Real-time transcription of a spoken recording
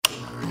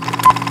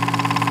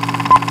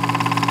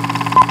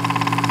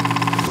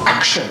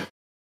Action!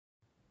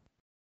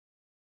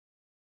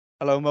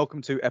 Hello and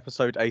welcome to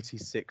episode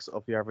 86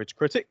 of The Average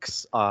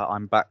Critics.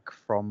 I'm back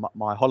from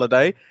my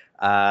holiday.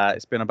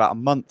 It's been about a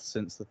month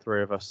since the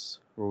three of us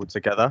were all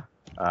together,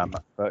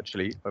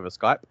 virtually over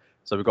Skype.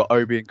 So we've got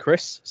Obi and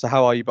Chris. So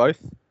how are you both?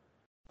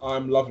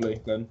 I'm lovely,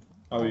 Glenn.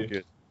 How are you?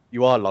 Good.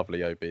 You are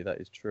lovely, Obi. That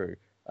is true.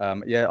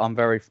 Yeah,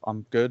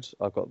 I'm good.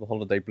 I've got the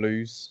holiday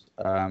blues,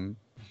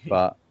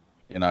 but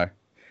you know,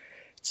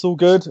 it's all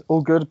good.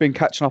 All good. Been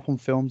catching up on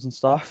films and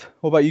stuff.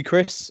 What about you,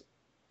 Chris?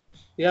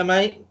 Yeah,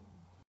 mate.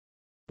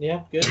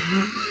 Yeah, good.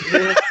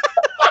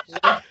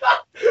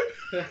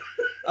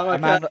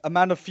 I'm okay. A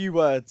man of few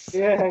words.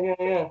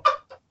 Yeah.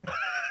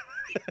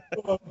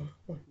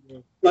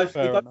 We both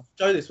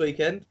Joe this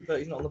weekend, but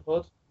he's not on the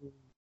pod.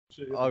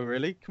 Oh,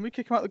 really? Can we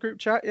kick him out of the group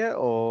chat yet,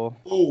 or?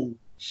 Oh,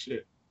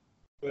 shit.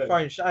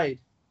 Throwing shade.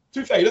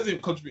 To be fair, he doesn't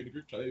even contribute in the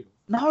group chat either.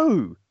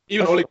 No!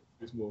 Even Ollie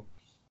contributes more.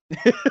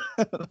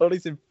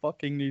 Ollie's in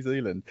fucking New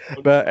Zealand.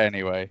 But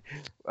anyway,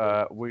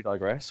 we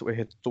digress. We're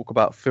here to talk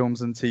about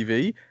films and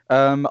TV.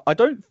 I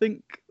don't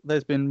think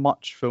there's been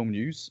much film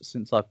news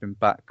since I've been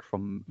back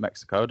from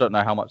Mexico. I don't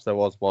know how much there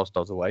was whilst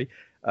I was away.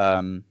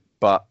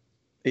 But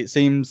it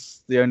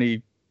seems the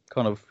only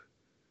kind of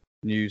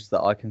news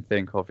that I can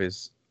think of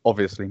is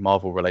obviously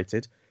Marvel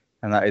related.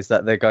 And that is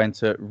that they're going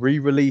to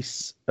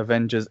re-release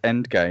Avengers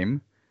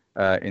Endgame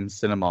in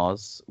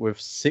cinemas with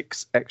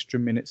 6 extra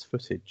minutes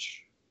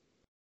footage.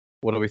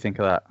 What do we think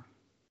of that?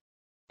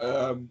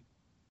 I'm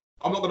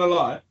not gonna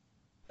lie.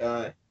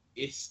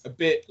 It's a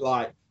bit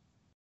like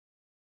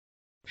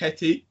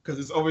petty because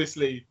it's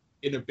obviously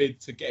in a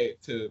bid to get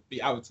it to be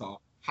Avatar.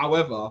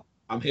 However,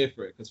 I'm here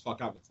for it because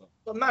fuck Avatar.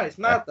 But man, it's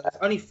mad that it's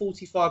only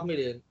 45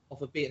 million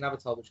off a beaten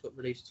Avatar, which got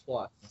released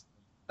twice.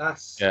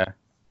 That's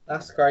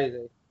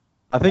crazy.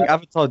 I think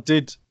Avatar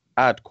did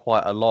add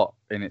quite a lot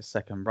in its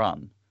second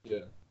run.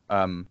 Yeah.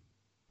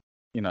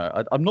 You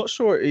know, I'm not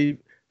sure.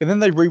 And then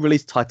they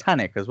re-released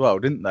Titanic as well,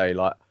 didn't they?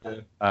 Like,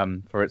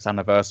 for its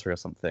anniversary or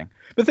something.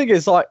 But the thing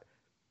is, like,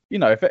 you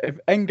know, if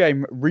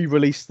Endgame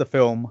re-released the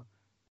film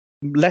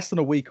less than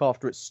a week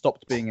after it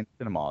stopped being in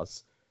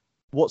cinemas,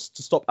 what's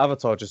to stop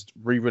Avatar just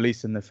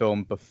re-releasing the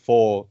film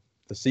before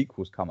the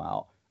sequels come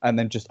out and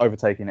then just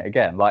overtaking it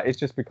again? Like, it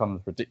just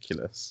becomes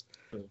ridiculous.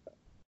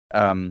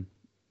 I'm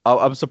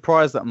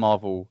surprised that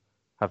Marvel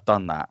have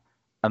done that,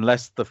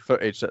 unless the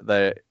footage that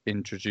they're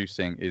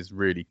introducing is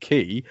really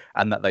key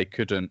and that they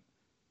couldn't.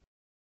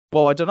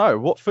 Well, I don't know.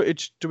 What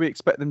footage do we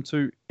expect them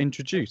to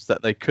introduce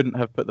that they couldn't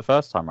have put the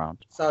first time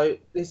around? So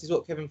this is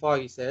what Kevin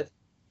Feige said.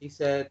 He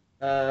said,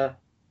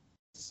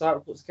 site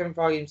reports Kevin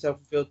Feige himself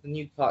revealed the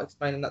new cut,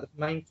 explaining that the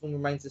main film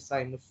remains the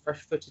same, with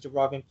fresh footage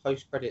arriving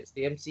post-credits.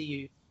 The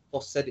MCU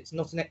boss said it's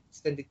not an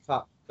extended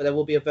cut, but there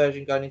will be a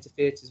version going into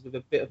theatres with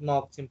a bit of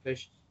marketing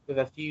push, with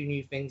a few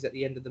new things at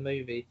the end of the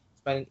movie.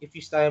 Explaining, if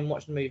you stay and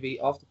watch the movie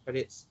after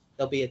credits,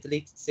 there'll be a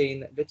deleted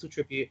scene, a little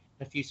tribute,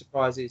 and a few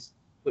surprises,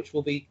 which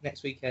will be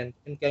next weekend.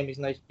 Endgame is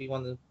notably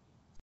one of them.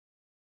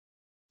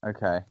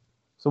 Okay.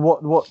 So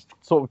what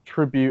sort of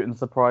tribute and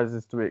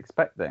surprises do we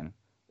expect then?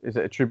 Is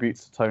it a tribute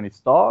to Tony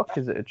Stark?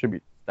 Is it a tribute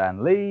to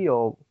Stan Lee?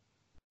 Or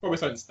Probably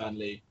something Stan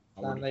Lee.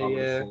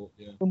 Yeah.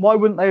 And why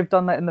wouldn't they have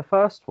done that in the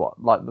first one?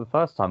 Like the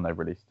first time they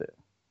released it?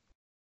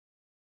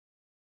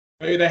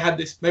 Maybe they had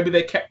this. Maybe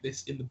they kept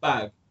this in the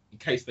bag in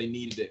case they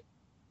needed it.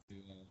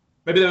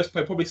 Maybe they were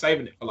probably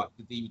saving it for like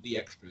the DVD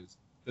extras.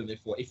 And they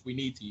thought, if we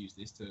need to use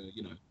this to,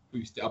 you know,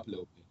 boost it up a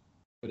little bit,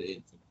 put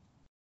it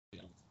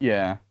in.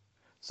 Yeah.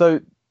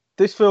 So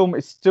this film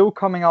is still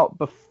coming out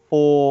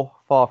before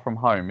Far From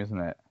Home,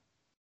 isn't it?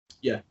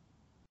 Yeah.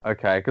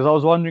 Okay, because I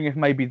was wondering if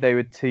maybe they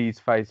would tease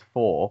Phase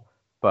 4,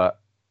 but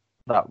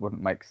that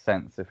wouldn't make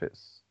sense if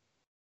it's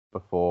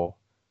before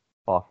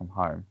Far From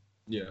Home.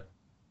 Yeah.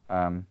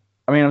 I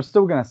mean, I'm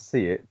still going to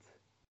see it.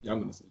 Yeah, I'm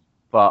going to see it.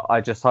 But I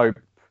just hope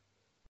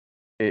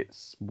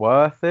it's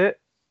worth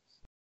it.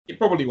 It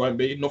probably won't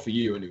be, not for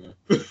you anyway.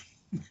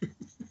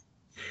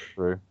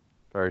 True,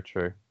 very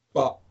true.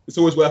 But it's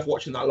always worth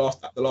watching the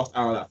last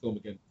hour of that film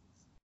again.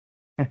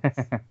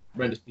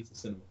 Horrendous piece of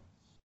cinema.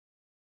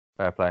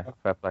 Fair play.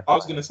 I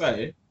was gonna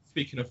say,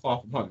 speaking of Far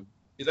From Home,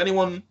 is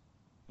anyone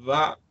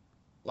that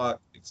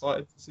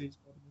excited to see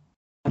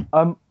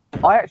Spider-Man?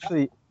 I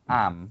actually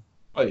am.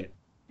 Oh yeah.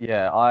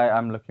 Yeah, I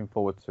am looking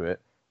forward to it.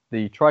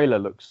 The trailer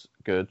looks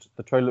good.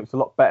 The trailer looks a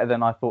lot better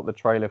than I thought the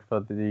trailer for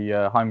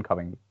the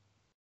Homecoming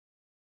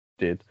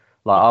did.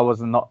 Like, I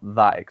was not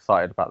that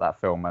excited about that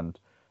film, and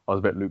I was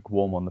a bit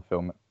lukewarm on the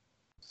film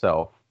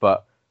itself.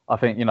 But I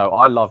think, you know,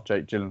 I love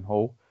Jake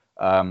Gyllenhaal.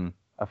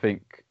 I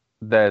think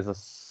there's a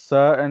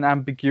certain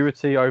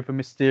ambiguity over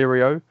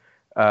Mysterio,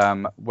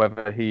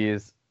 whether he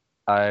is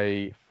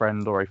a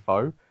friend or a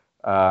foe,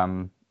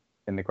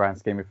 in the grand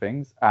scheme of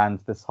things. And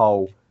this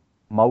whole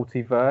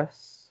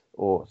multiverse,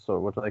 or sorry,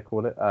 what do they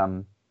call it?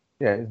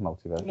 Yeah, it is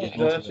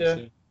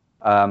multiverse.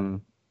 Yeah.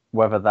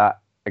 Whether that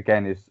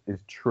again is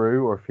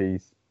true or if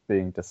he's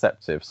being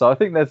deceptive. So I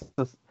think there's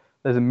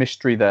a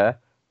mystery there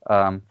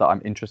that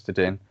I'm interested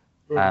in,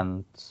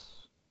 and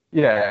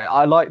yeah,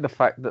 I like the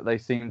fact that they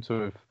seem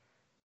to have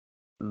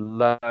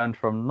learned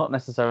from not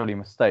necessarily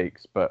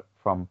mistakes, but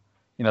from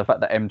the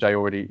fact that MJ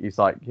already is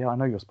like, yeah, I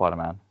know you're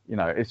Spider-Man.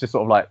 It's just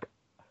sort of like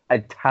a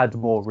tad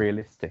more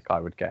realistic, I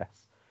would guess.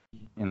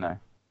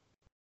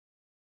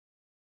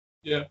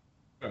 Yeah,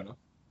 fair enough.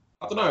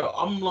 I don't know.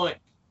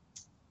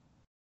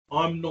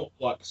 I'm not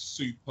like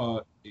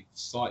super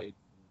excited,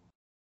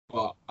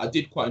 but I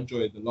did quite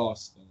enjoy the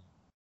last one.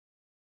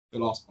 So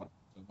I thought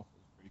it was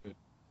pretty good.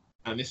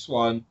 And this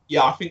one,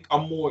 yeah, I think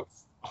I'm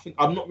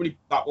not really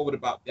that bothered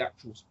about the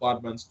actual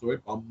Spider-Man story,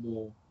 but I'm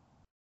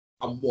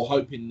more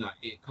hoping that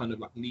it kind of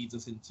like leads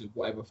us into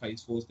whatever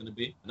Phase 4 is going to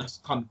be, and that's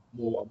kind of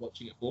more what I'm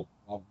watching it for.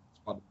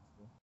 Spider-Man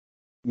 4.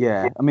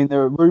 Yeah, I mean,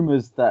 there are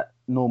rumors that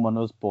Norman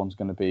Osborn's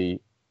going to be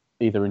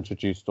either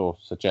introduced or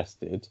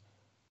suggested,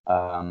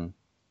 and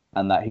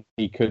that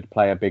he could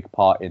play a big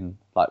part in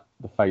like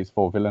the Phase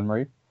 4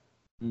 villainry,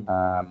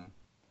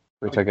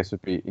 which I guess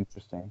would be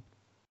interesting.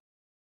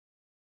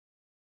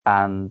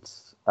 And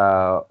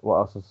what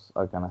else was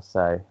I going to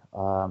say?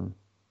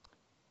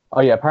 Oh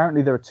yeah,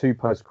 apparently there are 2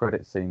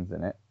 post-credit scenes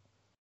in it,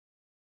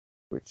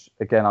 which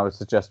again I would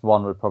suggest I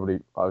would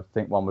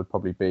think one would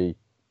probably be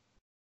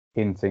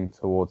hinting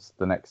towards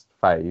the next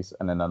phase,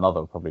 and then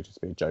another would probably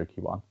just be a jokey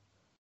one.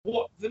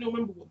 What? Does anyone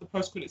remember what the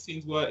post-credit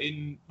scenes were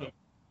in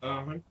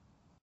Home?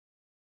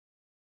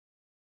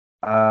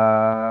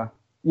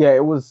 Yeah,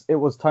 it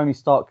was Tony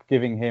Stark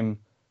giving him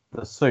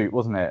the suit,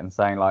 wasn't it, and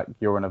saying like,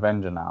 "You're an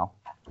Avenger now."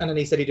 And then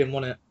he said he didn't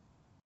want it.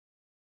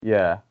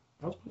 Yeah.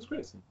 That was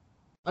post-credit scene.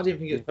 I didn't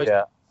think it was post.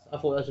 Yeah. I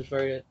thought that was just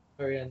very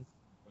end.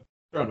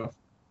 Fair enough.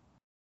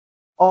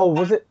 Oh,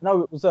 was it?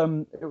 No, it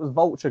was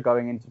Vulture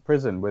going into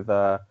prison with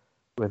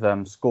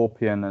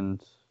Scorpion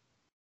and. Is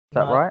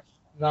that right?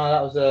 No,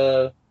 that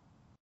was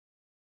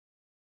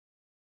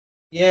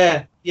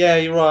Yeah,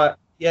 you're right.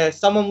 Yeah,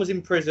 someone was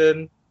in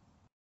prison,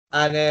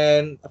 and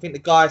then I think the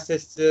guy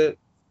says to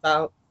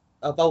a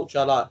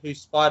Vulture like,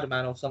 "Who's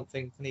Spider-Man?" or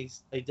something, and he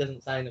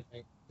doesn't say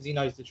anything because he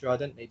knows the true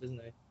identity,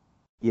 doesn't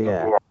he?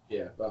 Yeah.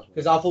 Yeah, that's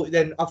because I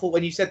thought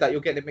when you said that you're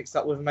getting it mixed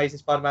up with Amazing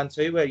Spider-Man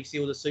 2, where you see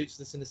all the suits of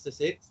the Sinister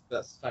Six. But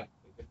that's fine.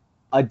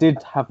 I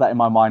did have that in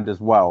my mind as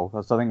well,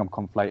 so I think I'm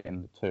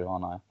conflating the two,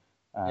 aren't I?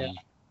 Yeah.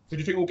 So do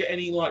you think we'll get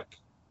any like?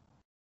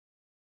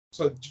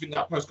 So do you think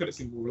that post-credit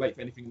scene will relate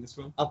to anything in this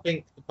film? I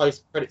think the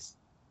post-credits.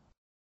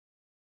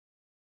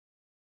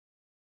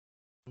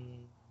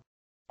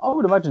 I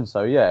would imagine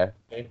so, yeah.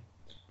 Okay.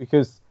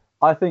 Because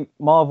I think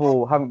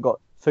Marvel haven't got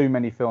too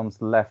many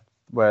films left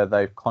where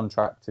they've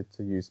contracted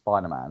to use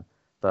Spider-Man.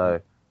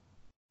 So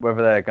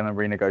whether they're going to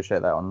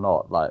renegotiate that or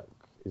not, like,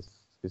 is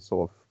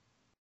sort of.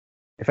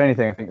 If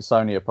anything, I think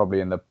Sony are probably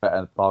in the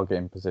better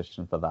bargaining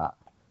position for that.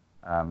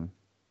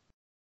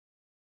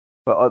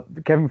 But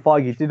Kevin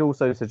Feige did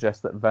also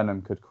suggest that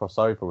Venom could cross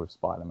over with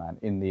Spider-Man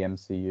in the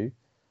MCU,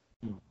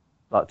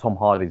 like Tom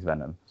Hardy's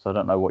Venom. So I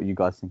don't know what you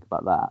guys think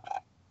about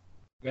that.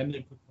 Venom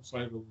could cross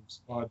over with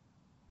Spider.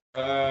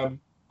 I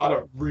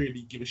don't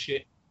really give a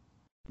shit,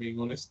 being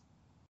honest.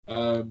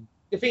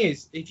 The thing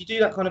is, if you do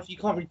that kind of, you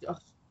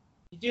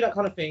do that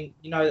kind of thing,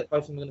 you know that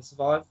both of them are going to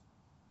survive,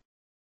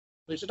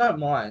 which I don't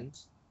mind.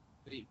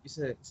 But it's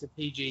a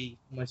PG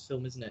almost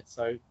film, isn't it?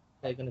 So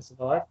they're going to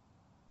survive.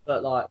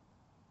 But like,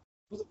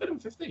 was it Venom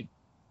 15?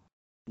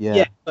 Yeah.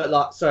 Yeah, but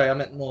like, sorry, I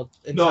meant more.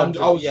 I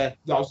was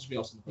just being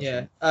asking.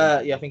 Yeah.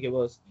 I think it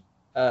was.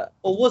 Or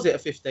was it a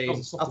 15?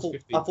 I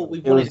thought we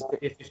wanted it to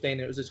be a 15.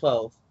 And it was a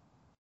 12.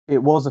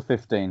 It was a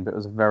 15, but it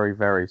was a very,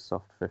 very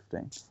soft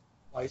 15.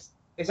 Like,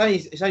 it's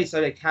only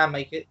so they can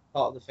make it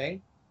part of the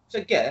thing. So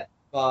I get,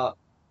 but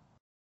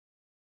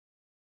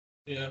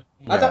yeah.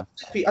 I don't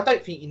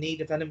think you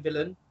need a Venom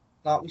villain.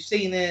 Like, we've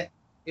seen it.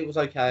 It was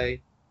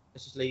okay.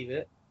 Let's just leave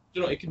it.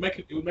 Do you know, it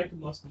would make a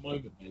nice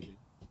moment, maybe.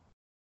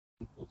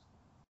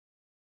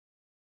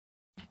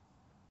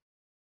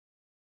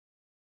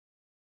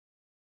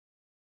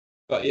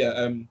 But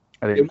yeah,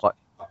 I didn't quite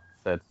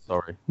said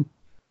sorry.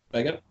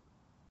 Again?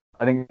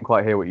 I didn't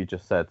quite hear what you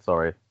just said.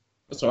 Sorry.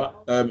 That's all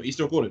right. Are you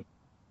still recording?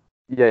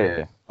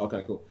 Yeah.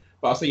 Okay, cool.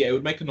 But I'll say it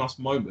would make a nice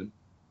moment,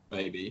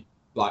 maybe.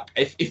 Like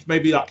if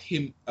maybe like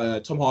him,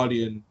 Tom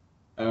Hardy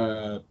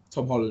and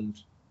Tom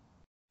Holland,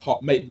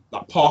 met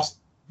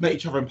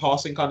each other in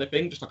passing kind of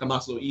thing, just like a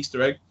nice little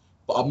Easter egg.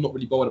 But I'm not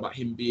really bothered about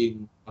him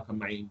being like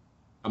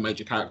a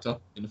major character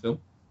in the film.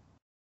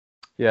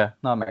 Yeah,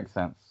 no, that makes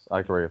sense. I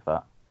agree with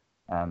that.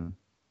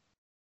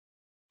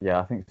 Yeah,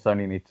 I think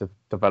Sony need to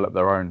develop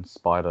their own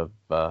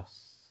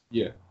Spider-Verse.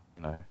 Yeah.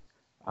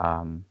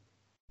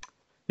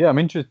 Yeah, I'm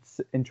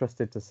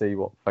interested to see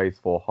what Phase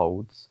 4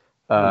 holds.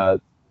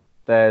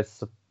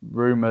 There's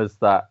rumours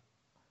that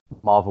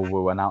Marvel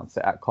will announce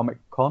it at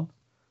Comic-Con.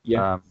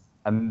 Yeah.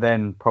 And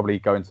then probably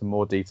go into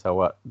more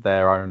detail at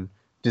their own.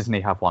 Disney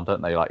have one,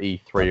 don't they? Like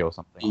E3 or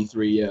something.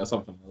 E3, yeah,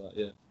 something like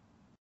that, yeah.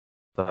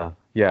 So,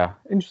 yeah,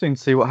 interesting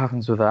to see what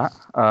happens with that.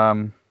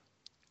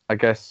 I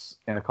guess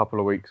in a couple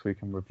of weeks we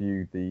can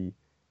review the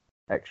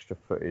extra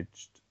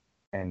footage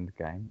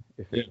Endgame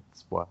if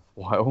it's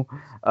worthwhile.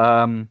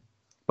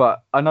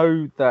 But I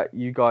know that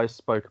you guys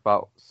spoke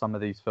about some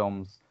of these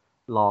films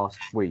last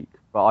week,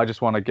 but I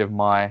just want to give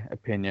my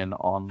opinion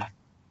on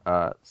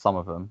some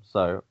of them.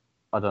 So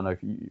I don't know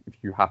if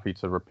you're happy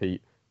to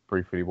repeat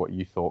briefly what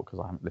you thought, because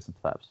I haven't listened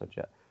to that episode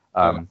yet.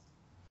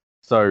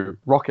 So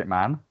Rocket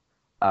Man,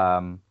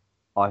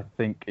 I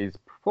think is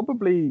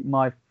probably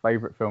my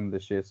favourite film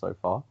this year so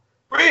far.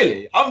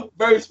 Really? I'm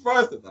very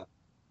surprised at that.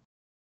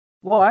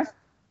 Why?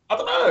 I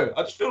don't know.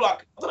 I just feel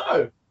like, I don't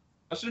know.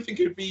 I shouldn't think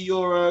it would be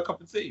your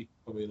cup of tea,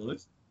 if I'm being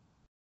honest.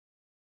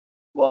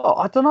 Well,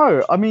 I don't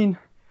know. I mean,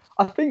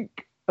 I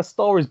think A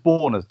Star Is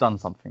Born has done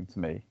something to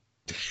me.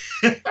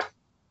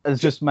 It's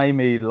just made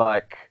me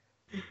like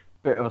a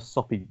bit of a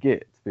soppy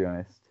git, to be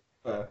honest.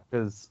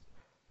 Because,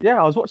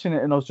 I was watching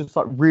it and I was just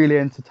like really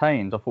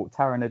entertained. I thought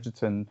Taron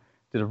Egerton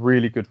did a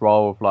really good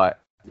role of like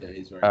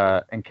he's very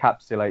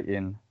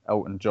encapsulating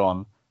Elton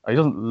John. He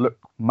doesn't look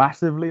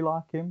massively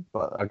like him,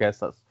 but I guess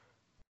that's,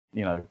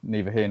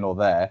 neither here nor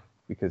there,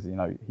 because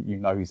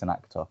he's an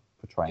actor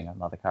portraying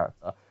another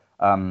character.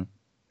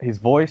 His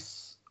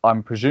voice,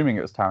 I'm presuming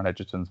it was Taron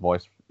Egerton's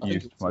voice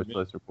used for most of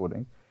those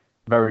recordings.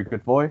 Very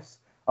good voice.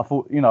 I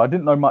thought, I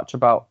didn't know much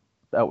about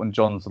Elton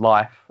John's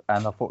life,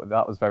 and I thought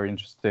that was very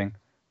interesting.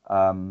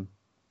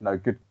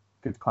 Good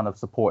kind of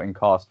supporting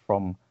cast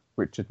from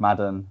Richard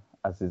Madden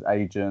as his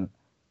agent.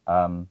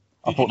 I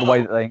thought the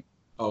way that they...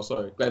 Oh,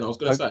 sorry, Glenn, I was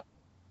going to say,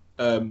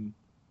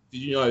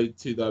 did you know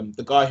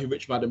the guy who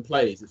Rich Madden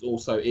plays is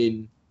also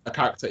in a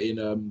character in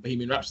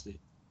Bohemian Rhapsody?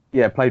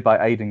 Yeah, played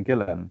by Aidan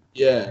Gillen.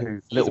 Yeah,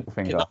 who's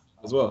Littlefinger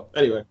as well.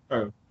 Anyway,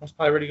 must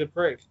play a really good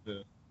prick. Yeah.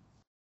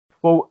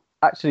 Well,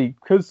 actually,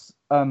 because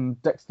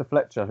Dexter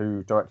Fletcher,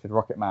 who directed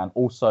Rocket Man,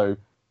 also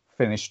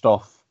finished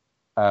off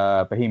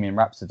Bohemian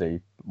Rhapsody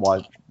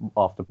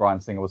after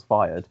Bryan Singer was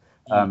fired.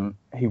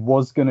 He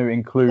was going to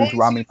include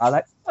Rami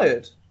Malek.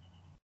 Fired?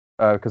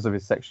 Because of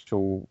his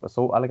sexual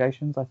assault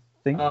allegations, I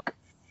think.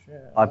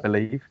 I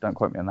believe. Don't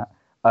quote me on that.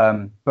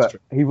 But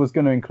he was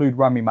going to include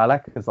Rami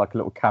Malek as like a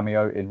little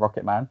cameo in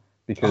Rocket Man,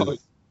 because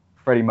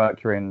Freddie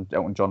Mercury and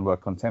Elton John were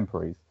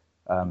contemporaries.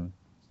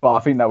 But I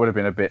think that would have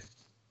been a bit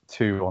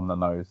too on the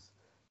nose.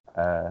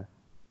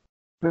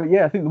 But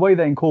yeah, I think the way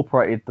they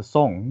incorporated the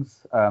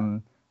songs,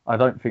 I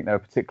don't think they were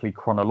particularly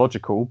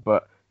chronological,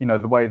 but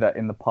the way that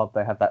in the pub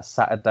they had that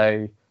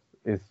Saturday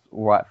is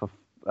all right for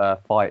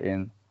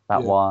fighting,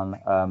 that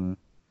one.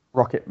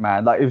 Rocket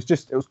Man, like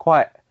it was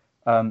quite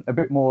a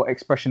bit more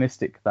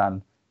expressionistic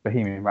than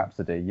Bohemian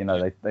Rhapsody.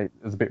 It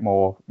was a bit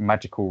more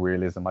magical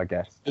realism, I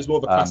guess. It's more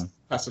of a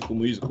classical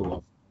musical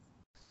one.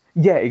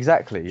 Yeah,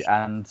 exactly,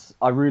 and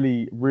I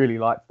really, really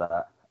liked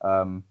that.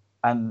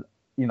 And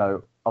I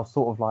was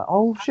sort of like,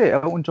 oh shit,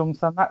 Elton John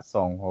sang that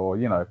song, or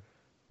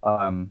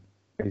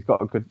he's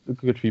got a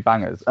good few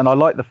bangers, and I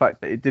like the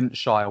fact that it didn't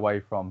shy away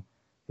from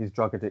his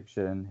drug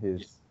addiction,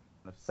 his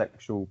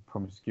sexual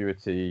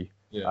promiscuity,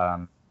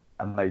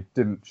 and they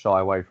didn't shy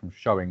away from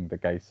showing the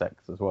gay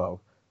sex as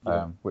well,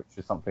 which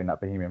is something that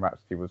Bohemian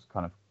Rhapsody was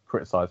kind of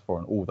criticised for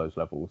on all those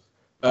levels.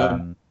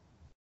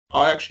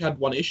 I actually had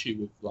one issue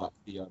with like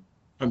the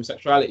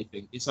homosexuality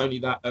thing. It's only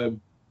that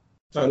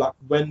so like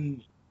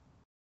when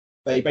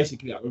they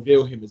basically like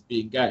reveal him as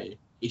being gay,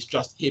 it's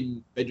just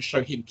him. They just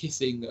show him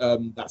kissing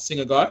that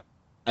singer guy,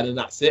 and then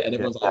that's it. And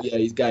everyone's like, yeah,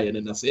 he's gay, and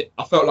then that's it.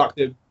 I felt like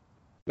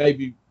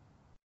maybe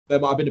there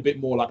might have been a bit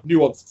more like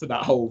nuance to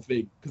that whole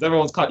thing, because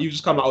everyone's you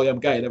just kind of like, oh yeah, I'm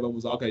gay, and everyone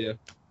was like, okay, yeah,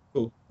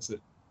 cool, that's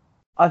it.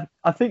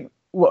 I think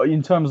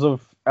in terms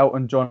of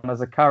Elton John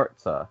as a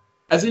character,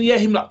 as in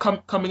him like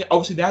coming.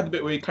 Obviously, they had the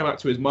bit where he came out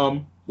to his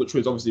mum, which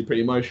was obviously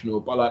pretty emotional.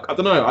 But like, I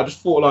don't know, I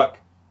just thought like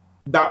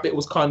that bit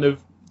was kind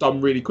of done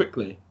really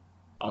quickly.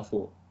 I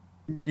thought.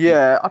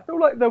 Yeah, I feel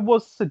like there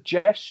was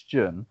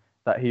suggestion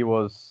that he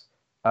was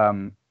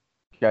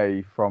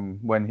gay from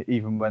when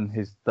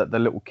the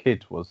little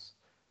kid was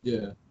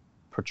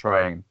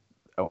portraying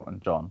Elton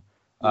John.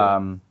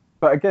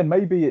 But again,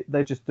 maybe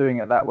they're just doing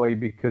it that way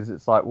because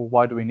it's like, well,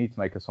 why do we need to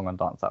make a song and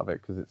dance out of it?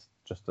 Because it's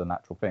just a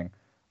natural thing.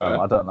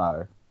 I don't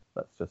know.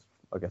 That's just,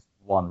 I guess,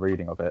 one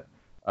reading of it.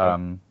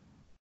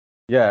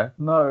 It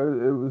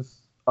was.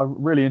 I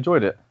really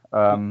enjoyed it.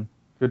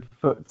 Good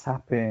foot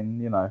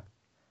tapping,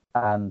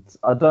 and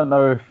I don't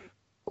know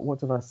what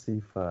did I see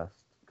first?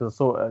 Because I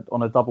saw it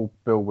on a double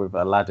bill with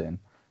Aladdin.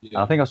 And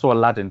I think I saw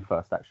Aladdin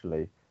first,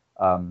 actually.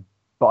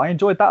 But I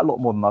enjoyed that a lot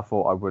more than I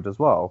thought I would as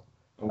well.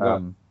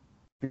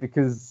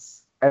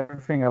 Because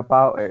everything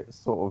about it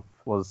sort of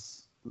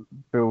was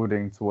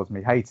building towards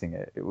me hating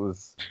it. It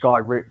was Guy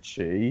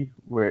Ritchie,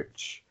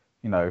 which,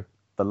 the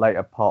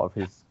later part of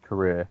his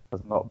career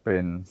has not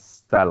been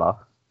stellar,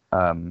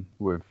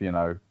 with,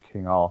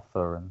 King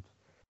Arthur and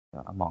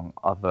among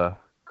other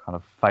kind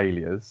of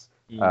failures.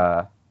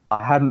 I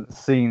hadn't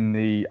seen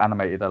the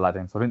animated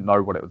Aladdin, so I didn't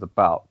know what it was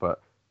about,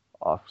 but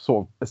I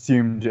sort of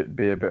assumed it'd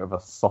be a bit of a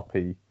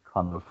soppy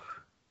kind of,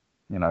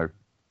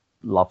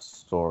 love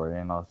story,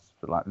 and I was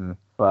like,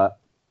 But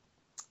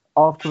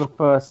after the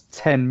first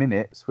 10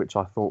 minutes, which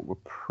I thought were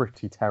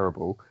pretty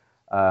terrible,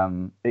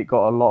 it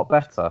got a lot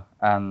better,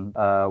 and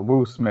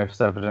Will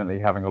Smith's evidently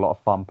having a lot of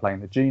fun playing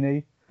the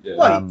genie.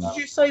 Wait, did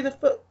you say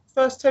the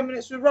first 10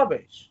 minutes were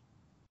rubbish?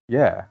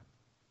 Yeah.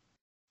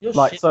 You're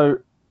like, so,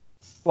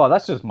 well,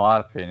 that's just my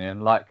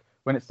opinion. Like,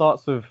 when it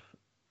starts with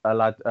a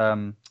lad,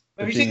 the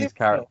Have you seen genie's this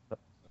character.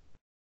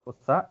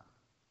 What's that?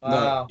 Wow.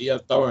 No, yeah,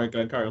 don't worry, go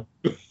and carry on.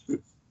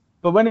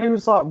 But when he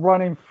was like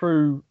running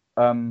through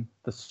the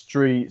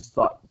streets,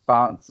 like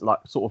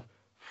sort of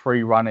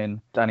free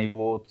running Danny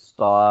Ward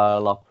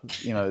style up,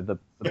 the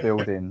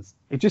buildings,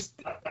 it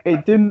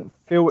didn't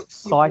feel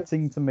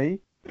exciting to me.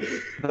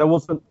 There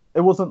wasn't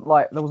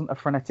a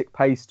frenetic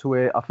pace to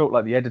it. I felt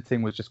like the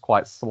editing was just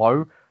quite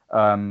slow,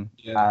 and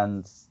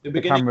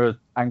the camera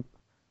and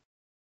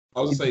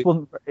I would say,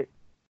 wasn't.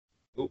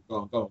 go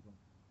on.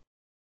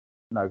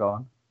 No, go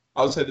on.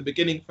 I would say the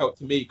beginning felt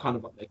to me kind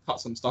of like they cut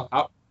some stuff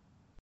out,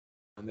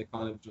 and they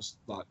kind of just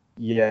like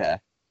Yeah.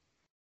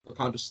 they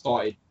kind of just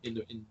started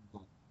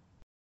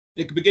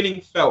the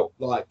beginning felt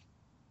like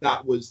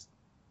that was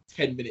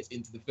 10 minutes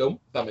into the film.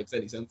 If that makes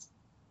any sense.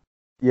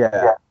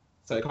 Yeah.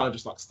 So it kind of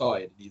just like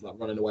started, and he's like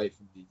running away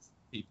from these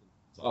people.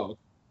 So,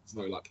 there's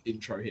no like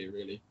intro here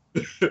really.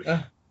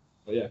 But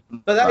yeah.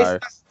 But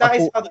that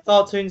is how the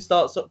cartoon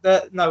starts.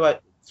 No, wait,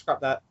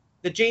 scrap that.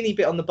 The genie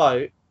bit on the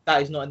boat,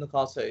 that is not in the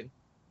cartoon.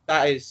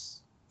 That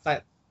is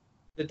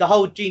the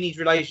whole genie's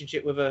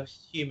relationship with a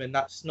human.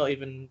 That's not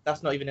even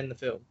in the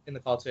film, in the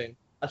cartoon,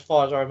 as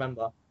far as I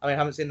remember. I mean, I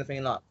haven't seen the thing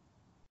in like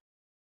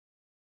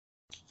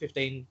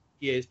 15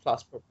 years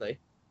plus probably,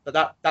 but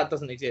that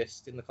doesn't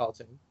exist in the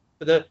cartoon.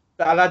 But the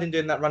Aladdin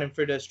doing that running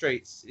through the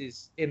streets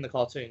is in the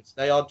cartoons.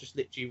 They are just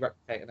literally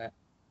replicating it.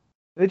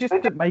 They just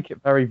didn't make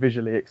it very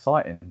visually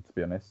exciting, to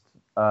be honest.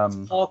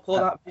 Hardcore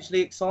that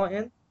visually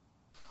exciting.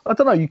 I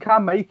don't know. You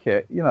can make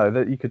it.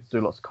 That you could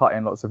do lots of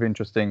cutting, lots of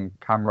interesting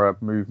camera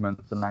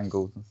movements and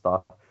angles and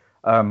stuff.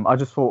 I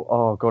just thought,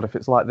 oh god, if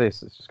it's like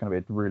this, it's just going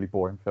to be a really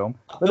boring film.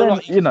 But then, I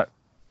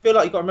feel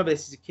like you got to remember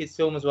this is a kids'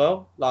 film as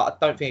well. Like, I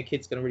don't think a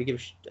kid's going to really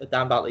give a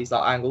damn about these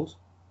like angles.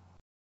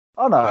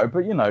 I know,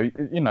 but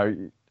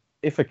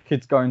if a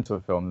kid's going to a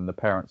film, then the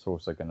parents are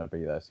also going to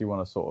be there. So you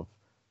want to sort of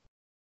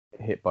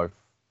hit both,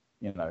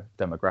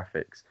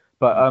 demographics.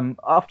 But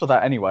after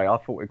that, anyway, I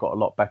thought it got a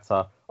lot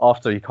better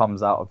after he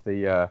comes out of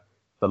the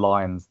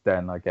lion's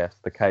den, I guess,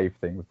 the cave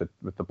thing with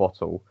the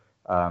bottle,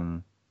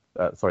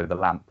 sorry, the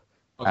lamp,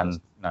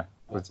 and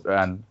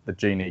the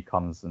genie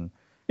comes, and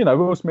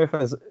Will Smith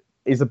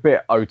is a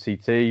bit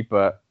OTT,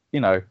 but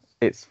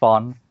it's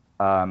fun.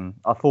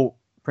 I thought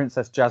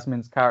Princess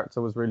Jasmine's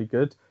character was really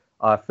good.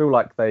 I feel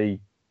like they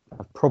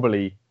have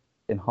probably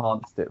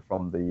enhanced it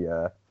from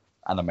the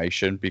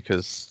animation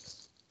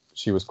because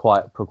she was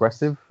quite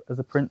progressive as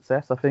a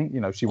princess. I think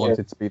she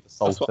wanted to be the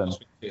sultan.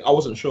 I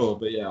wasn't sure,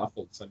 but yeah, I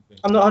thought the same thing.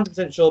 I'm not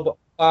 100% sure,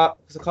 but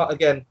because I can't,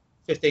 again,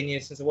 15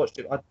 years since I watched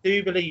it, I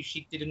do believe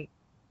she didn't.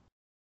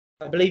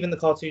 I believe in the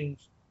cartoon.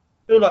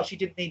 I feel like she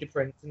didn't need a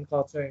prince in the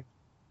cartoon.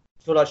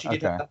 I feel like she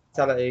did have that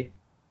mentality.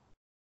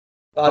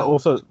 But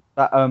also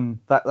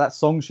that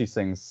song she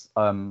sings,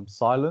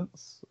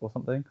 Silence or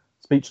something,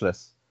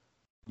 Speechless,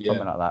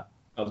 something like that.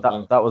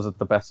 That was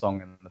the best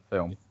song in the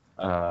film.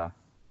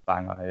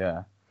 Banger,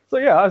 yeah. So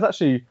yeah, I was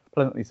actually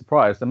pleasantly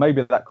surprised, and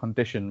maybe that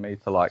conditioned me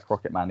to like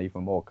Rocketman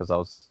even more because I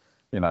was,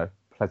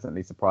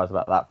 pleasantly surprised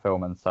about that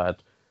film, and so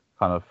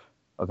I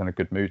was in a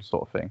good mood,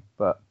 sort of thing.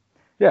 But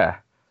yeah,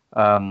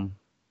 those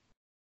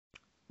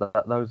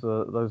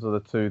are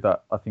the two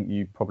that I think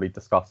you probably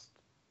discussed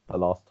the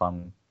last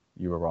time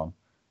you were on.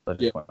 So I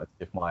just wanted to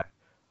give my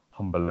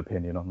humble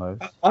opinion on those.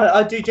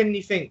 I do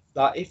genuinely think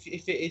that if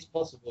it is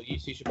possible, you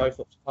two should both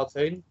watch the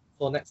cartoon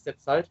for next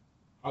episode.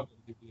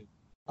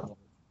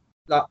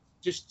 Like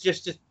just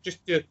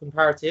do a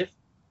comparative,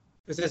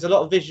 because there's a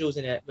lot of visuals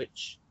in it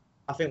which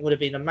I think would have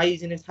been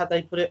amazing had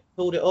they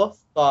pulled it off,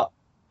 but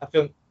I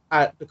think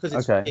because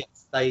it's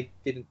kids, they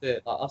didn't do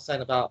it. Like I was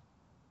saying about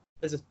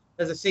there's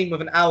a scene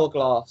with an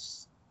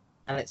hourglass,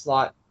 and it's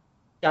like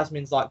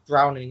Jasmine's like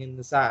drowning in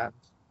the sand,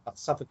 like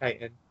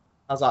suffocating.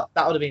 I was like,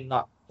 that would have been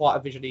like quite a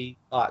visually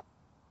like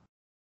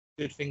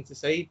good thing to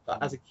see,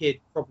 but as a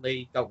kid,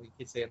 probably don't want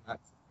kids seeing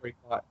that. It's pretty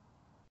quite.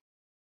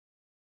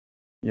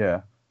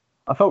 Yeah.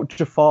 I felt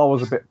Jafar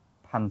was a bit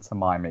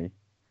pantomimey.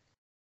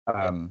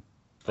 The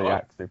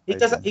actor.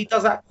 He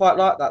does act quite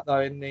like that though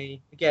in the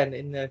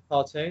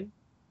cartoon.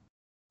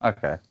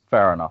 Okay,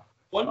 fair enough.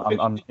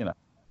 Sorry.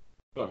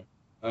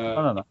 No.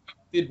 I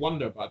did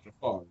wonder about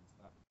Jafar.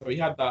 So he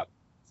had that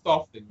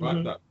staff thing, right?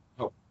 Mm-hmm. That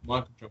helped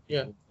mind control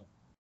people. Yeah.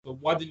 So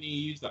why didn't he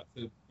use that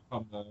to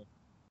become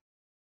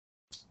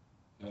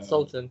the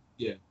Sultan?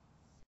 Yeah.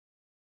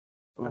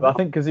 I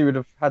think because he would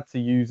have had to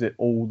use it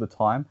all the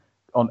time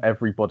on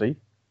everybody,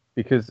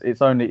 because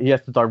he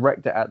has to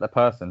direct it at the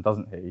person,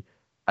 doesn't he?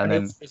 And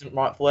then isn't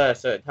rightful heir,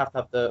 so it'd have to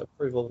have the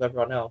approval of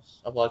everyone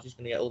else. Otherwise, he's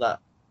going to get all that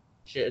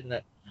shit, isn't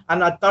it?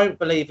 And I don't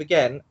believe,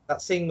 again,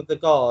 that scene with the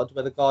guard,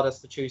 where the guard has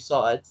to choose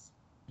sides.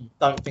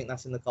 Don't think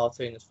that's in the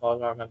cartoon, as far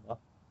as I remember.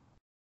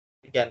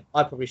 Again,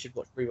 I probably should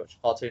rewatch the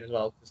cartoon as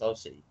well, because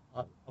obviously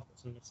I've got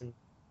some missing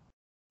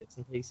bits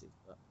and pieces.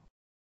 But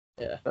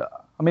yeah,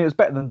 I mean, it's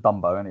better than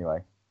Dumbo anyway.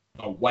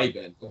 Oh, way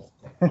better.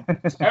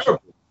 It's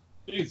terrible.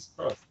 Jesus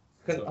Christ.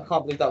 I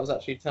can't believe that was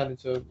actually turned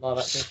into a live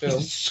action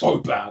film. So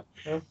bad.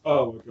 Yeah.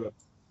 Oh my god.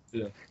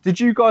 Yeah. Did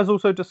you guys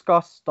also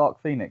discuss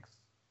Dark Phoenix?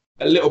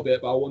 A little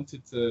bit, but I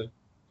wanted to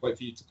wait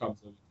for you to come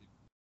so we could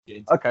get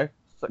into it. Okay.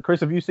 So, Chris,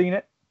 have you seen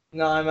it?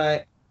 No,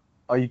 mate.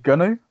 Are you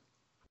gonna?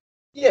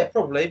 Yeah,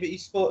 probably, but you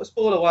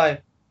spoil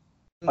away.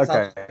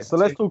 Okay. So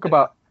let's talk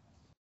about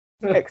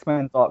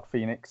X-Men Dark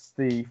Phoenix,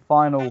 the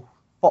final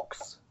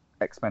Fox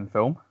X-Men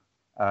film.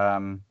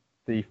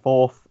 The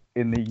fourth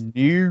in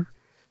the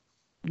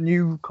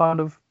new kind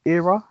of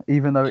era,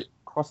 even though it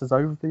crosses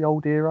over the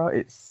old era.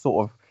 It's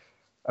sort of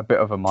a bit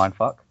of a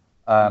mindfuck.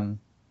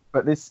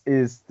 But this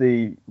is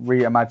the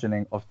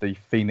reimagining of the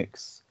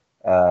Phoenix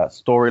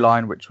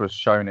storyline, which was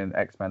shown in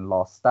X-Men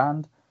Last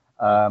Stand,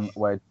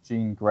 where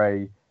Jean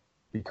Grey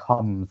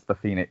becomes the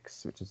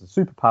Phoenix, which is a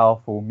super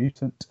powerful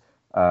mutant,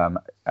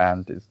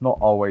 and it's not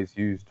always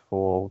used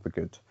for the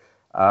good.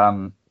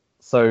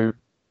 So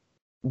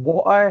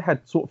what I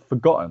had sort of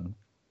forgotten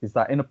is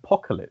that in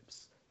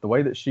Apocalypse, the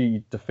way that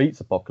she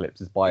defeats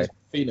Apocalypse is by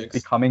Phoenix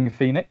becoming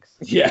Phoenix.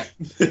 Yeah.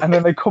 And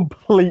then they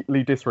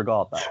completely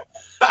disregard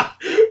that.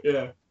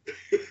 Yeah.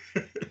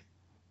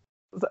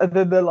 And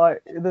then they're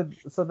like,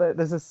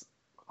 there's this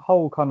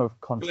whole kind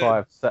of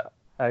contrived set.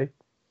 Hey,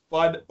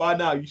 By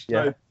now, you should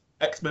Yeah. know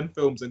X-Men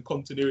films and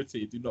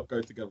continuity do not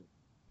go together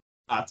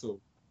at all.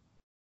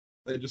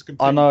 They just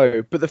completely... I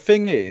know, but the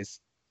thing is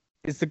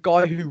the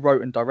guy who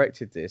wrote and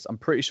directed this, I'm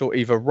pretty sure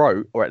either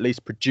wrote or at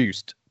least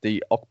produced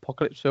the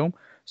Apocalypse film.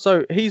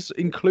 So he's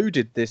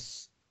included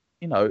this,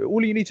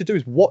 all you need to do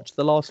is watch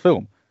the last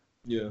film.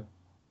 Yeah.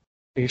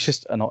 It's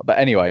just but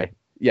anyway,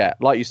 yeah,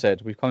 like you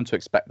said, we've come to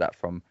expect that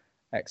from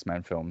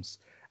X-Men films.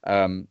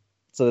 So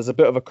there's a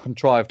bit of a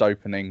contrived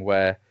opening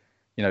where,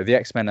 the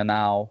X-Men are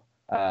now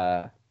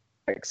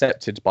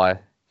accepted by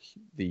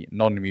the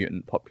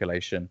non-mutant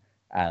population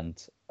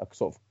and are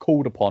sort of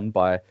called upon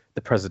by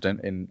the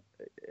president in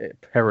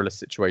perilous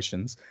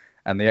situations,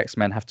 and the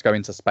X-Men have to go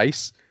into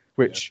space,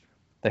 which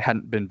they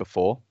hadn't been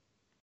before.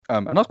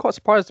 And I was quite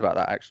surprised about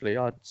that, actually.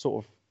 I'd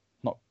sort of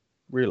not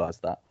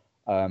realised that.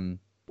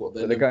 What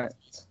they're going...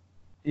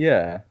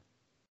 Yeah.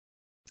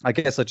 I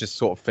guess I just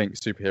sort of think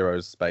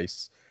superheroes,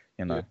 space,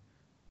 Yeah.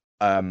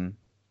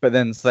 But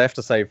then so they have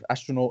to save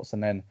astronauts,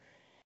 and then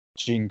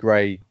Jean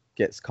Grey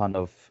gets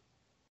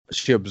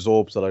she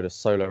absorbs a load of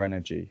solar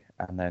energy,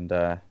 and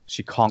then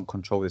she can't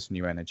control this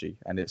new energy,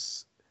 and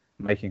it's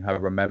making her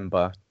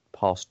remember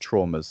past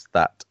traumas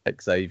that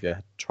Xavier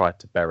had tried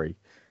to bury,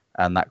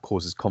 and that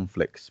causes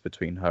conflicts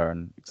between her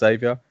and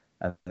Xavier,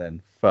 and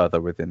then further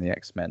within the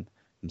X-Men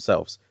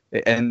themselves.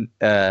 It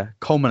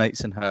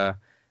culminates in her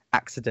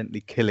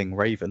accidentally killing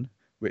Raven,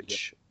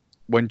 which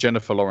when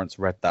Jennifer Lawrence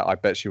read that, I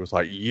bet she was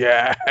like,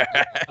 yeah.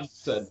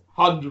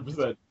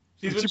 100%.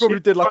 She probably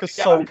did like a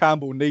Sol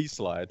Campbell knee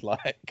slide,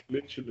 like.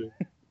 Literally.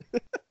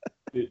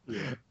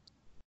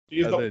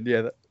 She's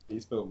not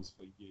these films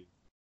for years.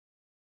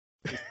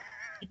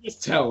 You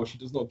just tell she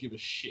does not give a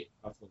shit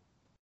at all.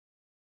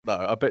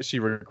 No, I bet she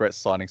regrets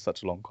signing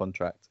such a long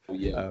contract. Oh,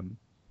 yeah.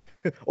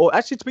 Or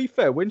actually, to be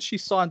fair, when she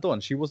signed on,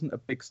 she wasn't a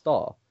big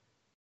star.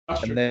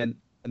 That's true.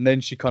 And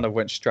then she kind of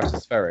went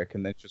stratospheric,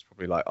 and then she was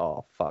probably like,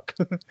 oh, fuck.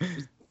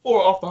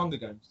 Before or after Hunger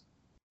Games?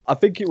 I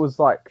think it was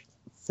like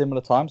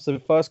similar time. So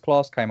First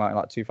Class came out in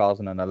like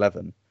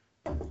 2011.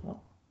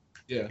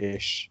 Yeah.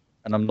 Ish.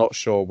 And I'm not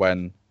sure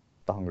when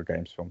the Hunger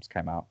Games films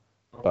came out,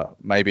 but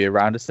maybe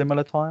around a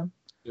similar time.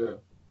 Yeah.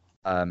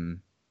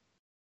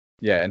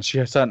 Yeah, and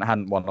she certainly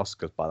hadn't won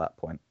Oscars by that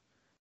point.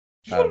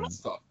 She won an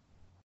Oscar?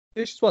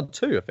 Yeah, she's won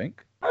 2, I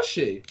think. Has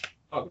she?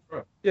 Oh, good for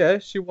her. Yeah,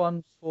 she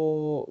won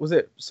for, was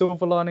it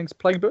Silver Linings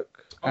Playbook?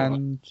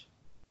 And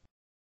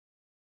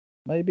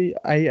maybe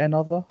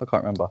another? I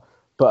can't remember.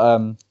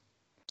 But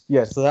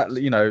yeah, so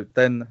that,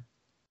 then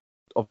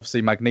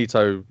obviously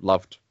Magneto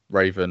loved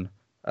Raven,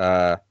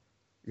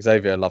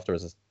 Xavier loved her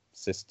as a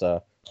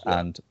sister,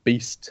 and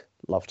Beast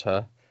loved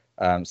her.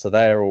 So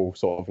they're all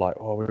sort of like,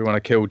 oh, we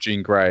want to kill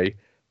Jean Grey.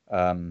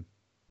 And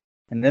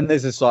then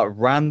there's this like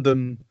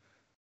random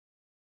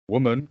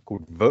woman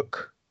called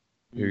Vuk,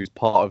 who's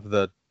part of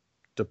the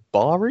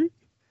Dabari,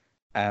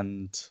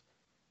 and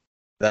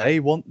they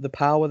want the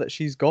power that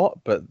she's got,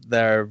 but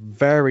they're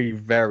very,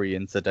 very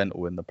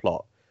incidental in the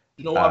plot.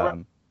 You know what I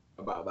read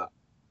about that?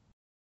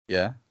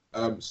 Yeah.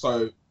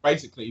 So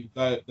basically,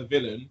 the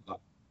villain, like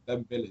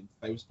them villains,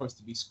 they were supposed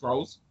to be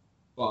Skrulls,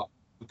 but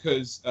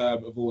because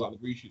of all like the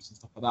reshoots and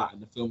stuff like that,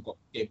 and the film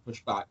getting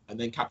pushed back, and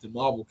then Captain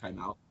Marvel came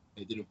out,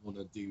 they didn't want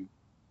to do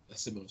a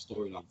similar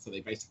storyline, so they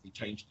basically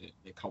changed it.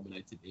 It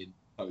culminated in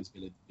those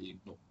villains being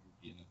not.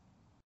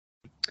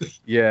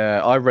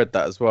 Yeah, I read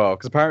that as well,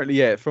 because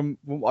apparently, from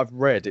what I've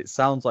read, it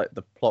sounds like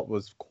the plot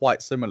was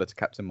quite similar to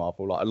Captain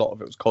Marvel. Like a lot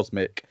of it was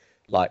cosmic,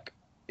 like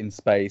in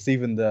space.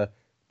 Even the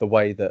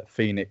way that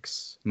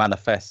Phoenix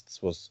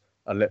manifests was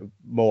a little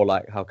more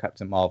like how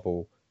Captain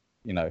Marvel,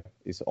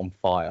 is on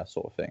fire,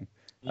 sort of thing.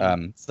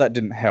 So that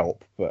didn't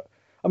help. But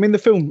I mean, the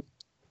film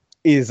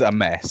is a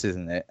mess,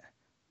 isn't it?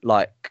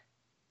 Like,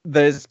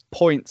 there's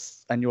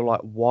points, and you're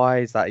like, why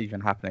is that even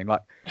happening?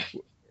 Like,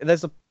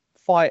 there's a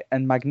fight,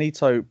 and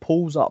Magneto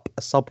pulls up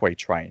a subway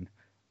train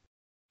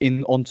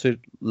onto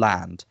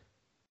land,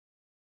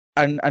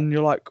 and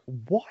you're like,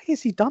 why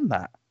has he done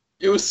that?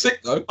 It was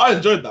sick though. I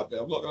enjoyed that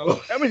bit. I'm not gonna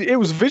lie. I mean, it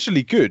was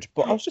visually good,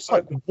 but I was just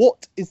like,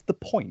 what is the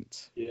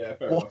point? Yeah,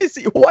 fair Why enough. is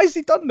he? Why has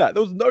he done that?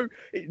 There was no.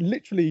 It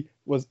literally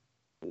was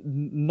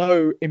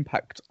no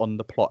impact on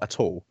the plot at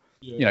all.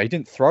 Yeah. You know, he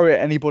didn't throw it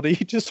at anybody.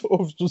 He just sort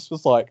of just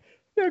was like,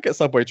 yeah, get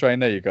subway train.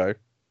 There you go.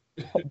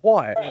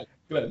 Why?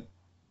 Glenn,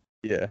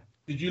 Yeah.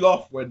 did you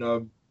laugh when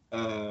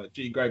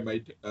Jean Grey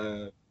made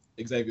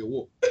Xavier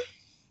walk?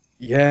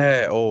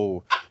 Yeah.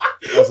 Oh,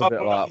 that was a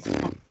bit like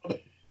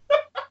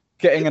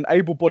getting an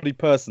able-bodied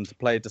person to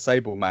play a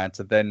disabled man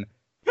to then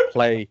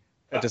play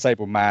a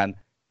disabled man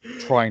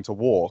trying to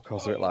walk. I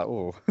was a bit like,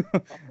 oh,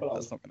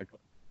 that's not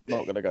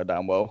gonna go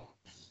down well.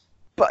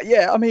 But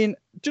yeah, I mean,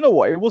 do you know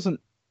what? It wasn't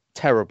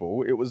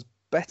terrible. It was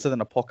better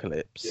than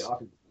Apocalypse. Yeah, I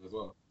think so as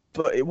well.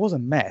 But it was a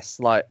mess.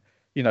 Like,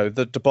 you know,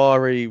 the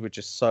Dabari were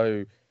just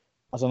so,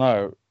 I don't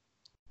know,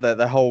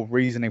 their whole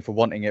reasoning for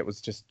wanting it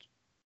was just,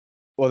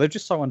 well, they're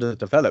just so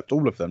underdeveloped,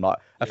 all of them. Like,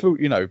 I feel,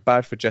 you know,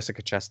 bad for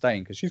Jessica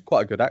Chastain because she's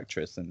quite a good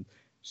actress and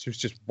she was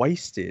just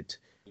wasted.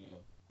 Yeah.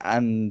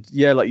 And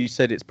yeah, like you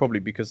said, it's probably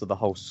because of the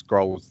whole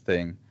Skrulls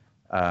thing.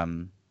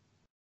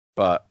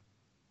 But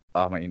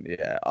I mean,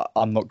 yeah,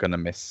 I'm not gonna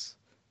miss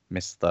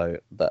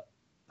that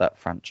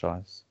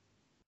franchise.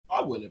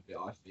 I will a bit,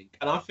 I think.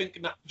 And I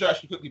think that,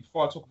 actually, quickly,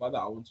 before I talk about that,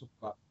 I want to talk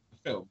about the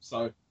film.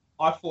 So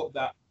I thought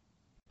that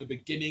the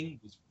beginning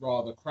was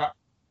rather crap.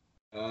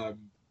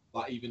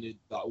 Like, even in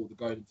like, all the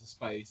going into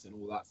space and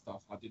all that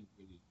stuff, I didn't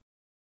really.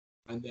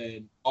 And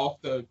then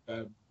after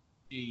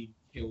Jean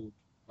killed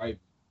Raven,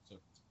 so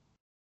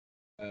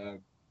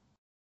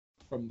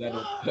from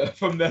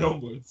then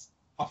onwards,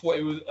 I thought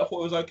it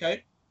was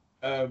okay.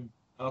 And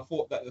I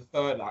thought that the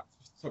third act,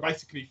 so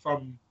basically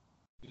from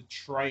the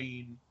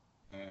train,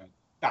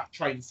 that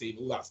train scene,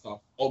 all that stuff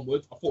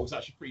onwards, I thought it was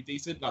actually pretty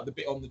decent. Like the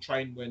bit on the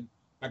train when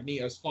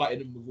Magneto's fighting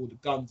him with all the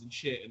guns and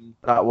shit, and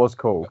That was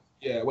cool.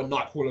 yeah, when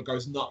Nightcrawler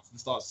goes nuts and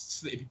starts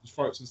slitting people's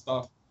throats and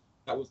stuff.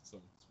 That was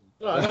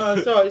No,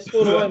 it's alright. It's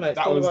all away, mate.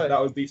 that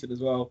was decent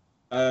as well.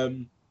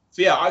 So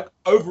yeah,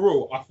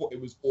 overall I thought it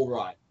was all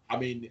right. I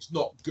mean, it's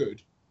not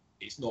good,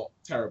 it's not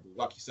terrible.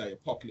 Like you say,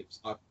 Apocalypse.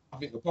 I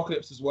think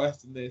Apocalypse is worse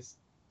than this.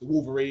 The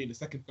Wolverine, the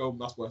second film,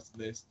 that's worse than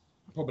this.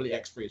 Probably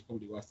X3 is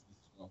probably worse than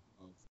this as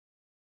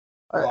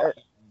well.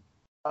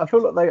 I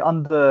feel like they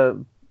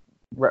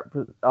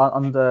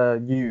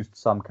underused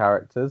some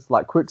characters,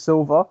 like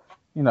Quicksilver.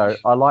 You know,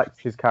 I liked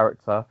his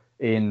character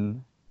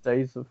in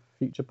Days of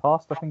Future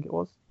Past, I think it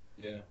was.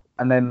 Yeah.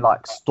 And then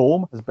like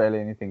Storm has barely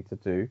anything to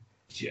do.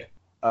 Yeah.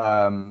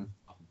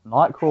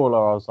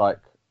 Nightcrawler, I was like,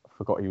 I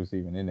forgot he was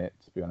even in it,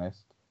 to be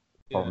honest,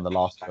 from the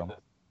last film.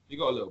 You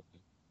got a little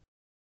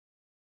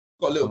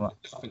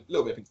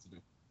bit of things to do.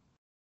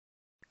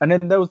 And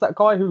then there was that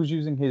guy who was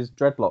using his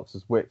dreadlocks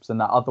as whips,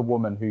 and that other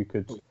woman who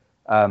could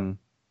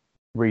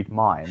read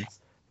minds.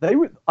 I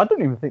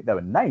don't even think they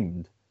were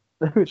named.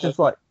 They were just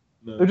like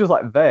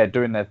there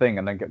doing their thing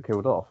and then get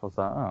killed off. I was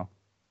like, oh.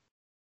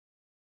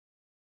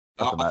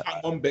 I found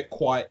one bit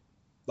quite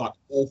like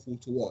awful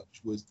to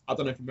watch was, I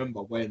don't know if you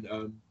remember when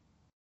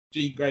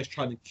Jean Grey's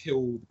trying to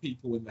kill the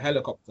people in the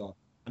helicopter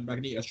and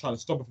Magneto's trying to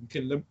stop her from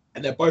killing them,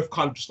 and they're both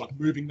kind of just like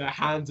moving their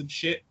hands and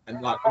shit,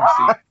 and like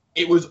obviously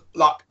it was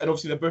like, and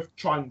obviously they're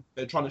trying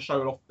to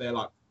show off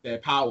their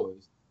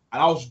powers,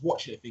 and I was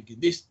watching it thinking,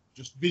 this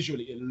just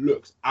visually it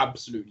looks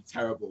absolutely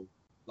terrible.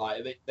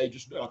 Like they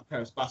just look like a pair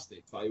of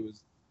spastics. Like it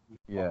was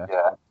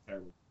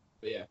terrible.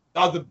 But yeah,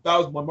 that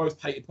was my most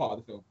hated part of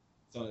the film.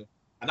 So,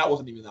 and that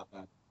wasn't even that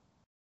bad.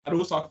 And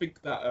also I think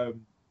that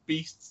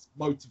Beast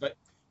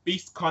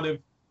kind of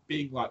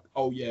being like,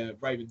 oh yeah,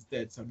 Raven's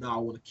dead, so now I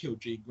want to kill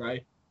Jean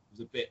Grey, was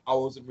a bit, I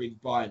wasn't really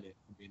buying it,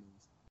 for being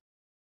honest.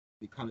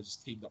 He kind of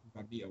just teamed up with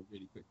Magneto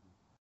really quickly.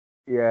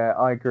 Yeah,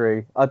 I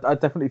agree. I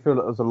definitely feel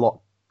that there was a lot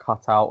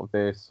cut out of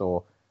this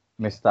or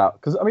missed out.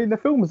 Because, I mean, the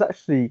film was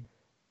actually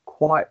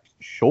quite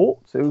short.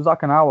 It was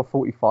like an hour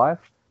 45.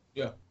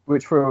 Yeah.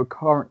 Which for a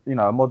current,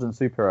 a modern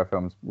superhero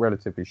film is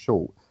relatively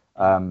short.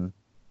 They're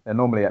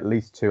normally at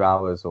least 2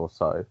 hours or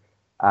so.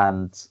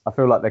 And I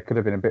feel like there could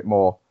have been a bit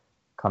more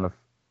kind of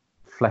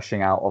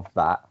fleshing out of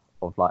that,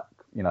 of like,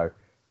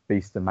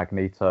 Beast and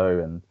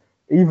Magneto, and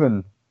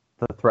even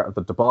the threat of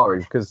the Dabari,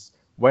 because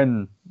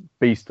when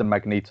Beast and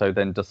Magneto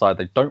then decide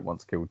they don't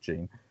want to kill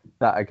Jean,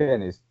 that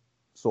again is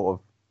sort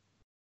of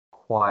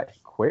quite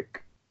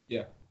quick.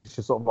 Yeah. It's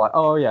just sort of like,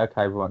 oh yeah,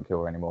 okay, we won't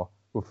kill her anymore.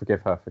 We'll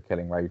forgive her for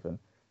killing Raven.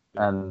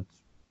 Yeah. And,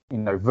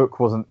 Vuk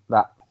wasn't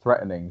that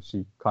threatening.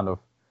 She kind of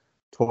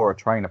tore a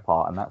train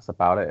apart and that's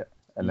about it,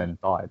 and then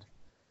died.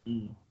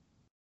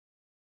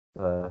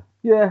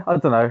 Yeah, I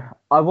don't know.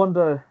 I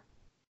wonder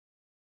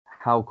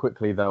how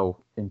quickly they'll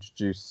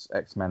introduce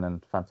X-Men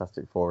and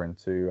Fantastic Four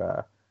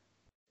into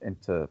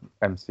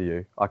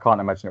MCU. I can't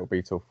imagine it'll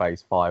be till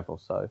Phase 5 or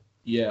so.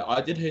 Yeah,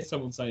 I did hear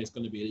someone say it's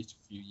going to be at least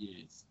a few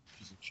years,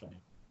 which is a shame.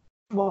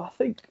 Well, I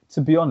think,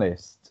 to be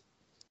honest,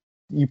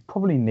 you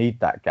probably need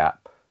that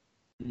gap.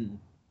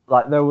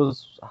 Like, there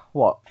was,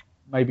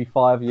 maybe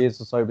 5 years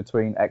or so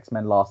between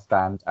X-Men Last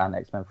Stand and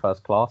X-Men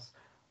First Class,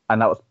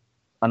 and that was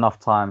enough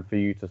time for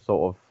you to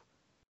sort of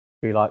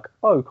be like,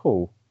 oh,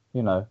 cool,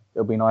 you know,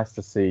 it'll be nice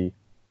to see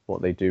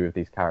what they do with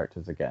these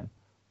characters again,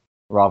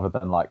 rather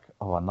than like,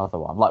 oh, another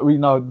one. Like, we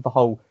know the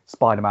whole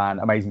Spider-Man,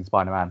 Amazing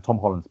Spider-Man, Tom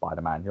Holland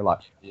Spider-Man. You're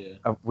like, Yeah.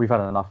 we've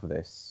had enough of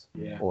this.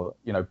 Yeah. Or,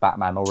 you know,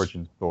 Batman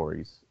origin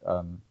stories.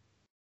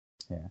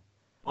 Yeah.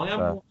 I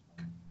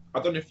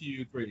don't know if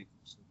you agree.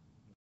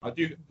 I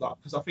do, like,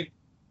 because I think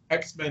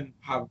X-Men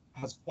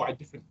has quite a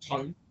different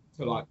tone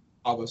to like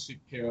other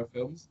superhero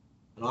films,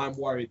 and I'm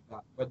worried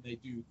that when they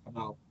do come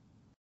out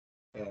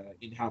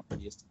in how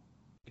many years,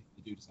 if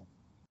they do something,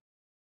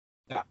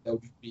 that they'll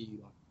just be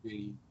like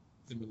really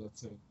similar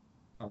to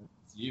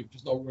you, which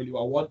is not really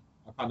what I want.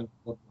 I kind of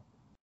want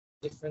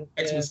Different.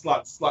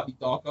 X-Men slightly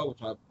darker,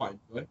 which I quite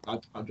enjoy. I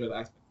enjoy that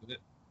aspect of it.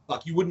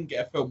 Like, you wouldn't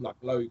get a film like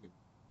Logan.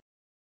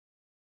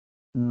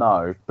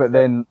 No, but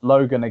then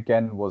Logan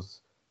again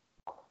was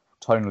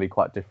tonally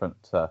quite different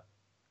to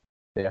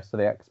the rest of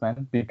the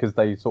X-Men because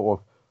they sort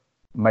of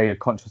made a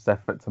conscious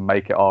effort to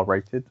make it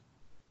R-rated.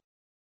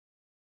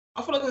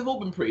 I feel like they've all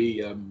been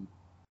pretty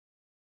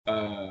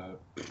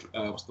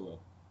what's the word?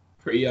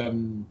 Pretty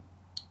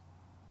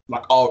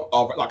like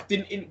like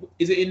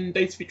is it in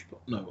Days of Future?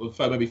 No,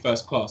 or maybe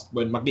First Class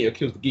when Magneto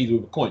kills the geezer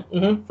with a coin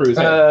through his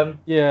head.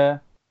 Yeah.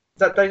 Is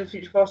that Days of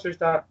Future Past or is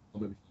that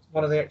Or maybe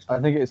one of the X-Men?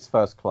 I think it's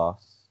First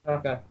Class.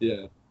 Okay.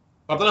 Yeah.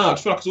 I don't know. I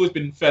just feel like it's always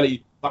been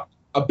fairly like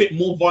a bit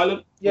more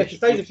violent. Yeah, because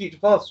Days of Future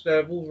Past,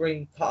 where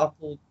Wolverine cut up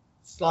all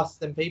slices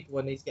them people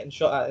when he's getting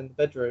shot at in the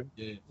bedroom.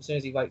 Yeah. As soon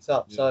as he wakes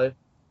up. Yeah. So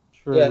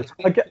True. yeah,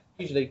 I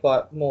usually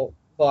quite more.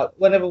 But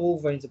whenever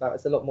Wolverine's about,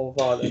 it's a lot more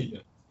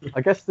violent.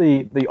 guess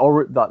the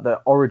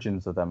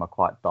origins of them are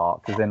quite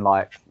dark, because in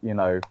like, you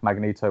know,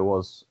 Magneto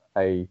was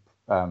a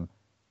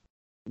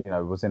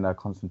was in a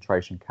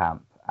concentration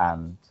camp,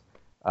 and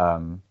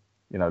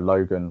you know,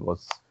 Logan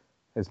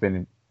has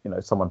been, you know,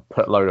 someone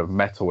put a load of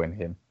metal in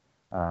him.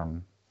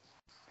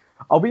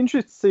 I'll be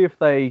interested to see if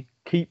they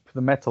keep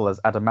the metal as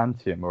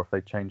adamantium or if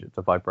they change it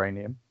to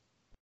vibranium,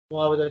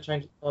 Why would they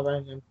change it to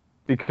vibranium?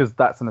 because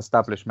that's an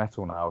established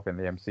metal now within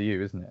the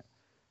MCU, isn't it?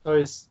 So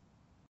is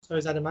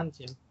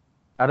adamantium.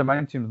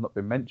 Adamantium's not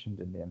been mentioned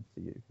in the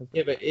MCU, has it?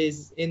 Yeah, but it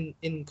is in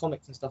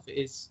comics and stuff. It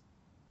is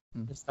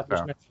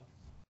established fair.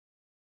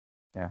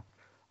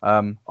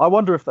 metal. I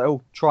wonder if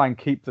they'll try and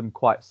keep them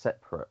quite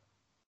separate,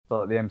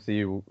 so that the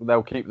MCU,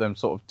 they'll keep them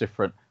sort of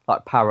different,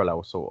 like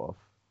parallel sort of.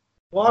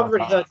 Well, I've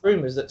already heard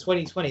rumours that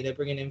 2020 they're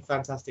bringing in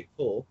Fantastic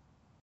Four.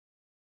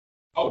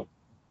 Oh.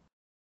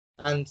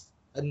 And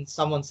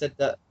someone said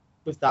that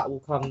with that will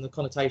come the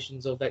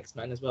connotations of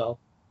X-Men as well.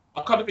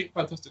 I kind of think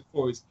Fantastic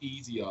Four is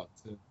easier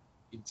to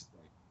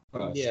integrate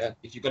first. Yeah.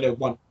 If you're gonna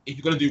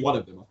do one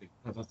of them, I think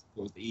Fantastic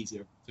Four is the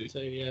easier of the two. So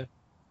yeah,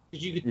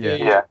 because you could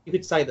you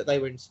could say that they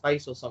were in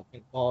space or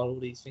something while all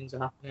these things are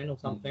happening or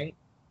something.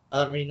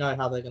 I don't really know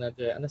how they're gonna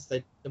do it unless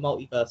the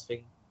multiverse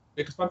thing.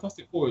 Because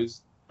Fantastic Four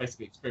is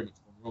basically experiments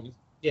gone wrong, isn't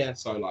it? Yeah.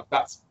 So like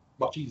that's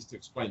much easier to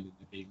explain than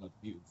being like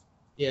mutants.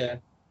 Yeah.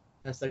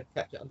 Unless they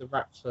kept it under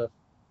wraps for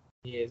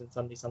years and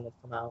suddenly someone's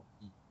come out.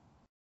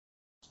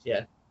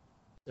 Yeah.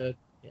 So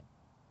yeah.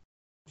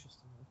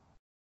 Interesting.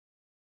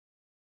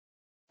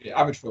 Yeah,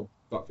 average film,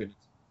 Dark Phoenix.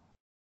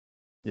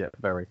 Yeah,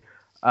 very.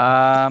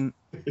 Do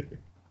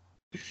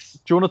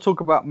you want to talk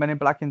about Men in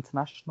Black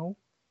International?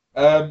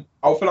 I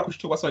feel like we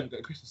should talk about something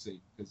that Chris has seen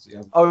because he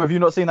hasn't. Oh, have you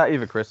not seen that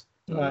either, Chris?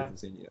 I haven't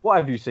seen it yet. What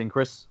have you seen,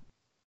 Chris?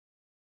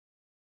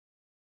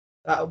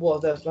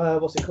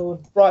 What's it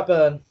called?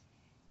 Brightburn.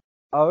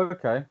 Oh,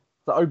 okay.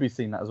 So Obi's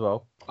seen that as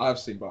well. I've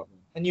seen Batman.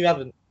 And you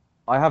haven't?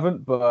 I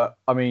haven't, but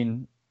I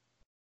mean,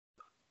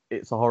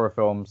 it's a horror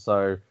film,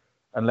 so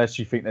unless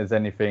you think there's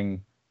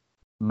anything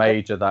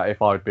major that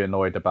if I'd be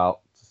annoyed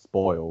about to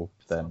spoil,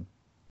 then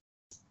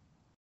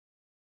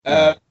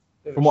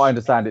from what I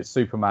understand, it's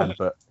Superman,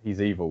 but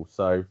he's evil.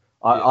 So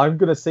I'm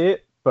gonna see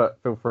it,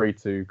 but feel free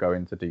to go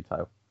into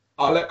detail.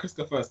 I'll let Chris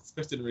go first.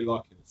 Chris didn't really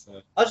like it.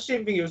 So. I just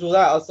didn't think it was all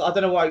that. I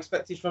don't know what I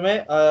expected from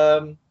it.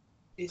 So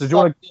do you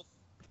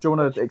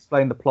want to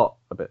explain the plot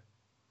a bit?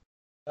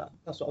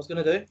 That's what I was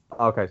going to do.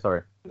 Okay,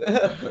 sorry.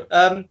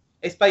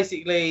 It's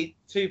basically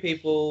two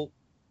people.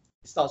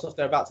 It starts off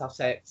they're about to have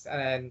sex, and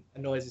then a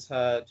noise is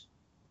heard.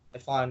 They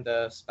find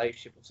a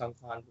spaceship of some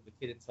kind with a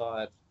kid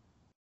inside.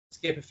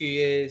 Skip a few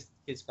years. The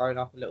kid's grown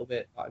up a little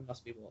bit. Like, it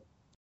must be what,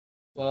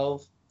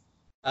 12.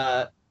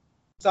 For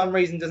some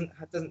reason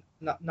doesn't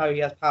know he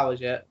has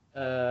powers yet.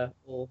 It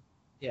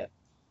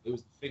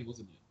was the thing,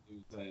 wasn't it? It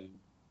was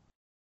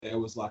there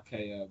was like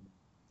a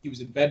he was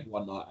in bed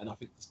one night, and I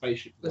think the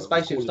spaceship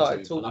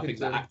started talking. And I think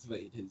to that him.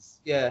 activated his.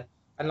 Yeah,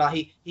 and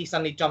like he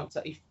suddenly jumped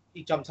out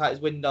his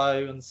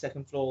window on the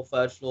second floor,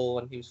 third floor,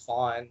 and he was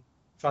fine.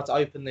 Tried to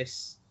open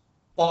this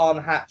barn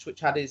hatch,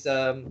 which had his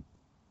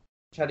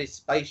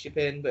spaceship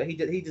in, but he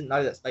didn't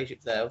know that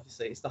spaceship's there.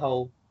 Obviously, it's the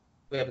whole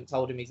we haven't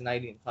told him he's an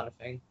alien kind of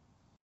thing.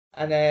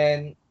 And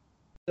then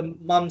the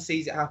mum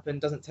sees it happen,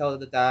 doesn't tell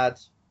the dad.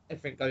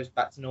 Everything goes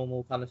back to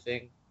normal kind of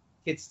thing.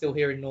 Kid's still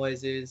hearing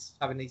noises,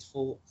 having these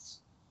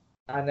thoughts.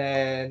 And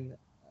then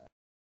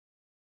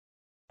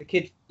the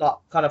kid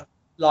kind of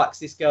likes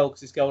this girl because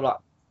this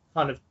girl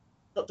kind of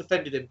not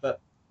defended him, but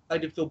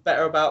made him feel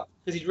better about,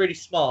 because he's really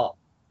smart,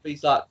 but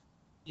he's like,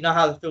 you know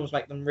how the films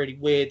make them really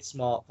weird,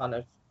 smart kind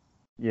of.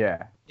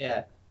 Yeah.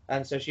 Yeah.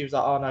 And so she was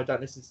like, oh no,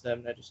 don't listen to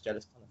them. They're just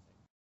jealous kind of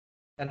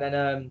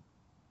thing.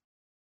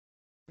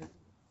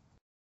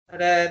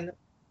 And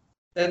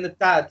then the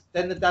dad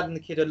and the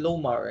kid are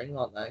lawnmowering,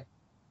 aren't they?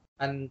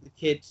 And the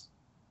kid,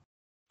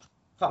 I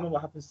can't remember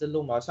what happens to the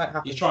lawnmower. Something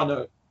happens. He's trying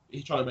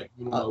to make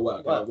the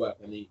lawnmower work,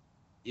 and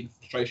in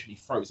frustration, he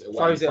throws it away.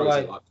 Throws it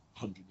away like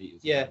 100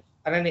 meters. Yeah,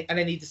 and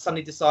then he just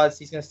suddenly decides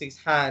he's going to stick his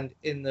hand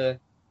in the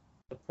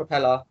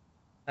propeller,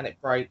 and it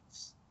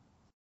breaks.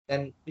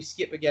 Then we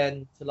skip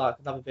again to like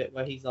another bit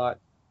where he's like,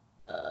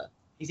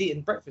 he's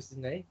eating breakfast,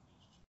 isn't he?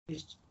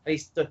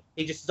 He's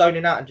just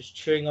zoning out and just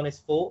chewing on his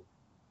fork.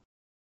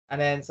 And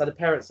then so the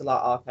parents are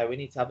like, oh, okay, we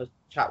need to have a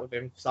chat with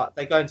him. So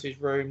they go into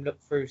his room, look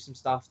through some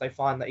stuff. They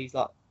find that he's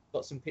like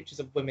got some pictures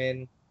of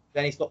women.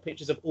 Then he's got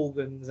pictures of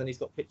organs, and he's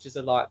got pictures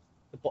of like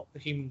the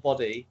human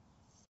body.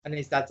 And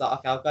his dad's like,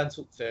 okay, I'll go and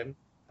talk to him.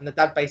 And the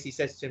dad basically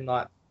says to him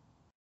like,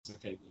 it's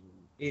okay.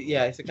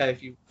 Yeah, it's okay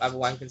if you have a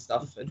wank and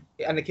stuff.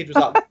 And the kid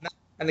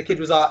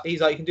was like,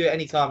 he's like, you can do it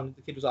anytime. And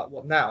the kid was like,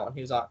 what, now? And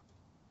he was like,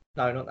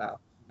 no, not now.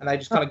 And they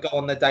just kind of go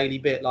on their daily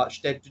bit, like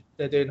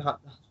they're doing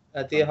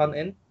deer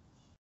hunting.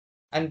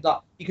 And like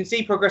you can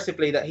see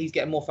progressively that he's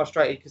getting more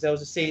frustrated, because there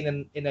was a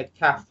scene in a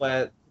calf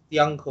where the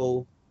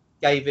uncle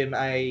gave him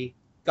a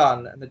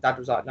gun, and the dad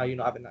was like, no, you're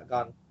not having that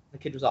gun. And the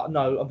kid was like,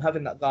 no, I'm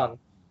having that gun.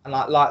 And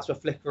like lights were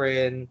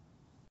flickering,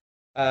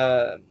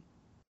 and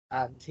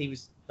he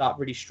was like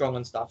really strong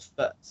and stuff.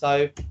 But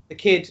so the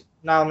kid,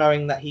 now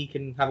knowing that he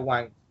can have a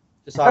wank,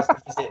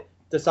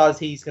 decides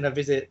he's going to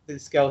visit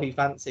this girl he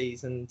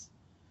fancies. And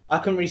I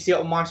couldn't really see it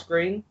on my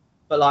screen,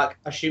 but like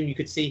I assume you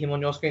could see him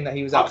on your screen that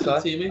he was outside.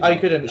 I couldn't see him. Oh, you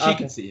couldn't. But she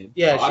can see him.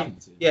 Yeah, I can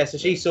see him. Yeah. So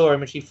she saw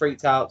him and she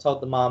freaked out,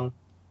 told the mum.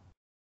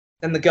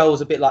 Then the girl was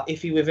a bit like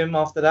iffy with him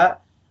after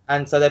that,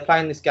 and so they're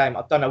playing this game.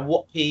 I don't know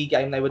what PE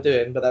game they were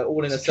doing, but they're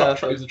all in a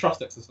circle. It was a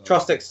trust exercise.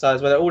 Trust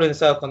exercise where they're all in a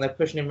circle and they're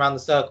pushing him around the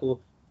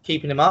circle,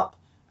 keeping him up.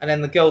 And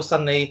then the girl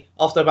suddenly,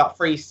 after about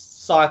 3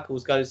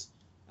 cycles, goes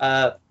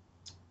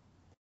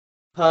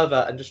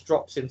pervert and just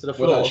drops him to the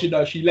floor. Well,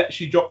 no, she let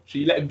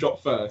him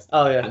drop first.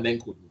 Oh yeah. And then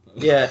called him a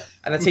pervert. Yeah,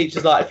 and the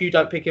teacher's like, if you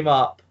don't pick him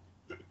up,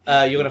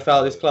 you're gonna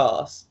fail this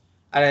class.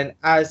 And then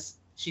as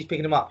she's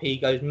picking him up, he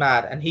goes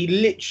mad, and he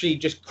literally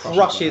just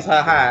crushes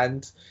her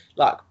hand,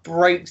 like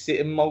breaks it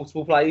in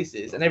multiple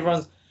places, and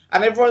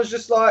everyone's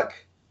just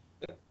like,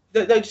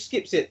 they just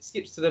skips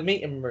to the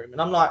meeting room,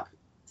 and I'm like,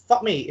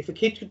 fuck me, if a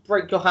kid could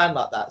break your hand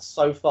like that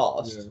so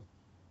fast,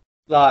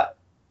 like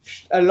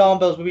alarm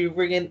bells would be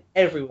ringing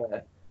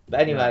everywhere. But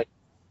anyway,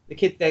 the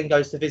kid then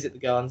goes to visit the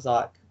girl and's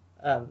like,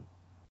 and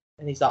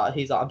he's like,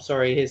 I'm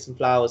sorry, here's some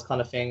flowers, kind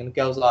of thing. And the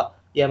girl's like,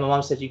 yeah, my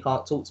mum said you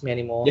can't talk to me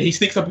anymore. Yeah, he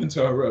sneaks up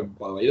into her room.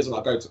 By the way, he doesn't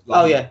like go to.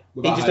 Like,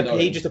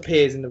 he just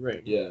appears in the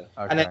room. Yeah.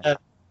 Okay.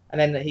 And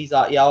then he's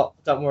like, yeah,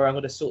 don't worry, I'm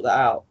gonna sort that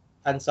out.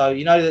 And so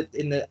you know that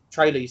in the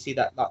trailer you see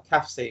that like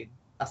calf scene.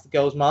 That's the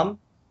girl's mum,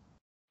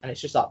 and it's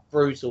just like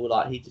brutal.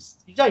 Like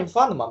you don't even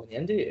find the mum in the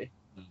end, do you?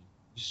 No,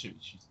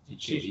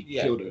 he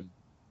killed her.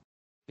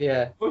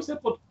 Yeah. Where's their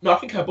body? No, I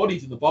think her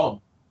body's in the barn.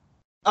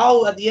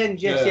 Oh, at the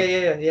end, yes,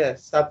 yeah.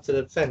 Stabbed to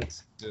the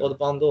fence or the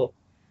barn door.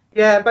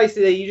 Yeah,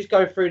 basically you just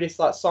go through this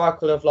like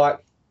cycle of like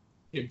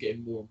him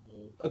getting more and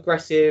more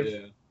aggressive.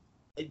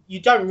 Yeah.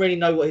 You don't really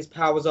know what his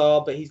powers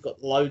are, but he's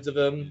got loads of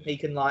them. Yeah. He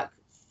can like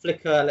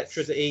flicker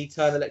electricity,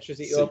 turn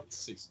electricity off.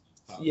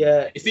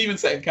 Yeah. It's even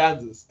set in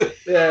Kansas.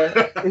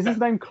 Yeah. Is his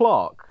name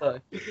Clark? No,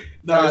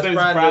 his name's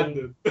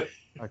Brandon.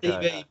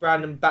 Okay.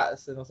 Brandon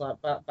Batterson or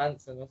something,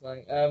 Banson or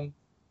something.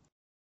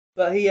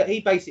 But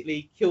he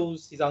basically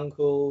kills his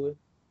uncle.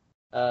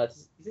 He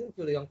doesn't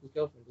kill the uncle's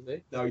girlfriend, does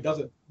he? No, he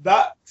doesn't.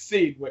 That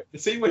scene, the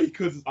scene where he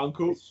kills his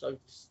uncle,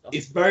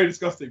 it's very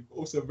disgusting, but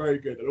also very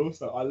good. And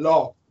also, I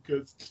laugh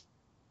because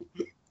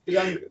the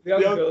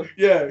uncle.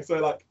 Yeah, so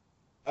like,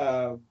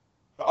 the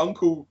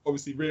uncle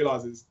obviously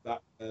realizes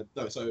that.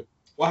 So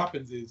what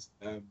happens is,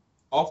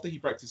 after he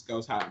breaks this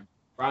girl's hand,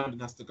 Brandon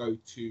has to go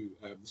to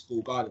the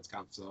school guidance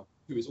counselor,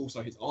 who is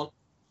also his aunt.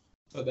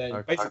 So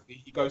then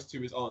basically he goes to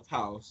his aunt's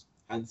house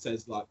and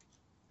says like,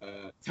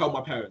 tell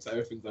my parents that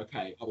everything's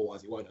okay,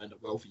 otherwise it won't end up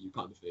well for you,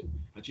 kind of thing.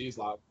 And she's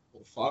like,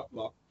 what the fuck?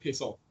 Like, piss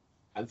off.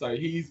 And so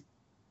he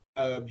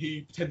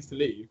pretends to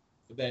leave,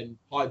 but then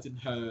hides in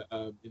her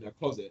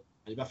closet.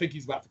 And I think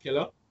he's about to kill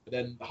her. But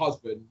then the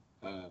husband,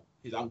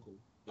 his uncle,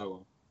 Noah,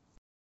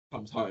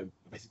 comes home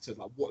and basically says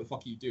like, what the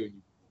fuck are you doing,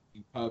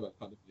 you pervert,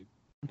 kind of thing.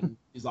 And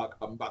he's like,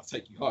 I'm about to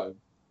take you home.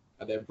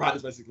 And then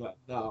Brandon's basically like,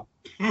 nah,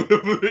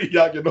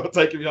 yeah, you're not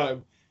taking me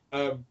home.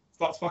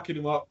 Starts fucking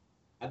him up,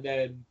 and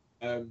then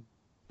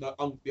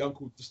the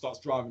uncle just starts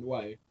driving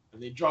away,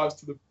 and he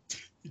drives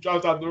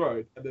down the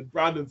road, and then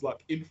Brandon's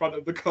like in front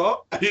of the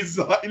car, and he's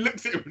like, he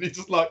looks at him and he's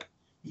just like,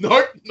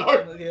 no,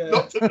 yeah.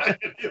 not today.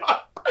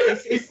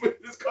 He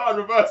puts his car in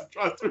reverse and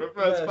tries to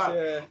reverse back.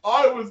 Yeah.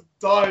 I was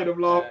dying of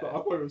laughter. I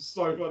thought it was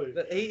so funny.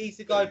 He's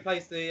the guy who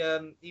plays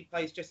he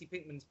plays Jesse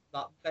Pinkman's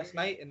like, best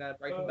mate in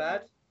Breaking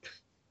Bad.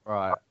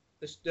 Right.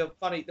 The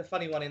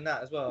funny one in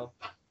that as well.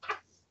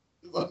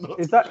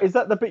 Is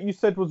that the bit you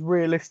said was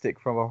realistic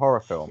from a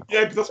horror film?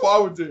 Yeah, because that's what I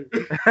would do.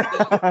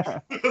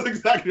 That's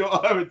exactly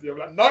what I would do. I'm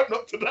like, nope,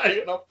 not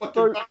today, and I'll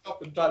fucking back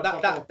up and try.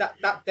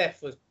 That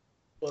death was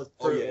brutal.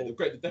 Oh yeah,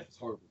 the death is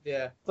horrible.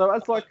 Yeah. So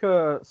as like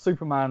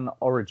Superman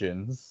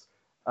Origins,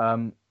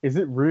 is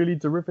it really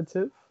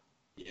derivative?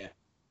 Yeah.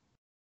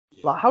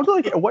 Like, how do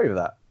they get away with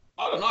that?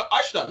 I don't know. I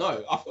actually don't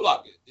know. I feel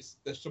like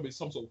there should be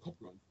some sort of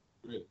copyright.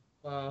 Really.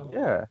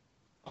 Yeah.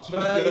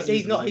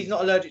 He's not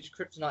allergic to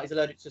kryptonite. He's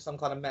allergic to some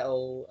kind of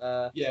metal.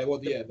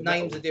 The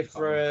names are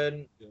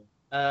different.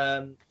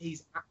 Yeah.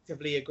 He's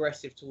actively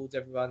aggressive towards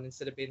everyone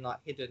instead of being like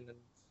hidden and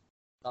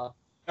stuff.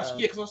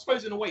 Because I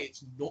suppose in a way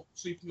it's not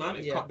Superman.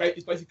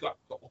 It's basically like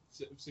the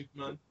opposite of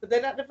Superman. But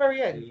then at the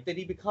very end, did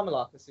he become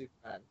like a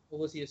Superman, or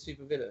was he a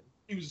supervillain?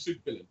 He was a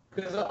supervillain.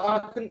 Because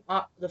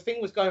the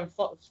thing was going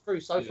through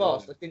so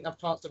fast, I didn't have a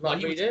chance to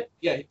read it.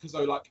 Yeah, because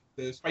like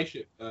the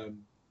spaceship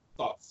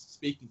starts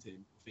speaking to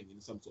him, I think, in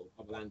some sort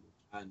of other language,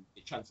 and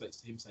it translates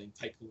to him saying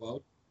 "take the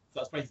world." So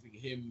that's basically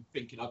him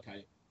thinking,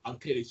 okay, I'm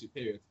clearly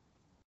superior to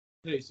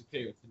the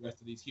rest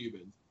of these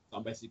humans. So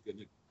I'm basically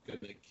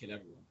gonna kill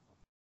everyone.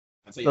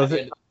 And so at the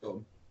end of the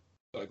film,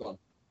 sorry, go on.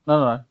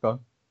 No, go on.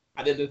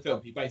 At the end of the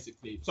film, he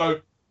basically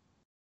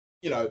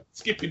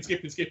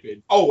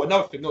skipping. Oh,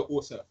 another thing.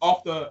 Also,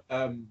 after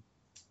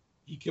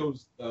he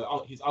kills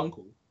his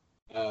uncle,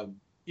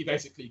 he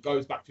basically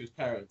goes back to his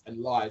parents and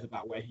lies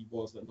about where he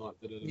was that night.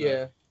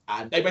 Yeah.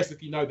 And they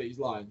basically know that he's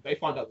lying. They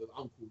find out that the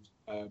uncle's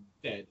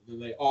dead, and then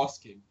they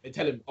ask him. They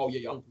tell him, "Oh yeah,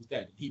 your uncle's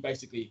dead." And he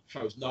basically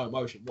shows no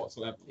emotion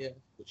whatsoever. Yeah.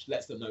 Which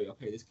lets them know,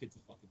 okay, this kid's a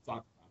fucking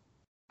psychopath.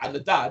 And the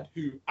dad,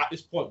 who at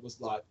this point was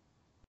like,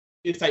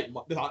 this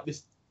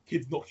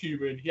kid's not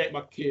human. He ain't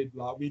my kid.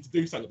 Like, we need to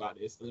do something about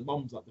this. And the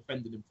mum's like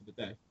defending him to the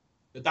death.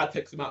 The dad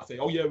takes him out, saying,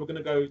 "Oh yeah, we're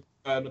gonna go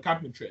on a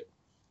camping trip,"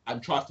 and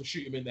tries to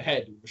shoot him in the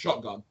head with a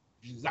shotgun,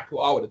 which is exactly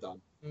what I would have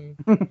done.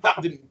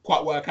 That didn't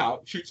quite work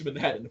out. Shoots him in the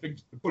head, and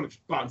the bullet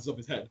just bounces off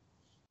his head.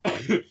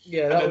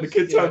 Yeah. And then the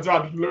kid turns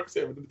around and looks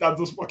at him, and the dad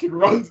just fucking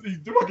runs. He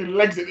fucking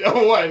legs it the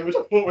other way, which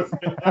I thought was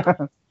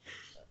hilarious.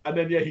 And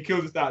then he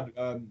kills his dad.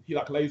 He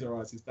like laser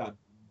eyes his dad,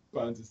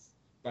 burns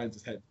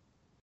his head.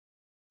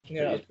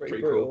 Yeah, that's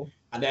pretty brutal. Cool.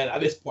 And then at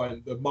this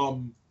point, the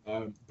mum,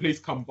 police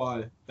come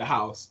by the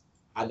house,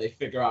 and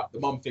the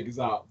mum figures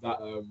out that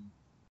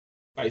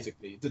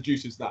basically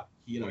deduces that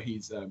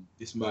he's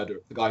this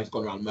murderer, the guy who's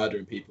gone around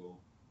murdering people,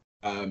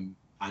 and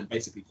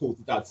basically calls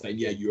the dad saying,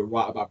 "Yeah, you were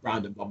right about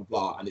Brandon, blah blah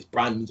blah." And it's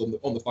Brandon's on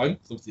the phone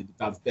because obviously the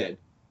dad's dead,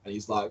 and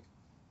he's like,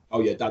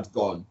 "Oh yeah, dad's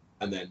gone."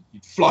 And then he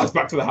flies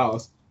back to the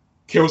house,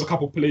 kills a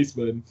couple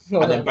policemen,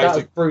 and then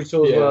basically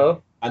brutal as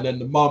well. And then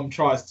the mum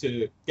tries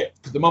to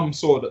because the mum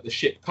saw that the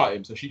ship cut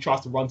him, so she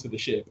tries to run to the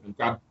ship and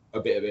grab a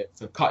bit of it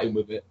to cut him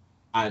with it,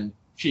 and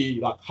she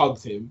like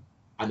hugs him,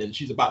 and then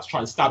she's about to try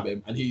and stab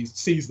him, and he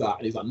sees that,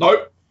 and he's like,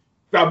 "Nope,"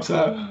 grabs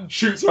her,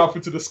 shoots her up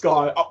into the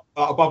sky, up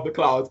above the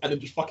clouds, and then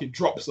just fucking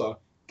drops her,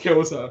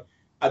 kills her,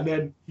 and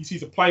then he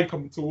sees a plane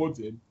coming towards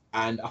him,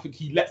 and I think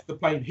he lets the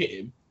plane hit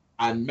him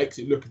and makes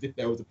it look as if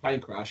there was a plane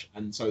crash,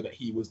 and so that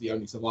he was the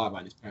only survivor,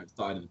 and his parents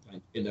died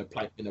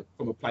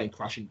from a plane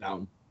crashing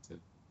down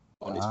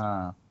on his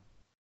phone.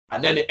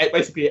 And then it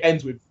basically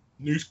ends with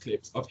news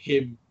clips of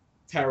him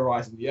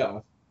terrorizing the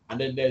earth, and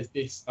then there's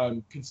this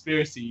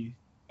conspiracy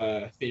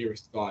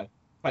theorist guy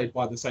played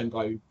by the same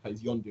guy who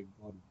plays Yondu,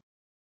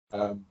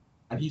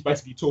 and he's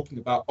basically talking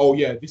about, "Oh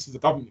yeah, this is a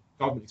government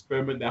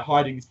experiment. They're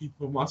hiding these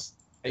people from us."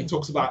 And he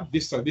talks about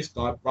this guy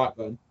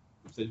Brightburn,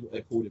 which is what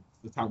they called him,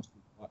 the town's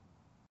called.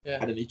 Yeah.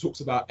 And then he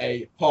talks about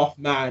a half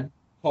man,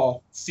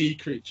 half sea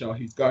creature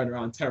who's going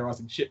around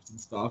terrorizing ships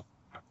and stuff.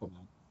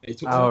 Aquaman. He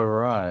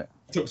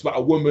talks about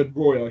a woman,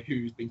 Roya,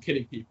 who's been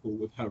killing people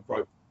with her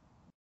rope.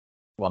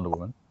 Wonder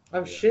Woman.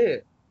 Oh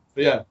shit!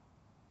 But yeah,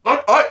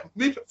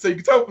 so you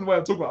can tell from the way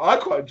I'm talking about. I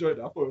quite enjoyed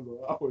it. I thought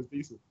it was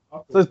decent.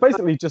 So it's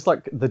basically just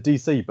like the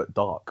DC but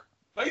dark.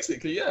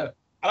 Basically, yeah.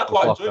 And I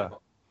quite enjoyed it.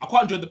 I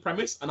quite enjoyed the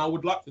premise, and I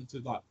would like them to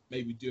like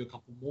maybe do a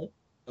couple more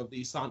of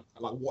these. Like,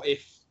 what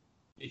if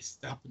this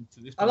happened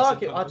to this? I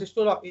like it. I just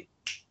feel like it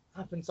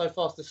happened so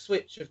fast. The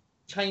switch of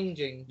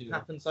changing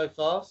happened so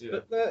fast,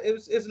 but it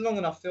was a long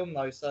enough film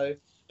though, so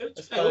it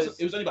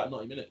was only about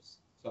 90 minutes,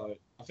 so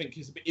I think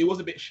it was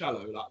a bit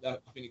shallow. Like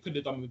that, I think it could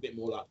have done with a bit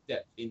more like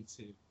depth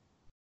into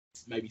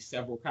maybe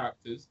several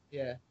characters.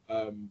 Yeah.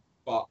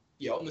 But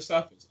yeah, on the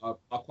surface, I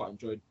quite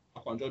enjoyed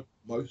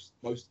most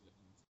of it.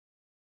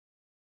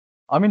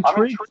 I'm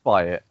intrigued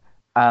by it,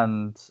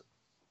 and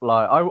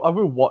like I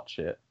will watch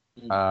it.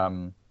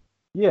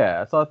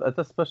 Yeah, so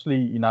especially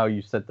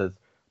you said there's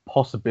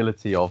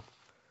possibility of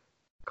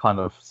kind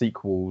of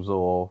sequels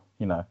or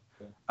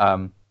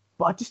but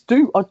I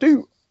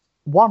do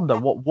wonder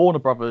what Warner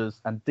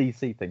Brothers and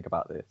DC think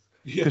about this,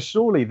 because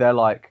surely they're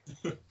like,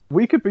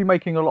 we could be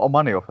making a lot of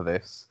money off of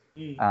this,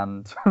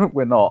 and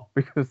we're not,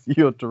 because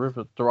you're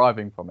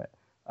deriving from it.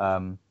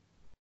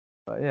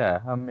 But yeah,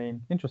 I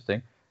mean,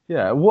 interesting.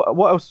 Yeah,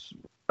 what else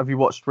have you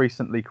watched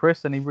recently,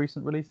 Chris? Any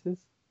recent releases?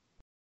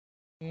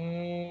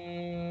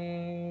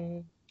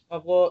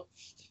 I've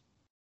watched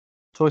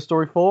Toy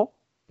Story 4.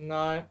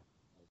 No.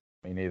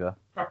 Me neither.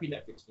 Crappy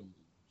Netflix films.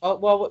 I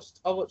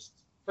watched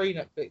 3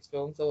 Netflix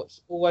films. I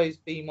watched Always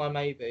Be My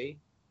Maybe,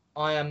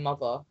 I Am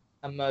Mother,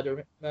 and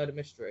Murder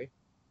Mystery.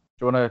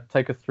 Do you want to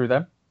take us through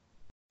them?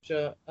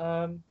 Sure.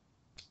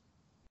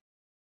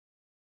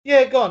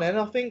 Yeah, go on then.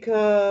 I think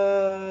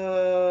where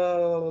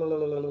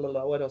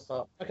do I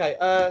start? Okay,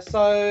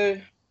 so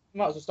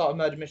might as well start with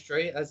Murder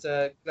Mystery. As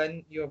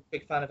Glenn, you're a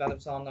big fan of Adam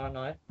Sandler, I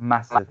know.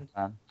 Massive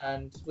fan.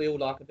 And we all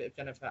like a bit of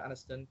Jennifer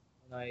Aniston.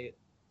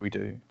 We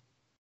do.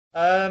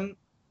 Um,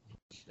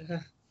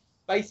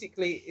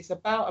 basically, it's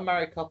about a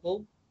married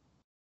couple.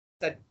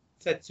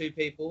 Said 2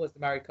 people as the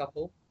married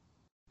couple,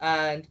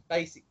 and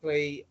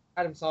basically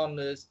Adam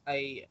Sandler's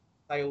a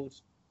failed.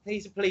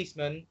 He's a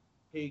policeman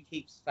who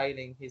keeps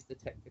failing his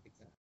detective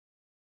exam.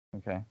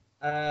 Okay.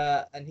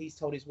 And he's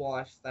told his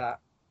wife that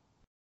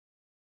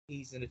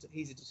he's a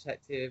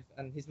detective,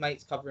 and his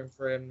mate's covering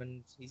for him,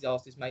 and he's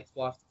asked his mate's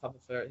wife to cover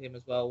for him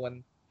as well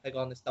when they go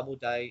on this double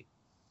date.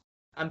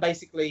 And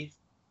basically,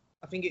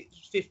 I think it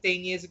was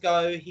 15 years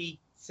ago, he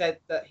said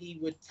that he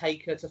would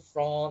take her to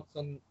France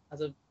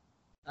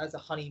as a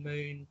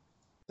honeymoon.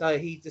 So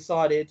he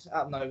decided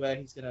out of nowhere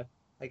he's gonna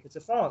take her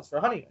to France for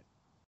a honeymoon.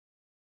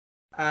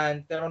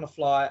 And they're on a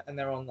flight, and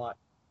they're on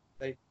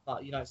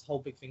it's a whole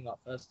big thing, like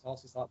first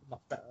class is like much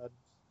better.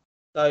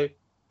 So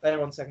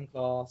they're on second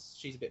class.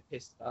 She's a bit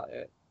pissed about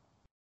it.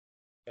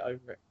 Get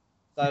over it.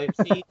 So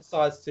she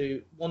decides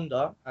to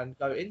wander and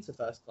go into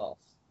first class,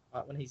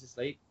 right, when he's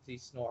asleep, because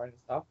he's snoring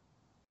and stuff.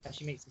 And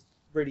she meets this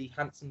really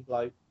handsome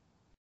bloke,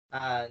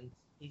 and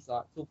he's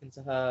like talking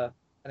to her.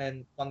 And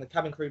then one of the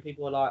cabin crew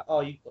people are like,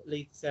 "Oh, you've got to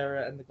leave this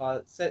area." And the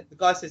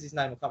guy says his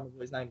name. I can't remember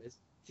what his name is.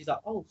 She's like,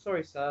 "Oh,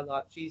 sorry, sir.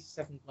 Like, she's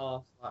second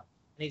class." Like,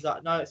 and he's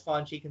like, "No, it's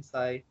fine. She can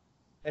stay."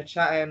 They're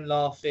chatting,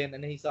 laughing,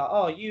 and he's like,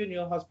 "Oh, you and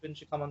your husband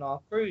should come on our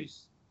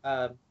cruise."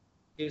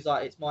 He was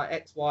like, "It's my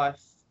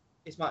ex-wife,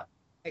 it's my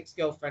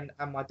ex-girlfriend,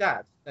 and my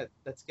dad. They're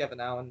together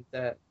now, and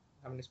they're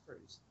having this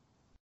cruise."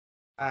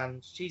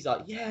 And she's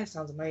like, "Yeah,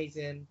 sounds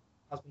amazing."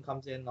 Husband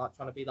comes in, like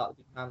trying to be like the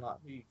big man, like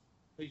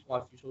whose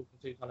wife you talking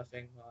to, kind of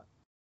thing. Like,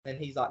 then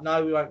he's like,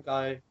 "No, we won't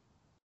go."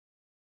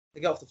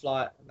 They get off the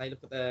flight and they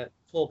look at their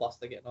tour bus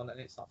they're getting on, and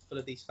it's like full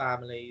of these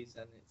families,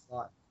 and it's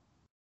like,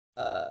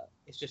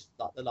 it's just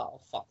like they're like,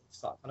 "Oh fuck,"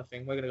 it's like kind of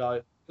thing. We're gonna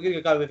go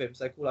with him.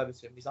 So they call over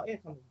to him. He's like, "Yeah,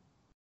 come with me."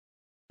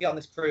 Get on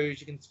this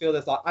cruise. You can feel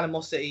there's like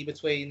animosity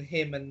between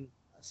him and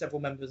several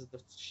members of the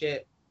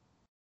ship,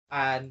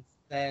 and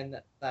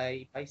then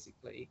they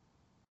basically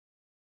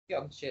get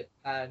on the ship,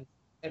 and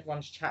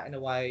everyone's chatting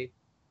away,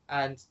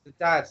 and the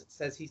dad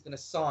says he's going to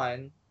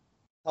sign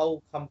the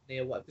whole company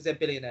or whatever because they're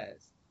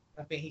billionaires.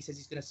 I think he says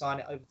he's going to sign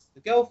it over to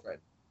the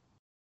girlfriend.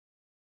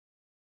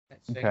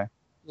 Next thing,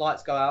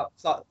 lights go out.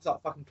 It's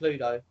like fucking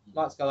Cluedo.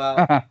 Lights go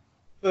out.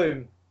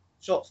 Boom.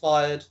 Shot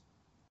fired.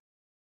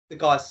 The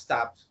guy's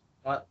stabbed.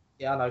 Right?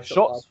 Yeah, I know.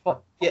 Shots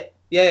fired.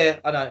 Yeah,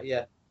 I know.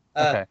 Yeah.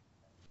 Okay.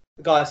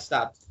 The guy's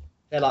stabbed.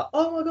 They're like,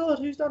 "Oh my god,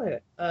 who's done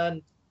it?"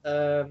 And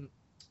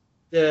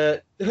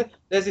there's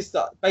this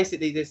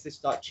basically there's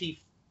this like chief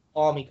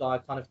army guy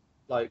kind of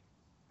bloke,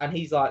 and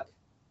he's like,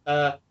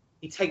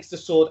 he takes the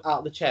sword out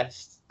of the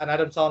chest, and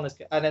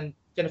and then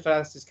Jennifer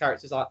Aniston's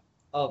character is like,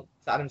 "Oh,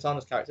 it's Adam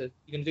Sandler's character.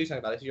 You're gonna do something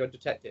about this? You're a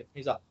detective." And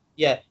he's like,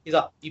 "Yeah." He's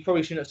like, "You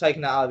probably shouldn't have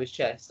taken that out of his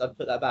chest. I'd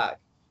put that back."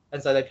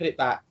 And so they put it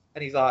back,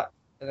 and he's like,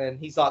 and then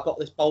he's like got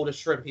this bowl of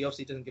shrimp. He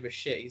obviously doesn't give a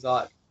shit. He's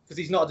like, because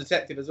he's not a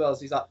detective as well,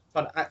 so he's like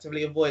trying to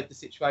actively avoid the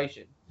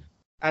situation.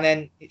 And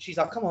then she's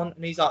like, "Come on,"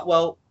 and he's like,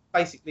 "Well,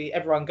 basically,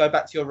 everyone go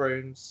back to your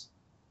rooms.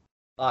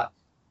 Like,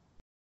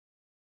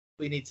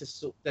 we need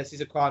to this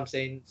is a crime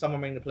scene.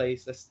 Someone ring the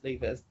police. Let's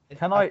leave it."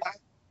 Can I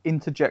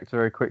interject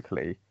very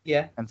quickly?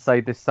 Yeah. And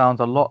say this sounds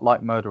a lot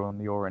like Murder on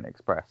the Orient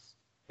Express.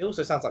 It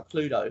also sounds like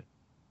Cluedo.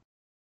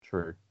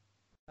 True.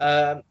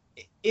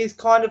 It is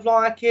kind of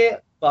like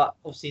it, but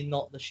obviously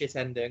not the shit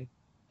ending.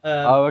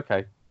 Oh,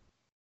 okay.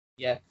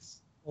 Yeah.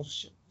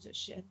 Was it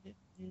shit ending?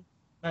 Yeah.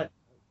 No.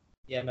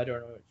 Yeah, Murder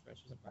on the Orient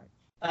Express wasn't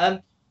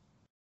great.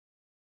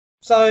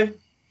 So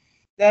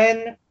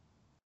then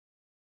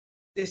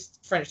this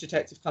French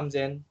detective comes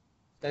in.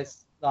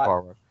 There's like,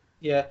 Horror.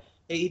 yeah,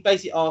 he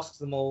basically asks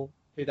them all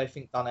who they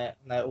think done it,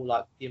 and they're all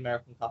like the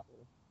American couple.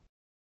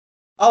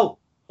 Oh,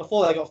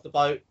 before they got off the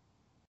boat,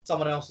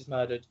 someone else is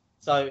murdered.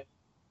 So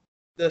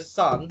one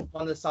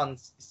of the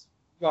sons, is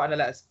writing a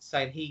letter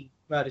saying he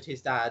murdered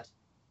his dad,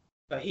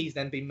 but he's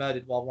then been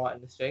murdered while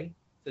writing this thing.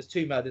 There's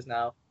 2 murders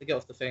now. They get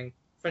off the thing.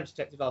 French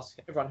detective asks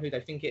everyone who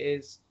they think it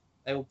is.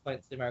 They all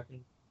point to the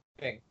American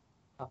thing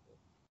couple,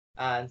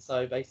 and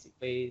so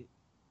basically,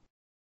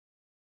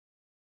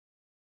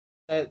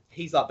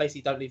 he's like,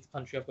 basically, "Don't leave the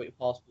country. I've got your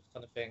passports,"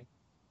 kind of thing.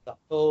 It's like,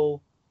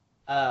 cool.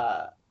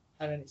 And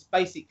then it's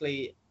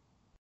basically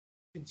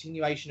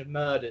continuation of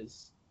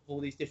murders of all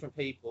these different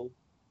people.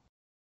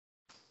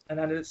 And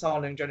then it's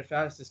Sandler and Jennifer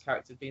Aniston's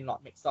character being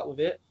like mixed up with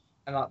it,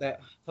 and like they're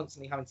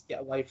constantly having to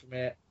get away from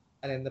it.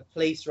 And then the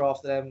police are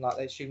after them, like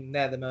they assume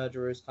they're the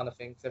murderers, kind of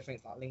thing. So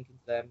everything's like linking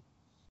to them.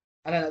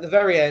 And then at the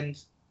very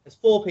end, there's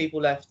 4 people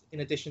left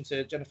in addition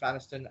to Jennifer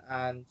Aniston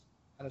and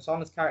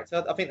Sandler's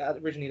character. I think that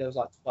originally there was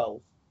like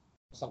 12.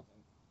 or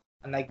something,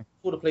 and they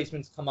call the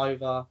policeman to come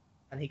over,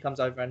 and he comes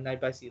over, and they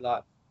basically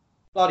like,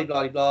 blah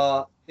blah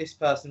blah. This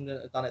person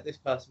wouldn't have done it. This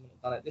person wouldn't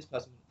have done it. This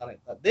person wouldn't have done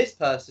it. But this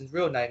person's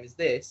real name is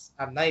this,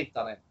 and they've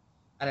done it.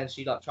 And then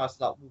she like tries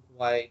to like walk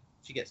away.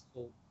 She gets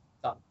caught.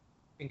 Done.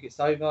 I think it's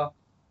over.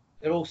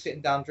 They're all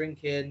sitting down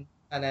drinking,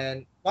 and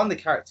then one of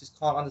the characters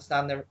can't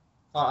understand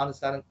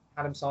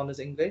Adam Sandler's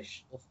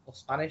English or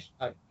Spanish.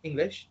 No,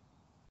 English.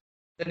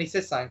 Then he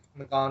says something,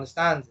 and the guy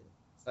understands it.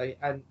 So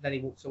and then he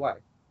walks away.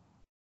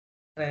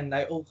 And then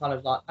they all kind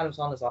of like Adam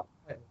Sandler's like,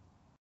 hey,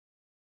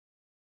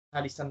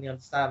 how do you suddenly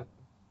understand me?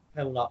 And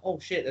they're all like, oh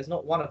shit, there's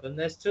not one of them,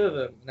 there's two of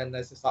them. And then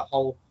there's this like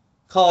whole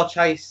car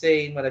chase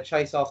scene where they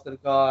chase after the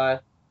guy,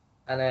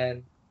 and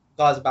then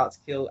the guy's about to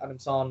kill Adam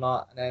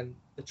Sandler, and then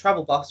the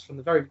travel bus from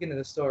the very beginning of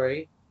the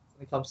story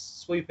comes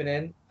swooping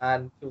in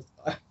and kills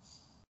the guy.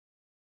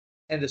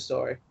 End of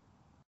story.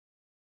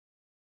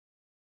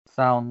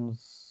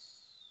 Sounds.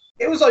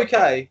 It was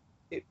okay.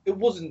 It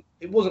wasn't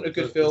a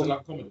good film. Was it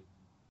like comedy?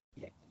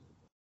 Yeah.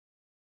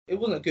 It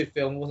wasn't a good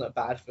film. It wasn't a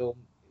bad film.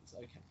 It was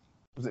okay.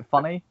 Was it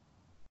funny?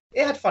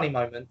 It had funny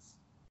moments.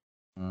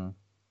 Mm.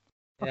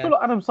 Yeah. I feel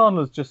like Adam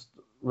Sandler's just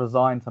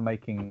resigned to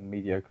making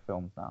mediocre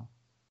films now.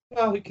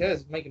 Well, who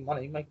cares? Making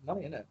money,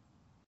 isn't it?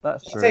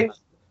 That's I'd true. say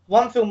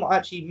one film I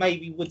actually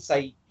maybe would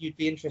say you'd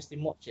be interested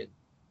in watching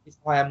is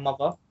I Am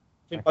Mother. I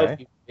think both of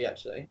you would be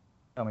actually.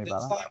 Tell me about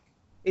It's that. like,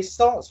 it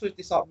starts with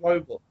this like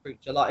robot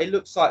creature. Like it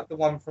looks like the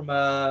one from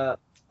what's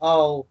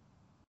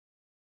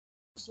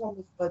the one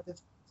with the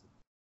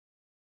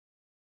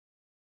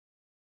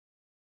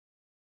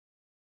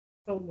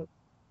film with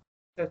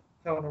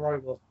telling a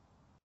robot.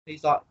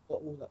 He's like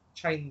got all the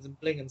chains and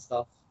bling and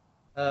stuff.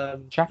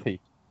 Chappie.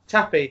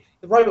 Chappie.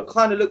 The robot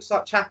kind of looks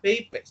like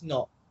Chappie, but it's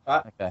not.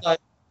 Right? Okay. So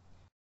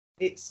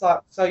it's like,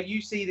 so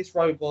you see this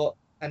robot,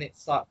 and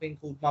it's like being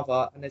called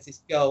Mother, and there's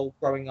this girl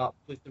growing up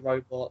with the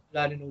robot,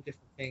 learning all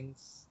different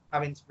things,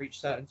 having to reach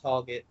certain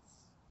targets,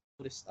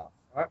 all this stuff,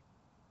 right?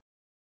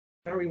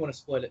 I don't really want to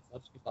spoil it, so I'll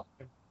just give like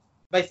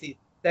basically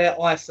they're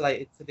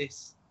isolated to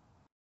this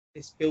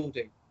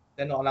building.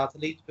 They're not allowed to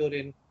leave the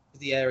building because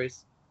the air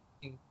is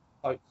in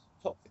quotes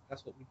toxic.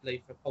 That's what we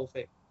believe for whole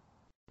thing.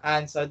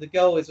 And so the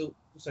girl is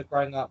also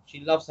growing up.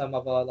 She loves her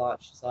mother. Like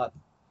she's like,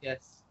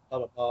 yes, blah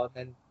blah blah. And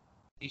then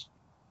she's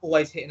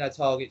always hitting her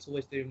targets,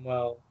 always doing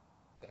well.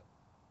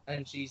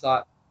 And she's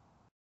like,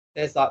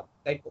 there's like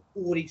they've got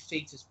all these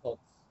fetus pods,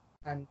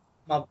 and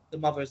the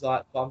mother is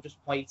like, well, I'm just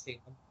waiting.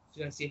 I'm just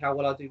going to see how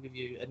well I do with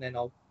you, and then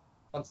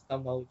once it's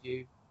done well with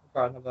you, I'll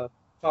grow another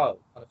child,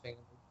 kind of thing,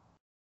 and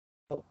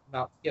we'll put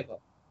them out together.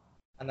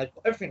 And they've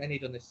got everything they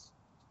need on this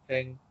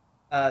thing.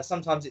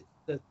 Sometimes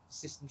the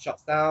system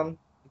shuts down.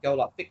 The girl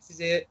like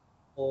fixes it,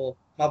 or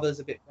mother's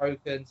a bit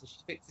broken, so she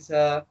fixes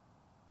her,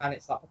 and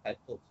it's like, okay,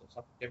 cool. So it's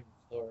like a general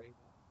story.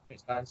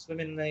 It's going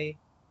swimmingly.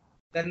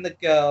 Then the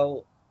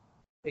girl,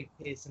 I think,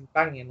 hears some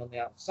banging on the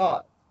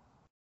outside.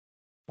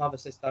 Mother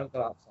says, don't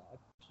go outside.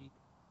 She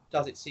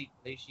does it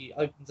secretly. She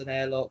opens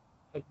another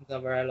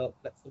airlock,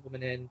 lets the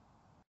woman in.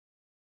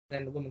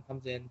 Then the woman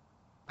comes in,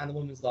 and the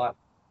woman's like,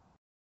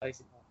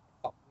 basically, like,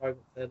 fuck the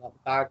robot, they're like the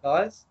bad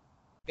guys.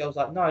 The girl's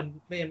like, no,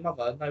 me and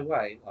Mother, no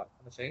way, like,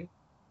 kind of thing.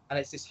 And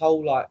it's this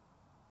whole, like,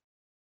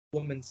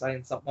 woman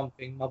saying one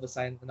thing, Mother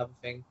saying another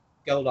thing,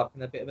 girl, like,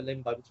 in a bit of a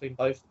limbo between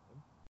both of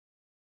them.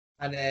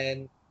 And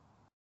then,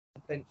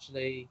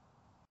 eventually,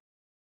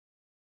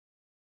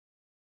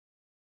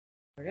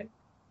 again,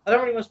 I don't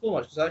really want to spoil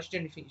much because I actually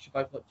genuinely think you should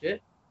both watch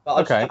it. But I'll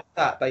just Okay. like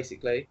that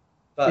basically.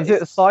 But Is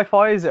it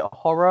sci-fi? Is it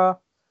horror?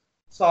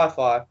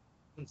 sci-fi? I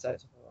wouldn't say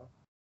it's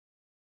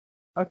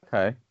horror.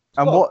 Okay. It's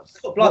And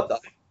got blood though.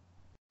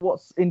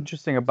 what's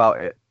interesting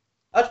about it?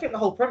 I just think the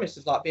whole premise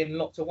is like being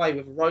locked away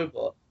with a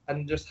robot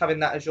and just having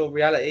that as your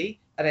reality,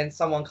 and then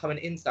someone coming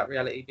into that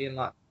reality being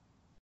like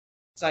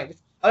saying,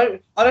 I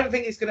don't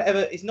think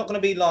it's not gonna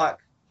be like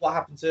What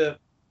Happened to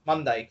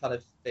Monday kind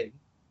of thing,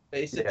 but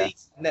it's a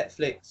decent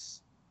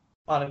Netflix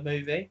kind of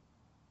movie.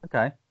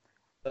 Okay.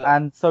 But,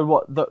 And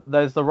so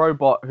there's the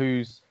robot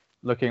who's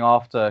looking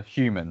after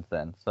humans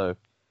then. So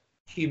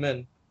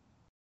human.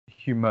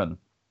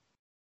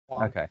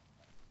 Okay.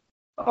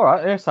 All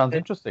right. It sounds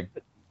interesting.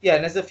 Yeah,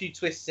 and there's a few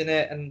twists in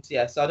it, and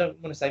yeah, so I don't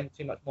want to say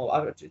too much more.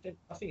 I think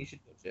you should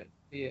watch it.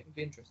 It'd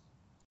be interesting.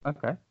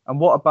 Okay. And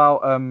what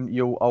about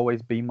You'll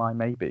Always Be My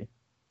Maybe?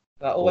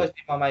 Always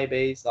Be My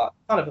Maybe. Like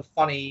kind of a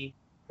funny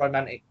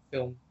romantic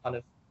film kind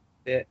of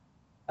bit.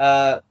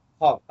 I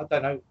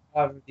don't know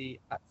either of the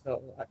actor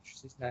or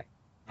actress's name.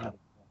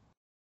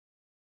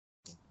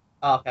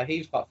 Okay, he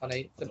was quite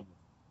funny.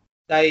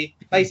 They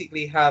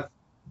basically have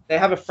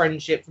a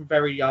friendship from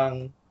very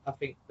young. I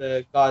think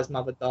the guy's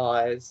mother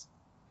dies.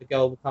 The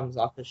girl becomes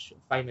like a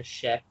famous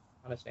chef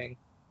kind of thing.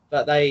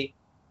 But I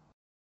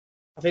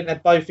think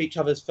they're both each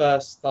other's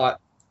first like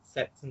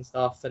sex and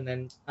stuff. And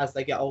then as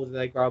they get older,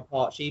 they grow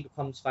apart. She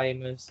becomes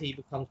famous. He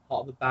becomes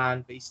part of the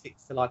band, but he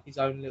sticks to like his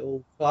own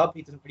little club.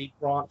 He doesn't really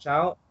branch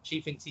out.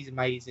 She thinks he's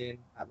amazing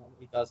at what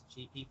he does.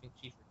 He thinks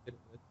she's really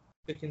good at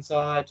the cooking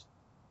side.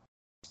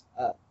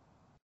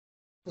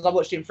 because I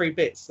watched it in 3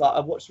 bits. Like I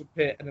watched a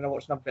bit, and then I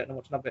watched another bit, and I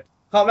watched another bit.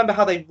 Can't remember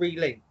how they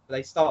relink.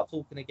 They start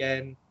talking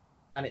again,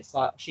 and it's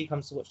like she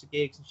comes to watch the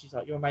gigs, and she's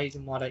like, "You're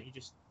amazing. Why don't you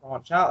just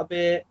branch out a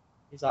bit?"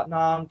 He's like, "No,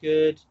 I'm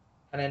good."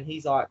 And then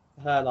he's like,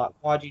 to her, like,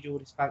 "Why do you do all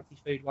this fancy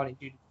food? Why don't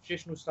you do the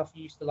traditional stuff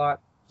you used to like?"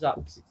 She's like,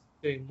 "Because it's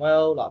doing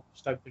well. Like,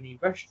 just opened a new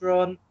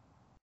restaurant."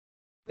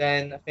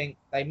 Then I think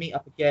they meet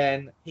up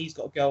again. He's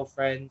got a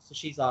girlfriend, so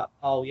she's like,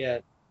 "Oh yeah."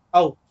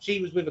 Oh,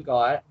 she was with a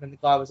guy, and then the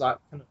guy was like,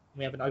 "Can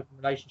we have an open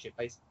relationship,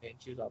 basically?"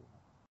 And she was like,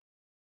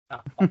 "Nah,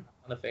 fuck that,"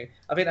 kind of thing.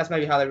 I think that's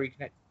maybe how they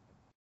reconnected.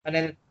 And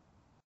then,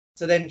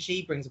 so then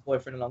she brings a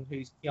boyfriend along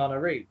who's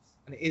Keanu Reeves,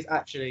 and it is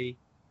actually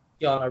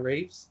Keanu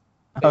Reeves.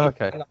 Oh,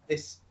 okay. Like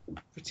this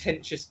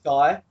pretentious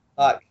guy,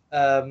 like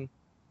like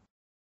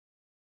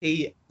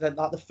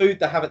the food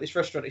they have at this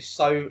restaurant is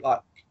so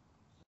like,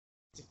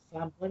 is it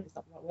flamboyant? Is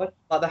that the right word?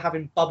 Like they're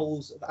having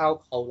bubbles of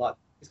alcohol. Like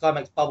this guy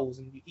makes bubbles,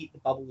 and you eat the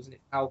bubbles, and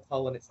it's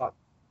alcohol, and it's like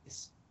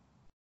this.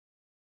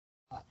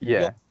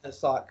 Yeah.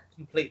 It's like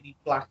completely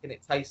black, and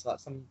it tastes like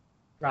some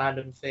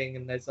random thing.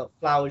 And there's like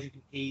flowers you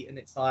can eat, and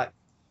it's like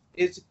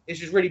it's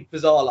just really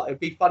bizarre. Like it'd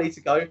be funny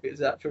to go if it was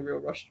an actual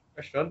real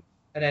restaurant.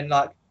 And then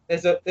like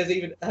there's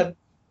even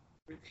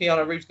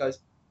Keanu Reeves goes,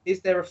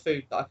 "Is there a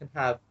food that I can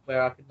have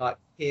where I can like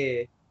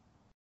hear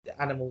the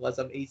animal as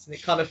I'm eating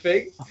it," kind of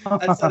thing?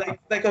 And so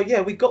they go,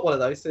 "Yeah, we got one of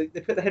those." So they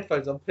put the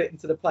headphones on, put it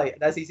into the plate,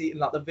 and as he's eating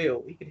like the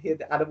veal, he can hear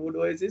the animal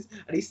noises,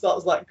 and he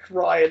starts like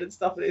crying and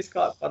stuff, and it's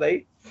quite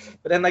funny.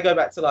 But then they go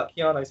back to like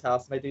Keanu's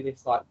house, and they do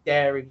this like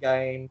daring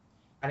game,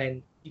 and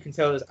then you can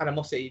tell there's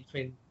animosity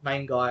between the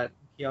main guy and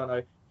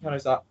Keanu.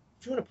 Keanu's like,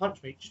 "If you want to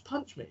punch me, just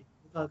punch me."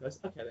 The guy goes,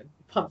 "Okay then."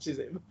 He punches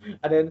him,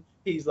 and then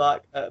he's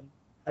like,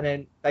 and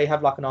then they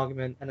have like an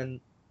argument, and then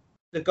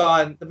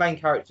the main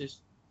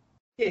characters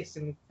kiss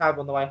in the cab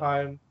on the way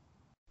home.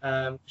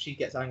 She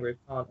gets angry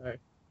with Keanu,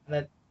 and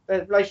then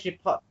their relationship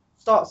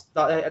starts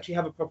like they actually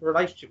have a proper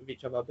relationship with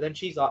each other. But then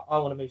she's like, "I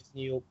want to move to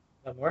New York,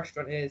 where my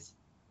restaurant is."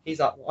 He's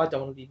like, "Well, I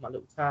don't want to leave my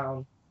little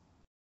town."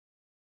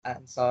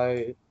 And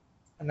so,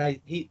 and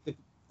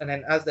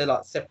then as they're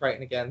like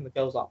separating again, the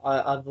girl's like,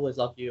 "I've always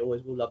loved you,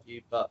 always will love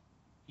you, but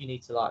you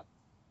need to like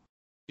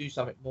do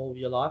something more with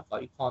your life.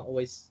 Like you can't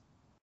always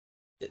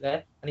sit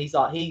there." And he's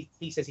like, he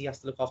says he has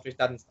to look after his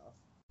dad and stuff.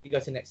 You go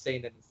to the next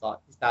scene, and it's like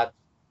his dad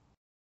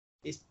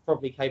is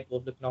probably capable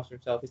of looking after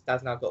himself. His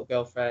dad's now got a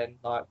girlfriend.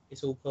 Like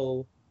it's all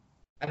cool.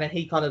 And then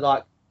he kind of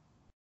like,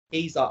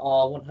 he's like,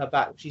 "Oh, I want her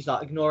back." She's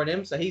like ignoring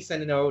him, so he's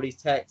sending her all these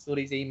texts, all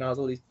these emails,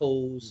 all these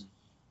calls,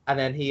 and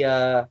then he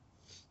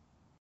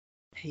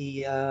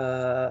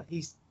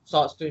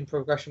starts doing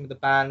progression with the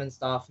band and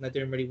stuff, and they're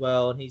doing really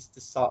well. And he's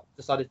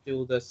decided to do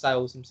all the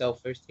sales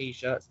himself for his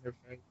t-shirts and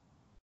everything.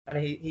 And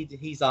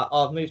he's like,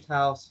 "Oh, I've moved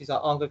house." He's like,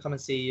 "Oh, I'm gonna come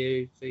and see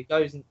you." So he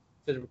goes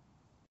into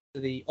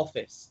the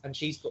office, and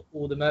she's got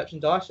all the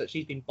merchandise, so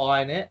she's been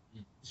buying it.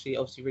 She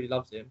obviously really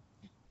loves him.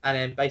 And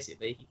then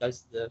basically he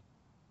goes to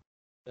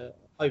the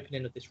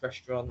opening of this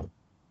restaurant.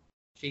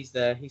 She's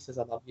there. He says,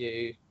 "I love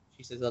you."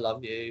 She says, "I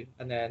love you."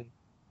 And then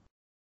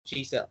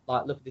she said,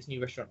 "Like, look at this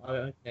new restaurant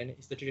I'm opening.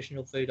 It's the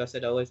traditional food I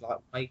said I always like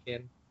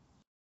making."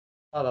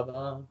 Blah blah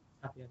blah.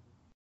 Happy ending.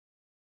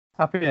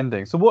 Happy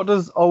ending. So what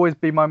does "always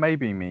be my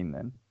maybe" mean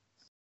then?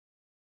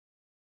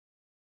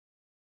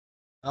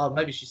 Oh,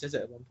 maybe she says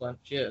it at one point.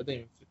 I didn't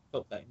even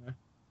thought that, you know.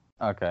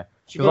 Okay.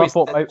 Because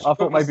I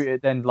thought maybe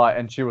it then like,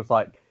 and she was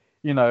like,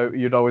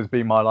 "You'd always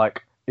be my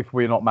like, if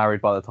we're not married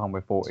by the time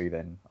we're 40,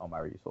 then I'll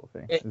marry you," sort of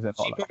thing. Is it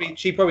not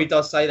she probably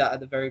does say that at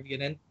the very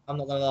beginning. I'm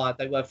not gonna lie,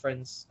 they were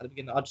friends at the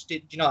beginning. I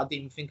didn't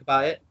even think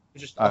about it. It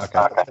was just I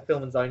started the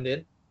film and zoned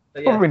in.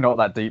 But, yeah. Probably not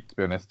that deep, to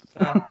be honest.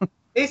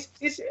 It's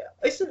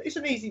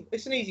an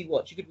easy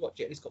watch. You could watch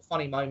it. It's got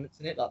funny moments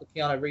in it, like the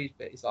Keanu Reeves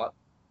bit. It's like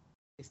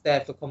it's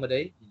there for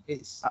comedy.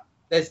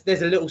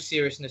 There's a little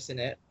seriousness in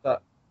it,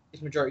 but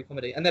it's majority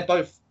comedy, and they're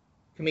both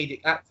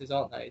comedic actors,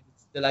 aren't they?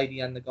 It's the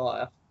lady and the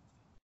guy.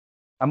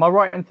 Am I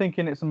right in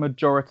thinking it's a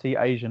majority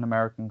Asian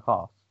American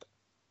cast?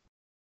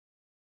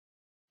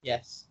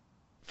 Yes.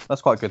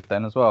 That's quite good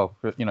then as well,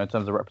 for, in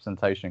terms of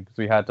representation, because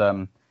we had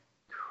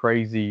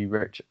Crazy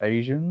Rich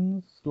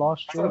Asians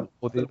last year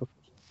or the year before.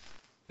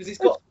 Because it's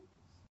got.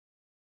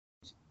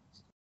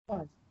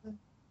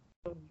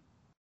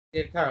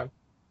 Yeah, Karen.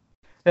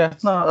 Yeah,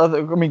 no,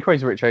 I mean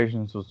Crazy Rich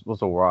Asians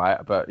was all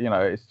right, but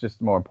it's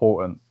just more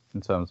important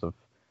in terms of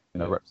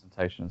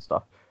representation and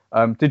stuff.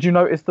 Did you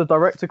notice the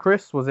director,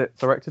 Chris? Was it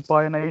directed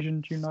by an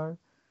Asian? Do you know?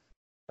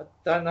 I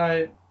don't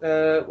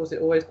know. Was it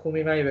Always Call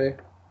Me Maybe?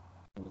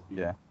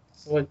 Yeah.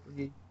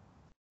 Maybe.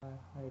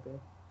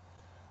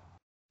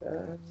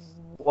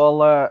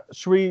 Well,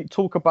 should we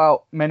talk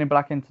about Men in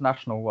Black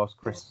International whilst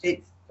Chris?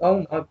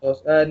 Oh my gosh.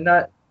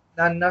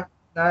 Nanakata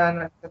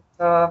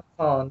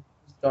Khan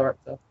is the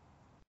director.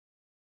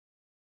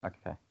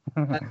 Okay.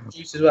 And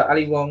producers were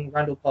Ali Wong,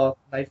 Randall Park,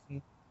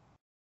 Nathan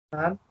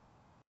Mann.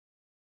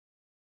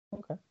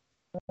 Okay.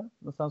 Yeah,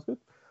 that sounds good.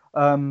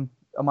 I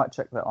might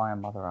check that I Am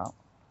Mother out.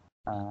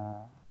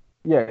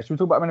 Yeah, should we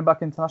talk about Men in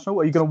Black International?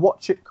 Are you going to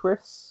watch it,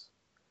 Chris?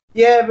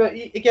 Yeah, but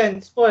again,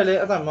 spoil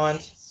it. I don't mind.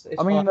 It's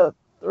I mean,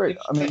 I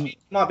mean, it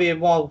might be a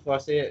while before I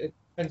see it. It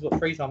depends what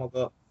free time I've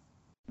got.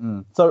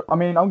 So, I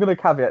mean, I'm going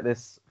to caveat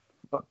this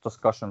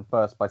discussion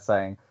first by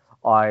saying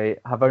I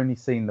have only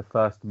seen the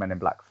first Men in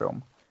Black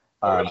film.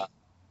 Really?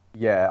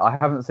 Yeah, I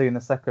haven't seen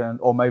the second,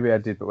 or maybe I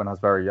did, but when I was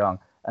very young,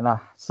 and I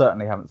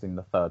certainly haven't seen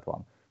the third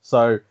one.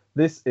 So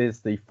this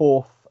is the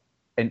fourth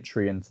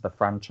entry into the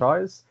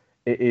franchise.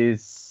 It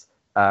is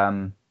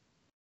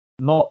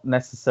not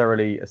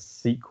necessarily a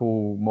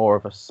sequel, more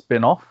of a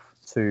spin-off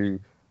to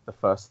the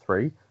first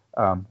three,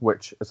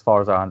 which, as far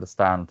as I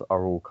understand,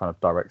 are all kind of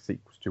direct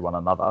sequels to one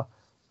another.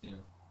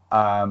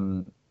 Yeah.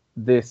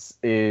 This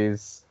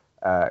is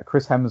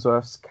Chris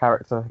Hemsworth's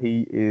character.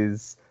 He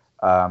is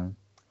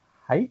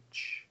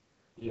H.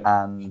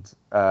 Yeah. And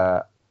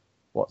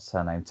what's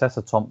her name?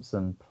 Tessa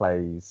Thompson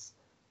plays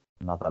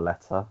another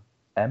letter.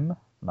 M?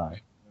 No.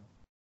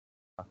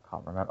 I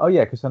can't remember. Oh,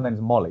 yeah, because her name's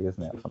Molly,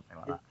 isn't it? Or something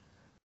like that.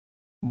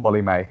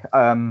 Molly May.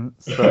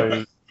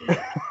 So,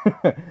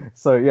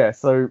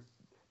 so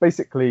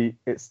basically,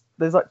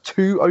 there's like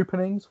two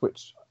openings,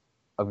 which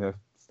I'm going to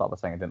start by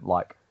saying I didn't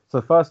like. So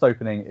the first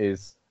opening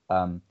is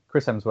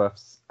Chris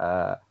Hemsworth's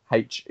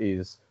H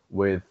is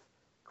with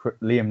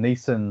Liam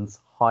Neeson's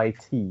High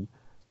T.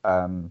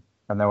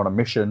 And they're on a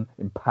mission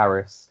in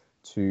Paris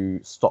to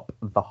stop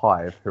the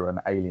Hive, who are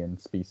an alien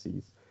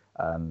species,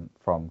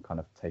 from kind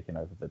of taking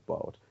over the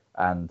world.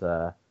 And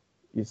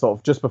it's sort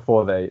of just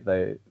before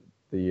the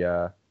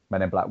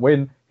Men in Black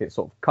win, it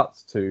sort of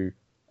cuts to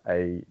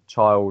a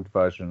child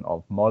version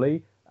of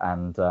Molly,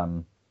 and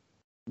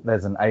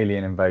there's an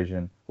alien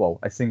invasion. Well,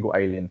 a single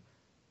alien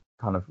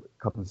kind of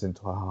comes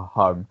into her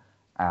home,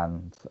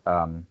 and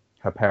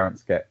her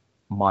parents get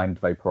mind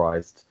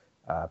vaporized,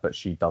 but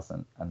she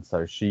doesn't, and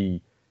so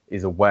she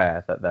is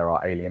aware that there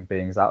are alien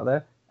beings out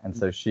there, and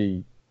so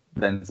she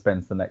then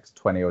spends the next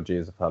 20 odd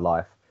years of her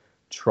life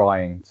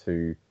trying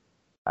to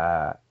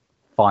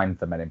find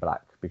the Men in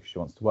Black because she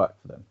wants to work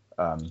for them.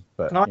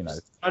 But Can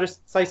I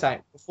just say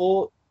something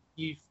before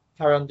you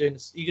carry on doing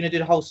this? Are you going to do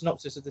the whole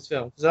synopsis of this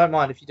film? Because I don't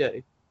mind if you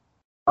do.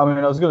 I mean,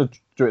 I was going to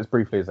do it as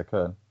briefly as I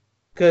could.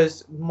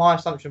 Because my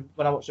assumption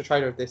when I watched the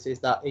trailer of this is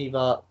that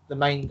either the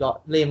main guy,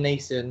 Liam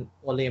Neeson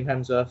or Liam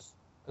Hemsworth,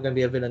 are going to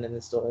be a villain in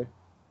this story.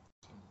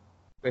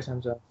 Chris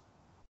Hemsworth.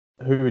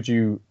 Who would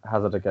you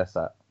hazard a guess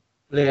at?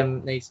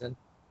 Liam Neeson.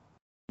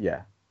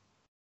 Yeah.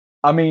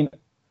 I mean,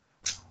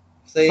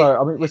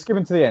 we're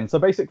skipping to the end. So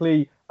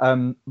basically,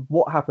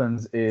 what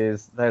happens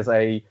is there's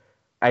a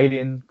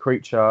alien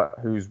creature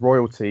who's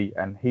royalty,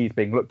 and he's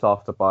being looked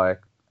after by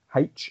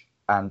H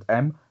and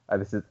M.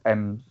 This is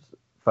M's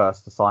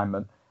first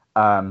assignment.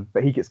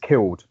 But he gets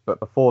killed.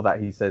 But before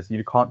that, he says,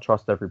 you can't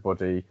trust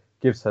everybody,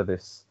 gives her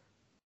this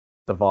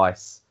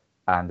device,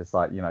 and it's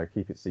like,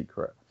 keep it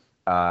secret.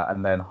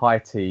 And then High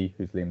T,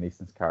 who's Liam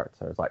Neeson's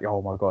character, is like,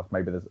 oh my gosh,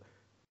 maybe there's,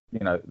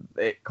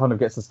 it kind of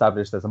gets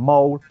established there's a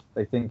mole.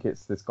 They think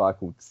it's this guy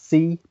called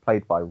C,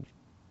 played by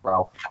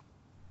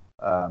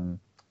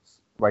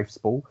Rafe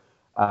Spall.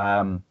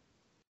 But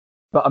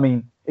I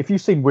mean, if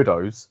you've seen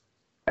Widows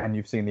and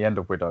you've seen the end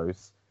of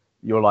Widows,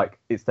 you're like,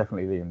 it's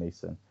definitely Liam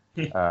Neeson.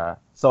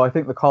 So I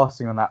think the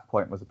casting on that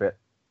point was a bit,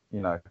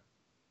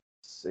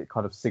 it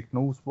kind of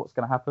signals what's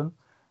going to happen.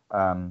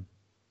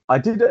 I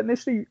did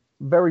initially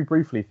very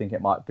briefly think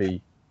it might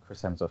be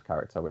Chris Hemsworth's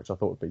character, which I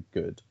thought would be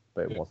good,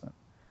 but it wasn't.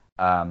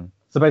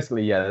 So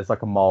basically, yeah, there's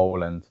like a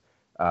mole, and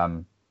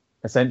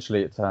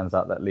essentially it turns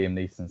out that Liam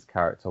Neeson's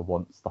character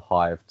wants the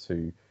Hive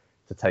to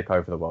take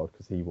over the world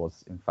because he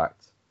was, in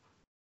fact,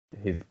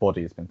 his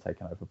body has been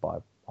taken over by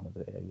one of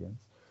the aliens.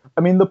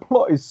 I mean, the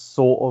plot is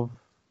sort of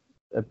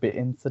a bit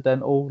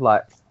incidental.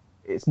 Like,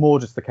 it's more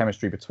just the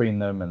chemistry between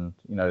them, and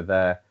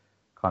their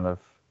kind of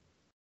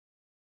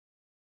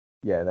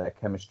their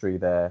chemistry,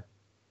 their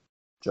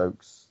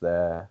jokes,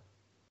 their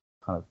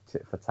kind of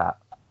tit for tat.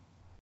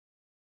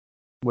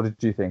 What did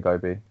you think,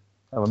 Obi?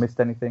 Have I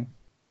missed anything?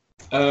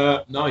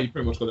 No, you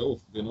pretty much got it all,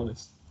 for being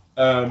honest.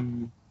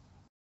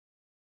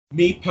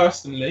 Me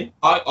personally,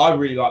 I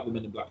really like the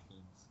Men in Black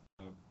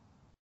films.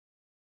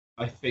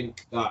 I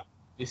think that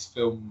this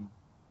film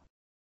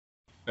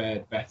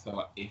fared better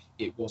if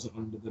it wasn't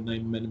under the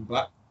name Men in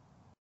Black.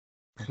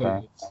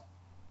 Because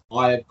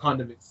I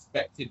kind of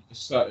expected a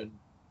certain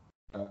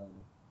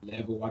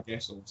level, I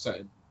guess, or a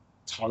certain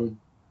tone,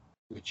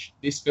 which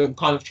this film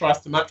kind of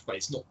tries to match, but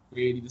it's not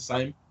really the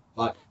same.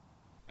 Like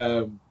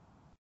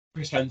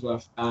Chris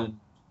Hemsworth and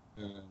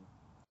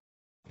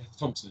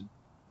Thompson,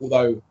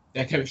 although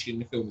their chemistry in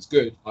the film is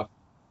good,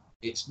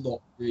 it's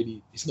not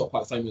quite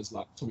the same as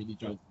like Tommy Lee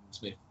Jones and Will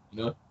Smith,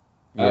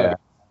 Yeah.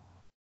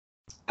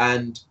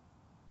 And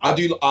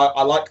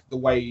I like the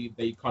way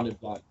they kind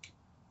of like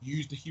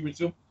use the humor in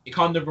film. It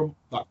kind of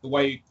like the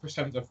way Chris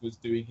Hemsworth was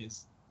doing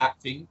his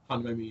acting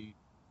kind of made me.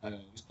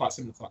 It's quite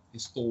similar to like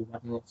his Thor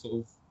Ragnarok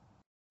sort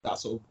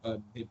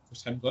of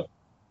Chris Hemsworth,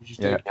 which is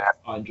good. Yeah.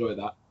 I enjoy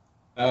that.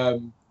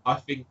 I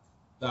think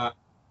that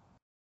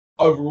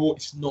overall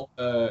it's not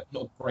a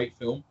great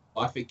film,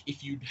 but I think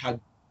if you had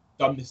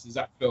done this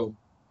exact film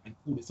and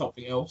called it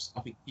something else,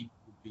 I think people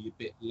would be a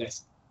bit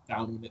less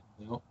down on it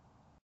now.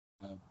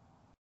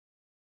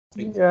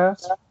 think, Yeah.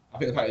 I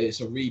think the fact that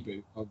it's a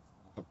reboot of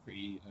a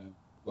pretty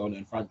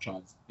well-known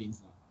franchise means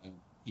that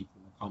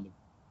people are kind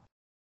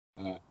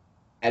of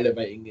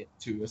elevating it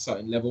to a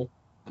certain level,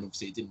 and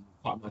obviously it didn't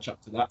quite match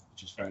up to that,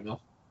 which is fair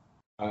enough.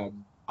 I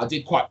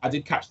did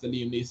catch the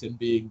Liam Neeson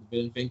being the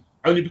villain thing,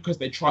 only because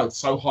they tried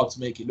so hard to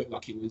make it look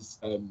like it was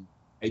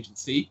Agent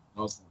C.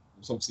 I was like, it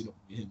was obviously not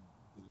going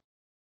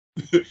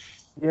to be him.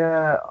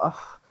 Yeah,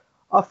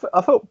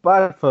 I felt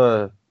bad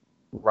for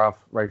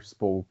Rafe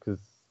Spall because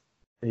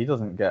he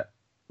doesn't get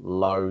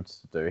loads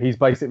to do. He's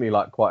basically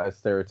like quite a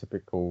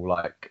stereotypical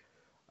like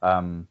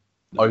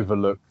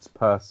overlooked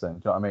person. Do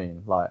you know what I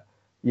mean? Like,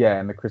 yeah,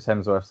 and the Chris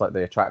Hemsworth's like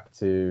the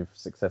attractive,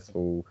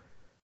 successful,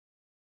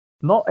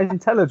 not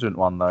intelligent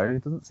one though. He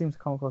doesn't seem to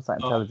come across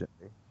that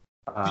intelligently.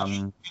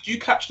 Did you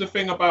catch the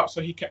thing about?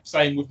 So he kept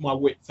saying with my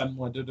wits and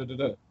my da da da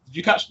da. Did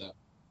you catch that?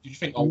 Did you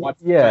think? Oh, why?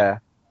 Yeah.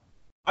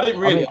 I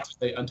didn't really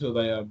until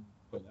they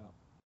put it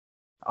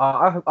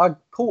out. I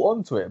caught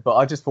onto it, but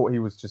I just thought he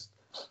was just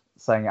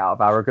saying it out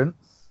of arrogance.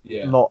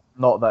 Yeah. Not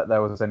that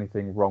there was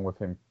anything wrong with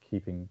him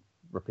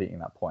repeating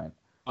that point.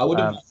 I would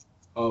have.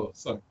 Oh,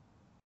 sorry.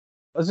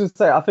 I was just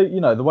say, I think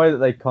the way that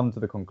they come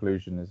to the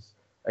conclusion is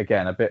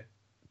again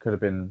could have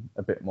been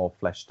a bit more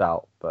fleshed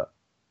out, but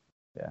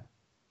yeah.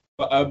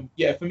 But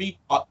yeah, for me,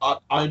 I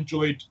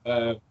enjoyed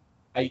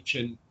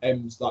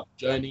H&M's like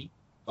journey,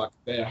 like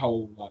their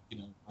whole like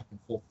back and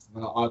forth.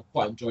 And I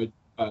quite enjoyed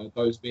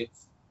those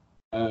bits.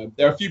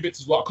 There are a few bits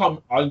as well.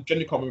 I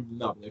generally can't remember them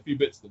now, but there are a few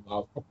bits that I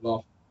was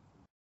probably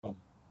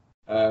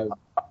laughing.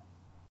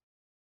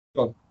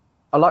 Go on.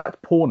 I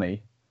liked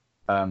Pawnee.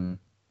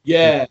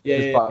 Yeah,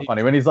 it's quite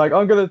funny when he's like,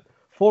 "I'm gonna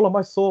fall on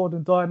my sword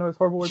and die in the most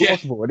horrible way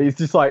possible," and he's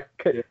just like,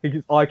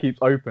 his eye keeps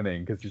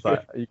opening because he's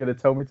like, "Are you gonna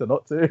tell me to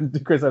not to?"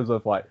 And Chris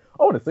Hemsworth's like,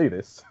 "I want to see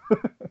this."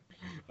 That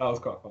was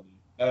quite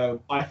funny.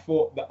 I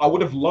thought that I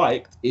would have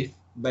liked if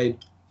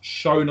they'd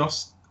shown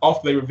us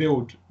after they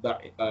revealed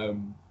that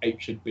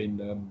H had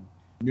been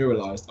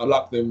muralized. I'd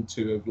like them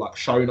to have like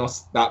shown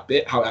us that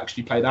bit, how it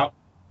actually played out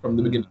from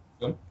the beginning of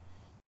the film.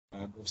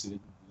 Obviously they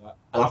didn't do that,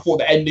 and I thought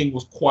the ending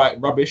was quite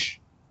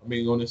rubbish. I'm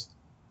being honest.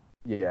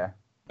 Yeah.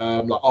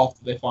 Like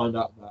after they find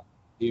out that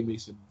Liam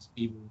Neeson's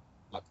evil,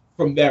 like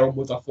from there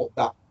onwards, I thought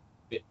that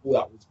bit, all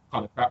that was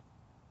kind of crap.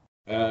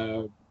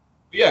 But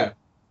yeah,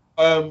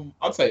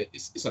 I'd say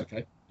it's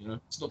okay.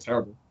 It's not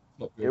terrible. It's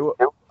not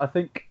good. I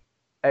think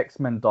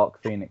X-Men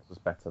Dark Phoenix was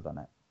better than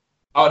it.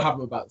 I would have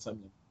them about the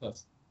same level.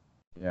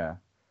 Yeah.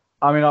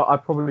 I mean, I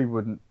probably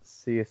wouldn't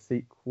see a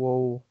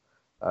sequel.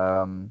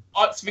 I'm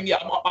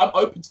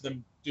open to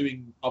them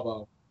doing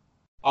other.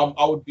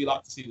 I would be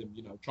like to see them,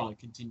 try and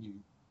continue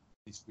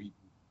this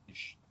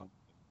reboot-ish kind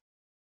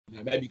of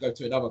thing. Maybe go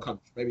to another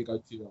country. Maybe go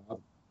to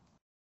another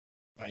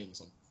Spain or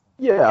something.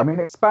 Yeah, I mean,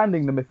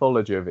 expanding the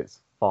mythology of it's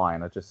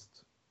fine. I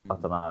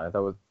don't know.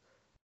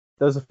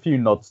 There was a few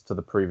nods to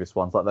the previous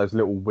ones, like those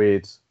little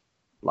weird,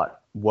 like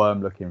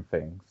worm-looking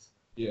things.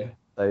 Yeah.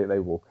 They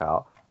walk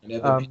out. And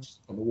they're on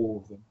the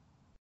wall of them.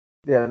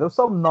 Yeah, there were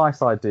some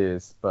nice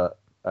ideas, but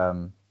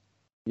not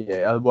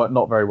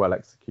very well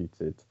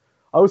executed.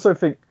 I also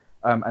think,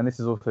 and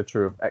this is also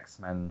true of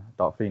X-Men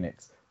Dark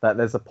Phoenix, that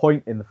there's a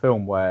point in the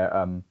film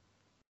where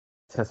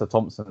Tessa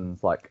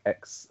Thompson's like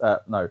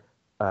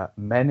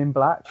Men in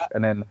Black,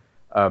 and then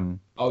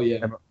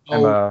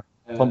Emma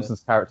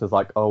Thompson's character's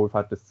like, "Oh, we've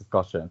had this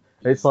discussion."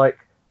 It's like,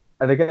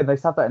 and again, they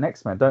have that in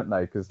X-Men, don't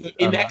they? Because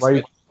in X-Men,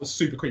 it was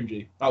super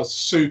cringy. That was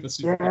super.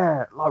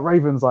 Yeah, like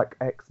Raven's like,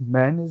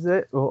 X-Men, is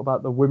it? What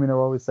about the women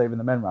are always saving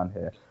the men around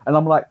here? And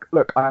I'm like,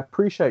 look, I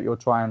appreciate you're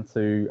trying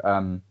to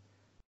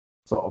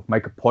sort of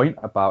make a point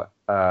about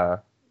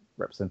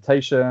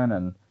representation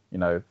and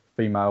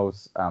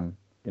females,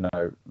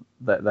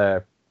 that they're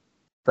a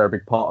very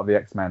big part of the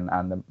X-Men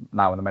and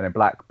now in the Men in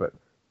Black, but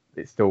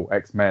it's still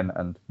X-Men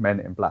and Men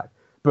in Black.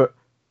 But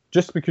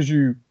just because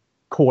you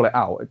call it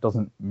out, it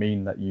doesn't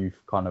mean that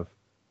you've kind of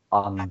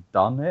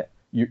undone it.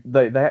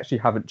 They actually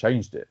haven't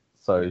changed it,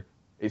 so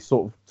it's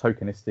sort of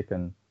tokenistic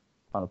and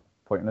kind of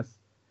pointless.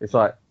 It's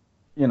like,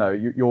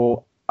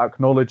 you're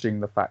acknowledging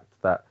the fact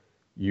that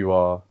you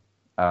are,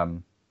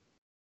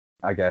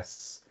 I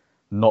guess,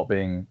 not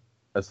being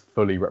as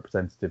fully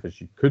representative as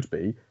you could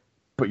be,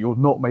 but you're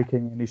not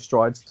making any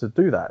strides to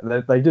do that.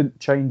 They didn't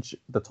change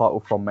the title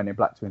from Men in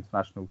Black to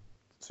International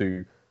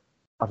to,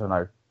 I don't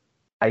know,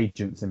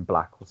 Agents in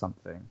Black or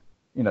something.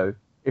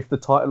 If the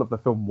title of the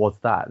film was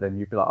that, then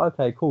you'd be like,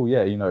 okay, cool,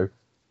 yeah,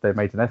 they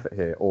made an effort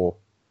here, or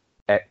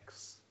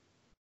X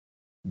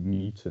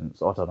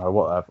Mutants, I don't know,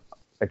 whatever.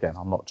 Again,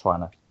 I'm not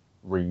trying to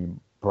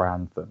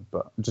rebrand them,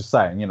 but I'm just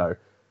saying,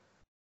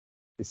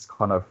 it's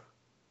kind of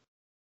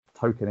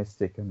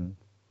tokenistic and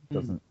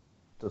doesn't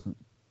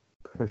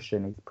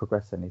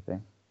progress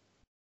anything.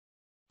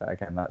 But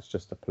again, that's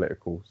just a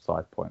political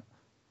side point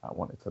I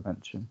wanted to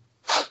mention.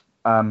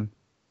 Do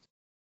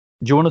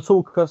you want to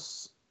talk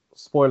us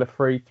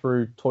spoiler-free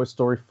through Toy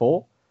Story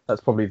 4?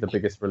 That's probably the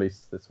biggest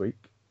release this week.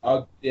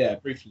 Yeah,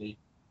 briefly.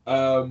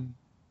 Well,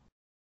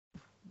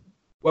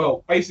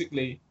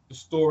 basically, the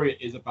story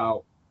is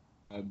about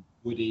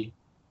Woody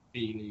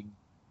feeling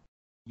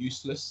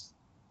useless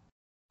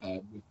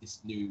with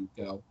this new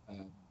girl,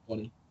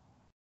 Bonnie,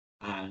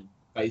 and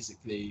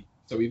basically,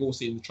 so we've all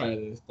seen the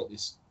trailer. It's got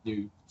this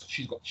new.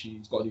 She's got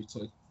a new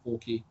toy,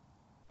 Forky,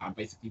 and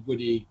basically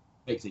Woody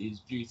makes it his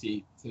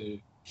duty to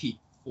keep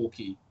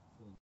Forky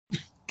from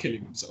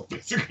killing himself,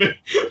 basically,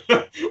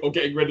 or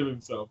getting rid of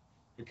himself,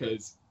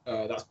 because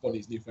that's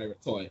Bonnie's new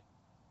favorite toy,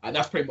 and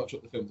that's pretty much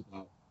what the film's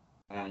about.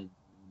 And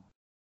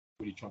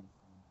Woody trying to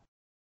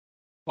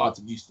find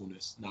some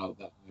usefulness now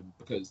that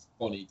because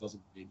Bonnie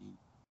doesn't really,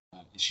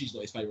 she's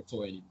not his favorite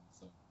toy anymore.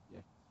 So yeah,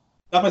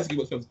 that's basically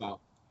what the film's about.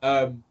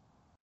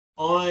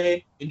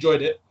 I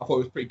enjoyed it. I thought it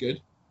was pretty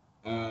good.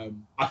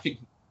 I think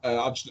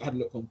I just had a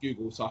look on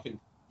Google, so I think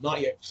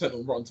 98%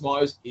 on Rotten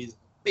Tomatoes is a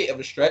bit of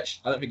a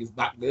stretch. I don't think it's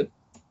that good,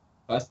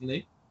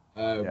 personally.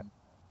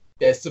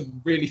 There's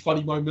some really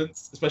funny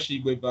moments,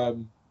 especially with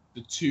the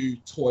two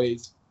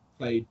toys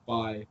played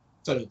by,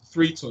 the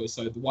three toys.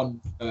 So the one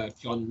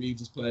Keanu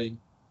Reeves is playing,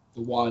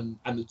 the one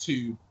and the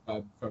two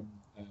from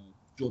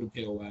Jordan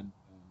Peele and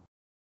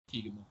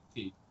Keegan-Michael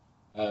Key.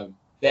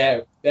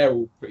 They're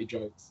all pretty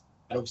jokes,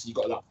 and obviously you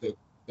got like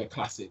the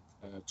classic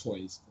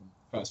toys from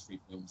the first three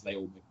films. They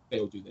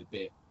all do their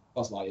bit.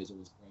 Buzz Lightyear is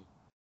always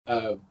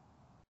great.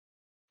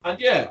 And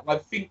yeah, I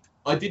think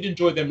I did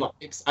enjoy them like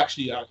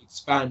actually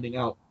expanding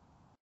out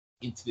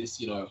into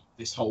this,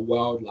 this whole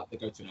world. Like they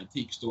go to an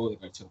antique store, they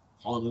go to a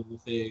carnival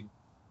thing,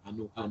 and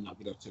like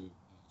they go to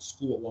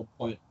school at one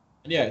point.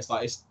 And yeah, it's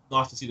nice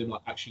to see them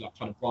like actually like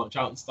trying to branch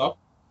out and stuff.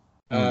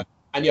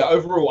 And yeah,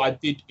 overall, I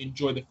did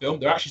enjoy the film.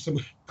 There are actually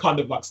some kind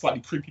of like slightly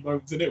creepy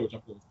moments in it, which I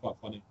thought was quite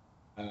funny.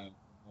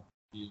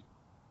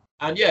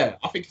 And yeah,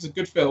 I think it's a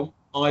good film.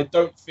 I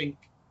don't think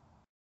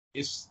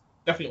it's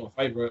definitely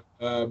my favorite.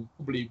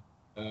 Probably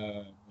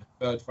my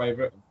third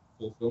favorite of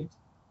 4 films.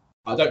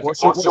 I don't.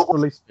 What's your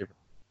least favorite?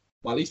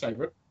 My least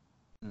favorite.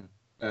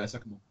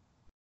 Second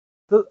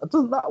one.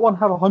 Doesn't that one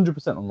have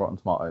 100% on Rotten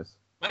Tomatoes?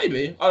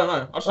 Maybe, I don't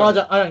know.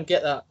 I don't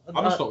get that.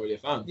 I'm just not really a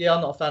fan. Yeah,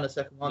 I'm not a fan of the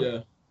second one. Yeah.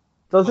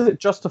 Does it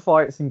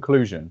justify its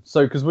inclusion?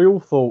 So, because we all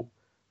thought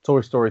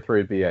Toy Story 3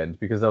 would be the end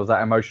because there was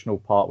that emotional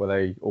part where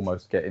they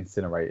almost get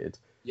incinerated.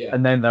 Yeah.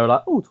 And then they were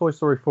like, oh, Toy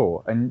Story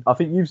 4. And I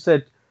think you've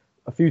said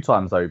a few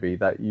times, Obi,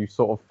 that you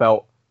sort of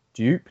felt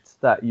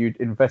duped that you'd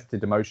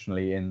invested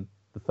emotionally in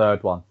the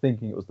third one,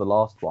 thinking it was the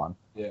last one.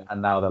 Yeah.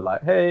 And now they're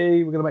like,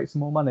 hey, we're going to make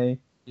some more money.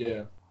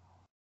 Yeah.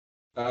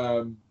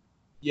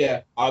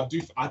 Yeah, I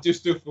do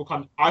still feel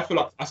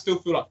I still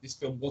feel like this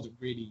film wasn't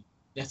really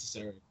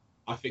necessary.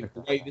 I think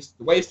the way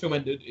this film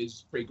ended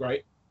is pretty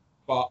great,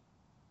 but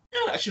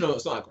yeah, actually no,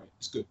 it's not that great.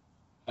 It's good,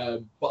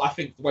 but I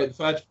think the way the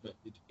third film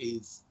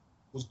ended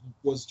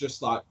was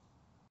just like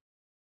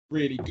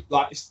really good.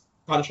 Like it's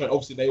kind of showing.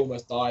 Obviously, they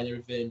almost die and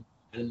everything,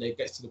 and then they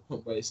get to the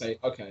point where they say,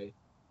 okay,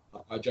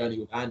 our journey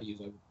with Andy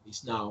is over. At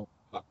least now,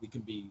 like we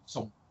can be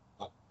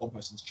one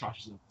person's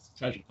trash is another person's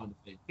treasure kind of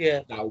thing.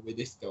 Yeah. Now with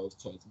this girl's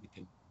toys, we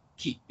can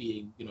keep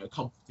being,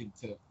 comforting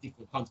to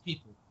different kinds of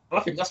people. And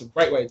I think that's a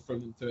great way for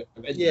them to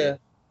have ended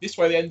it. This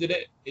way they ended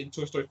it in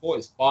Toy Story 4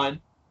 is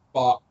fine,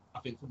 but I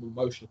think from an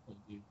emotional point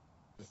of view,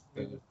 Toy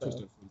Story 4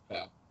 is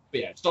better. But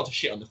yeah, it's not to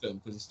shit on the film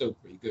because it's still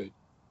pretty good.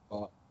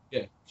 But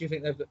yeah. Do you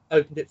think they've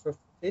opened it for a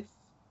fifth?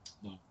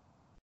 No.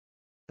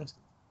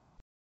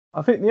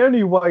 I think the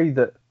only way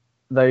that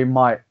they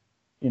might,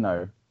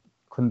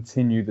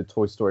 continue the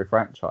Toy Story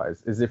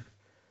franchise is if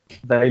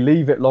they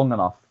leave it long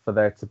enough for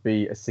there to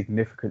be a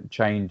significant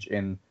change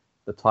in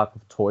the type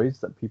of toys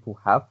that people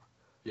have.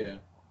 Yeah. Do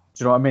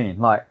you know what I mean?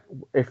 Like,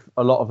 if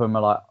a lot of them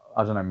are like,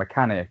 I don't know,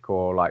 mechanic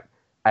or like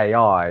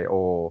AI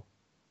or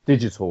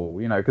digital,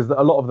 because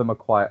a lot of them are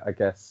quite, I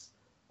guess,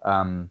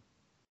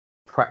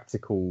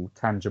 practical,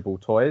 tangible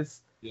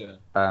toys. Yeah.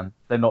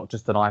 They're not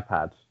just an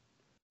iPad,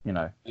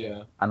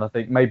 Yeah. And I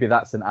think maybe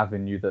that's an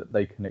avenue that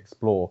they can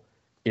explore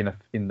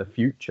in the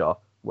future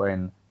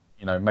when,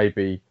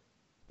 maybe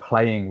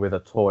playing with a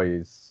toy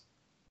is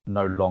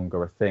no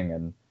longer a thing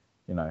and,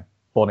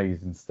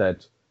 Bonnie's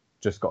instead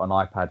just got an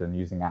iPad and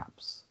using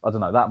apps. I don't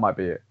know. That might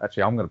be it.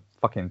 Actually, I'm going to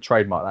fucking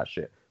trademark that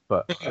shit.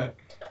 But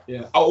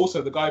yeah. Oh,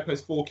 also, the guy who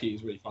plays Forky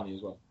is really funny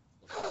as well.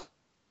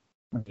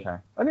 Okay. Yeah.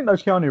 I didn't know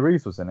Keanu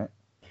Reeves was in it.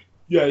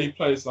 Yeah, he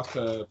plays like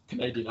a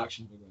Canadian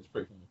action figure. It's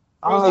pretty funny.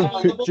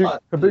 Oh,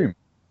 Duke Kaboom.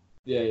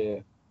 Yeah.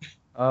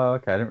 Oh,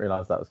 okay. I didn't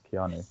realise that was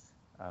Keanu.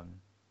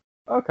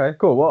 Okay,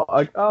 cool. Well,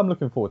 I'm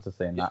looking forward to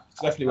seeing that.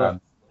 It's definitely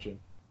worth watching.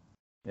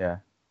 Yeah.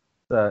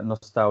 It's a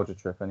nostalgia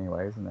trip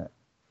anyway, isn't it?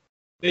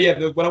 Yeah,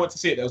 when I went to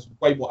see it, there was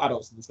way more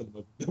adults in the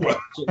cinema.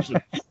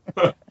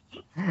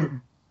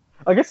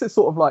 I guess it's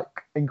sort of like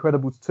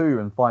Incredibles 2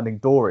 and Finding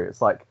Dory.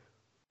 It's like,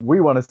 we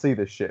want to see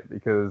this shit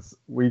because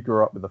we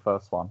grew up with the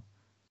first one.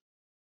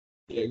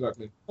 Yeah,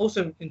 exactly.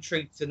 Also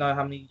intrigued to know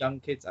how many young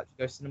kids actually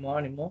go to cinema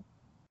anymore.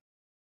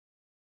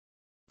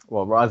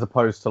 Well, as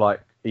opposed to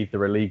like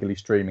either illegally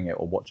streaming it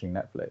or watching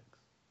Netflix.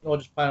 Or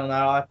just playing on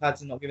their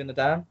iPads and not giving a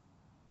damn.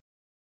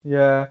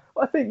 Yeah,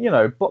 I think,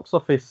 box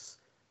office,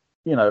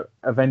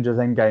 Avengers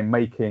Endgame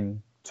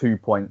making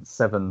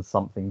 2.7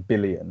 something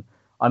billion.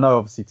 I know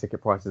obviously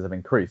ticket prices have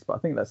increased, but I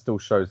think that still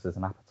shows there's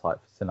an appetite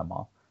for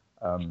cinema.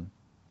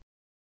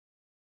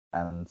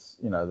 and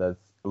there's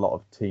a lot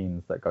of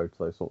teens that go to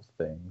those sorts of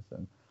things,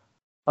 and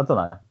I don't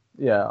know.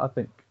 Yeah, I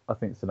think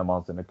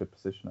cinema's in a good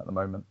position at the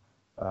moment.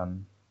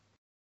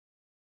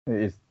 It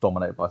is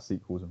dominated by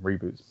sequels and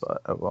reboots,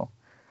 but well.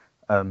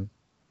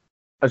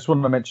 I just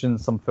wanted to mention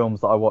some films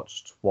that I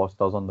watched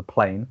whilst I was on the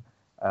plane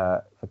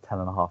for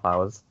 10.5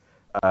 hours.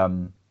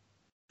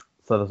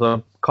 So there's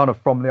a kind of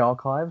from the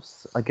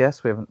archives, I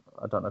guess. I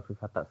don't know if we've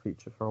had that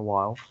feature for a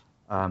while.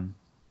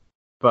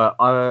 But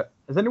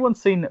has anyone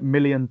seen $1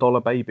 Million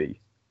Baby?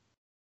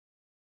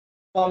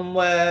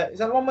 Is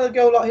that one where the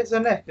girl like hits her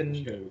neck and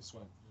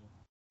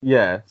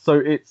Yeah, so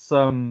it's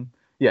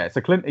it's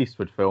a Clint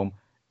Eastwood film.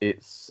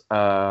 It's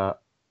got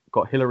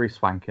Hilary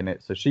Swank in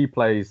it, so she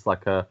plays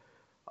like a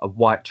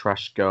white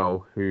trash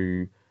girl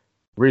who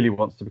really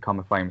wants to become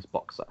a famous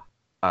boxer.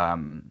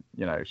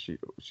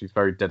 She's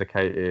very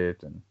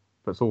dedicated and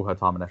puts all her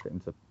time and effort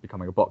into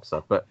becoming a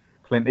boxer. But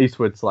Clint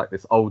Eastwood's like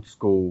this old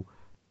school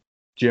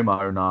gym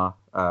owner,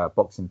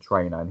 boxing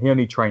trainer, and he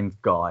only trains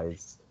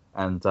guys.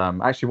 And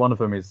actually, one of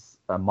them is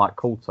Mike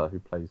Coulter, who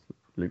plays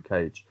Luke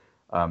Cage.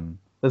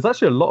 There's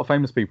actually a lot of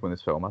famous people in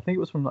this film. I think it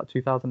was from like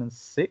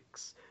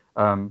 2006.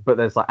 But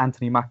there's like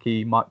Anthony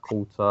Mackie, Mike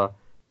Coulter,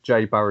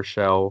 Jay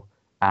Baruchel,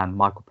 and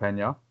Michael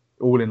Pena,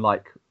 all in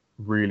like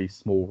really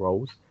small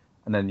roles.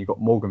 And then you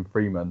got Morgan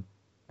Freeman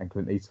and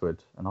Clint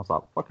Eastwood, and I was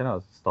like, fucking hell,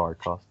 it's a starry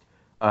cast.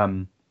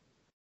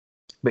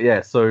 But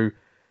yeah, so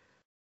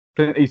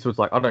Clint Eastwood's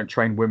like, I don't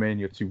train women,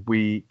 you're too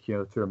weak,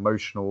 you're too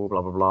emotional,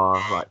 blah blah blah,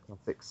 like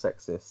classic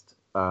sexist.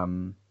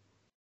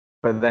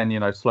 But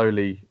then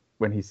slowly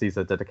when he sees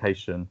her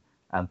dedication,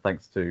 and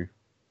thanks to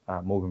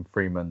Morgan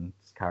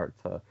Freeman's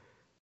character,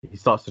 he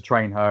starts to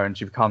train her, and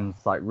she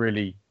becomes like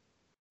really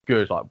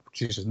good. Like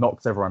she just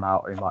knocks everyone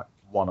out in like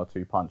 1 or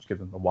 2 punch, gives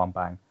them the one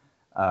bang.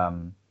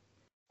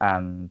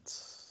 And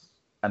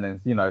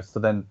then so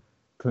then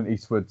Clint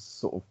Eastwood's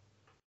sort of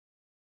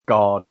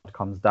guard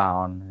comes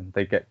down, and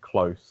they get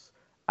close.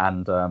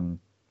 And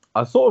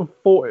I sort of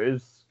thought it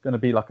was going to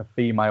be like a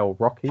female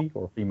Rocky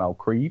or a female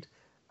Creed,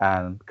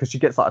 and because she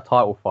gets like a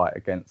title fight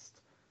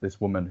against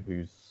this woman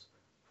who's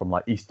from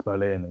like East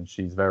Berlin, and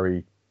she's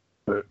very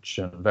butch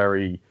and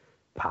very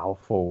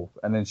powerful,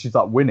 and then she's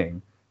like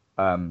winning,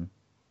 and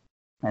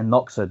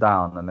knocks her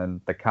down, and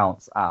then the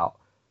count's out.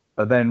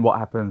 But then what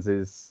happens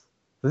is,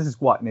 this is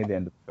quite near the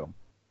end of the film,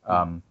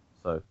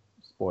 so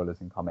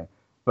spoilers incoming.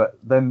 But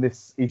then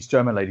this East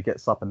German lady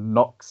gets up and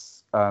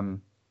knocks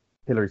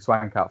Hilary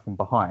Swank out from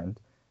behind,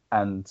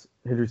 and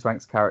Hilary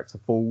Swank's character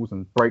falls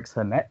and breaks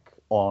her neck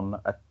on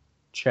a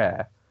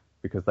chair,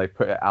 because they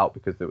put it out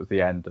because it was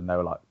the end and they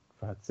were like,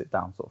 for her to sit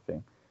down sort of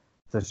thing.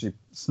 So she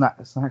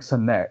snacks her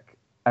neck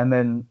and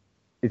then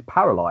is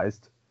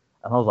paralyzed.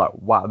 And I was like,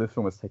 wow, this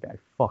film is taking a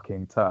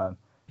fucking turn.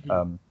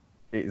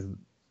 It is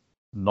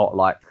not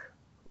like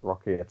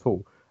Rocky at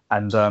all.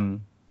 And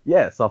so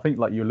I think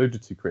like you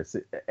alluded to, Chris,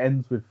 it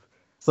ends with,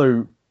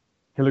 so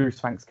Hilary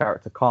Swank's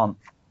character can't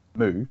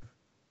move,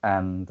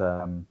 and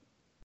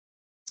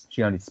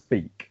she only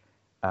speak.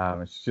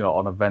 She's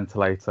on a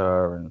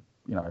ventilator, and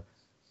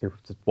people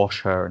to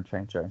wash her and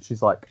change her, and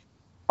she's like,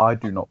 I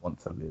do not want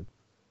to live.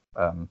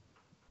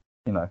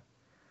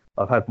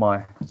 I've had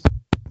my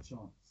chance.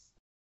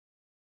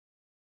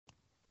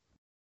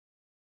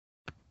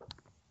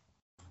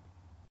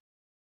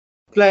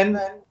 Glenn,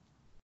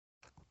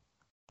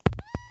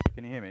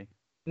 Can you hear me?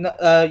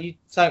 no,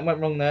 something went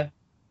wrong there.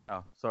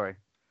 Oh, sorry.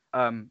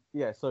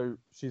 So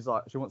she's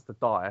like, she wants to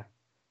die,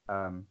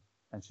 and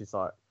she's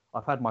like,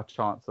 I've had my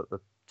chance at the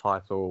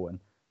title, and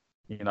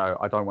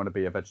I don't want to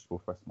be a vegetable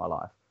for the rest of my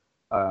life.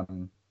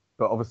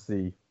 But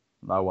obviously,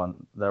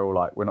 they're all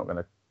like, we're not going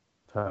to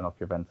turn off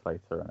your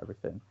ventilator and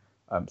everything.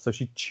 So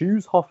she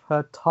chews off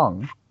her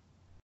tongue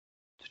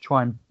to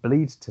try and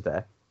bleed to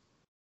death,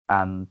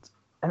 and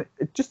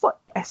it just like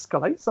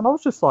escalates. And I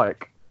was just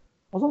like,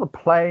 I was on the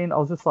plane, I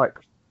was just like,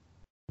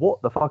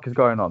 what the fuck is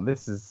going on?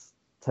 This is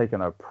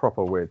taking a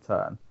proper weird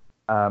turn.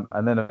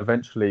 And then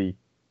eventually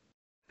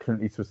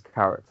Clint Eastwood's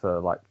character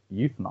like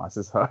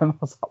euthanizes her, and I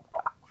was like,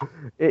 wow.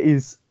 It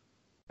is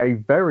a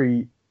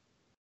very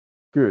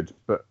good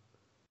but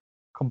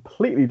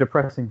completely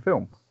depressing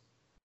film.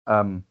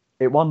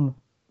 It won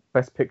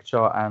Best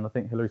Picture, and I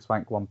think Hilary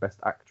Swank won Best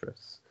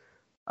Actress.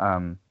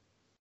 So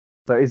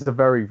it's a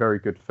very, very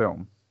good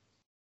film,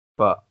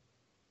 but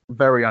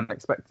very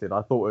unexpected.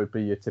 I thought it would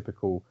be a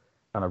typical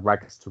kind of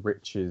rags to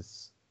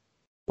riches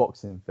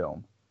boxing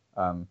film,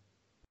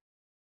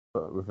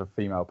 but with a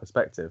female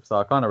perspective. So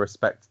I kind of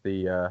respect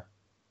the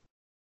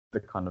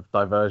kind of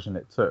diversion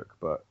it took,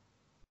 but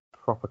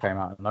proper came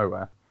out of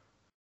nowhere.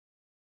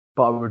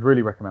 But I would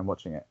really recommend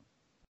watching it.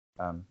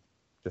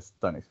 Just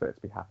don't expect it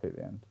to be happy at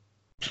the end.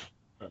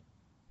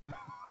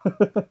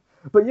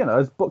 But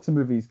as boxing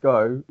movies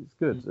go, it's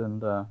good.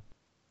 And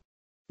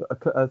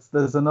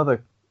there's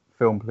another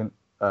film,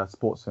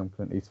 sports film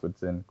Clint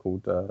Eastwood's in,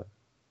 called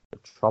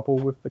Trouble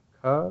with the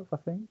Curve, I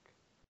think,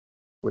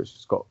 which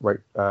has got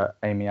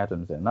Amy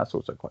Adams in. That's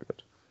also quite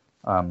good.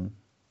 And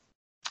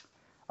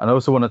I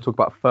also want to talk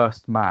about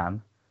First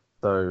Man.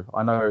 So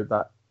I know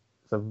that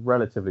it's a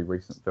relatively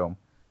recent film,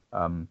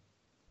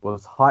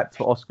 was hyped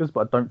for Oscars,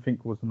 but I don't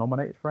think was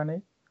nominated for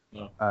any.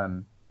 No.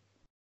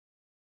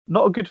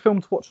 Not a good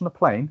film to watch on a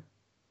plane.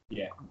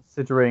 Yeah.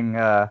 Considering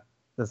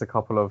there's a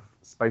couple of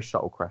space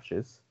shuttle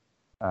crashes.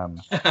 I'm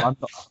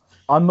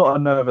not a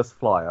nervous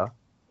flyer,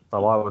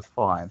 so I was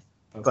fine.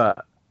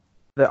 But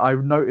I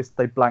noticed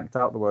they blanked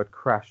out the word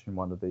crash in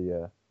one of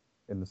the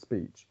in the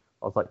speech.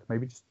 I was like,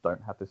 maybe just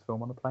don't have this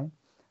film on the plane.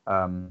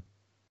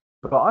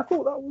 But I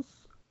thought that was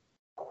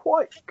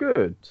quite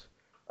good.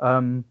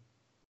 I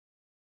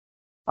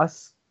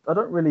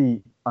don't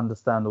really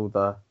understand all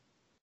the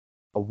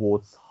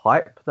awards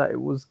hype that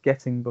it was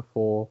getting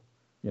before,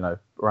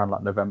 around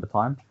like November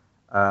time.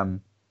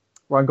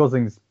 Ryan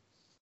Gosling's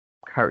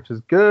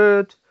character's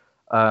good.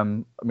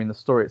 I mean, the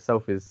story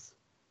itself is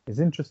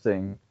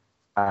interesting.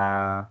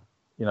 The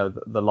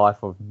life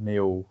of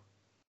Neil,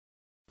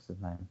 what's his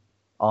name,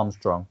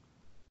 Armstrong,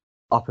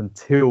 up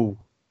until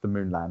the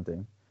moon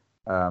landing,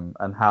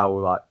 and how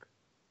like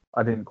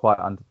I didn't quite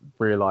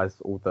realize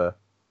all the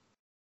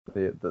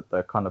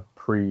kind of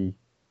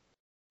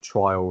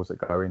pre-trials that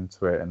go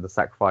into it and the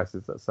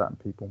sacrifices that certain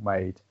people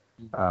made.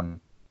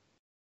 I'm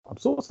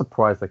sort of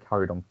surprised they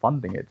carried on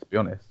funding it, to be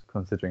honest,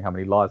 considering how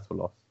many lives were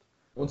lost.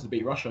 They wanted to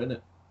beat Russia,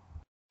 innit?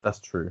 That's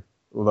true.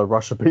 Although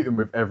Russia beat them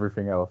with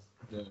everything else.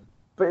 Yeah.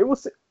 But it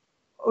was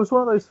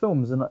one of those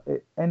films, and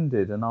it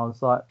ended, and I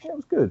was like, yeah, it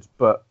was good,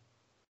 but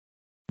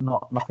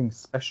nothing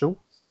special.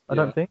 I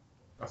don't think.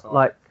 That's all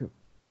like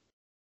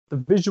the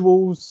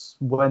visuals,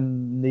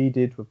 when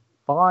needed, were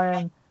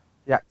fine.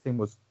 The acting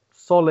was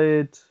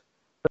solid,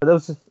 but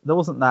there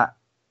wasn't that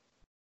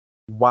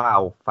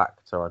wow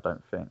factor, I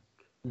don't think.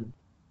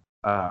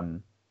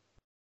 And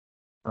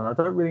I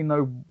don't really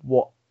know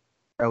what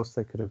else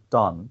they could have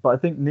done. But I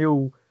think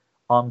Neil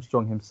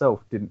Armstrong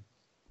himself didn't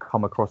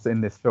come across in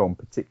this film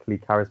particularly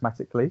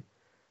charismatically.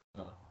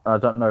 I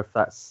don't know if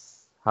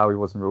that's how he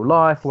was in real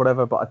life or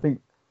whatever, but I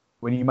think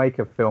when you make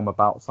a film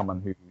about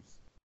someone who's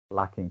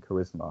lacking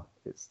charisma,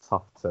 it's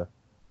tough to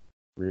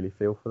really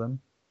feel for them.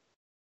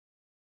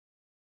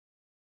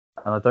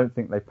 And I don't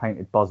think they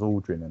painted Buzz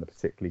Aldrin in a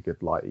particularly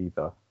good light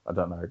either. I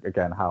don't know,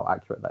 again, how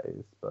accurate that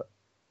is, but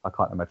I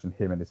can't imagine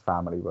him and his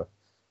family were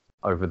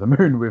over the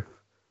moon with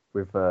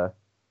the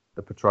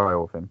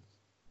portrayal of him.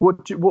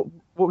 What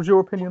was your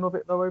opinion of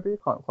it though, Obi? I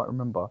can't quite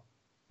remember.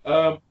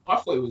 I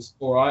thought it was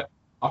all right.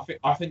 I think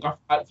at the time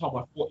I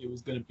thought it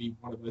was going to be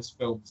one of those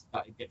films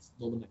that it gets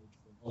nominated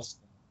for an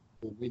Oscar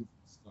or wins.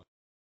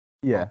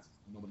 Yeah.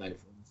 Nominated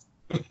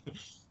for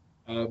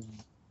an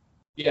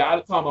yeah,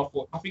 at the time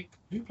I think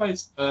who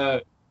plays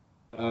Neil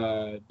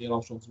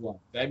Armstrong's wife?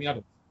 Amy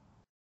Adams.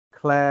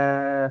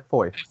 Claire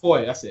Foy.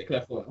 Foy, that's it,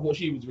 Claire Foy. I thought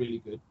she was really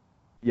good.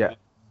 Yeah.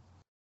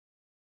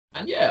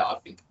 And yeah, I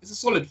think it's a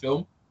solid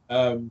film.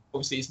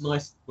 Obviously, it's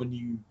nice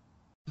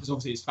because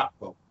obviously it's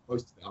factual.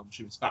 Most of it, I'm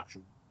sure, it's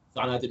factual.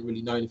 So I didn't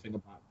really know anything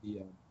about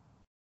the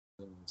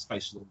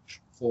space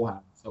launch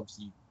beforehand. So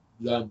obviously, you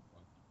learn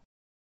quite,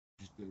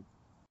 which is good.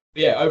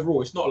 But yeah,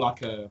 overall, it's not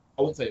like I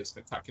wouldn't say it's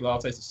spectacular.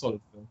 I'd say it's a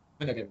solid film.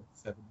 I think I gave it a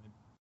 7.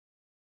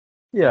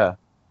 Maybe. Yeah,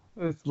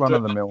 it's run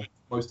of the mill.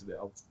 Most of it,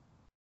 I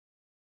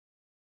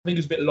think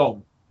it's a bit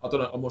long. I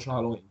don't know. I'm not sure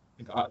how long it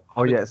is. Yeah,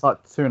 it's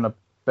like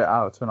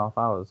 2.5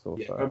 hours or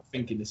yeah, so. I'm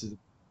thinking this is.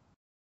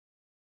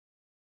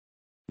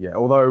 Yeah,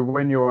 although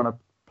when you're on a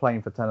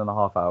plane for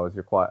 10.5 hours,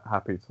 you're quite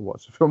happy to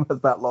watch a film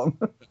that's that long.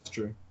 That's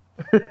true.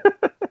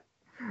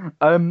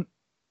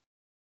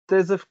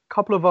 There's a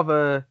couple of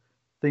other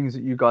things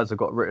that you guys have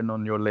got written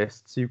on your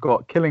list. So you've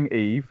got Killing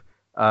Eve,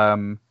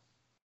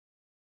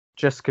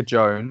 Jessica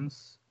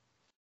Jones,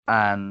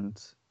 and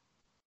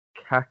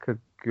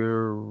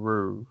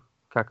Kakaguru.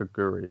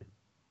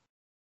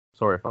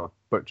 Sorry if I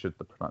butchered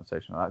the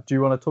pronunciation of that. Do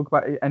you want to talk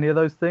about any of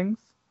those things?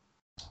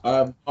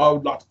 I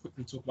would like to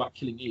quickly talk about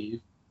Killing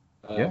Eve.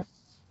 Yeah.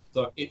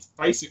 So it's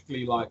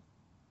basically like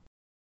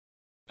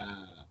a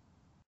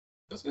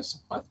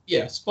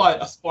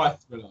spy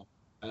thriller,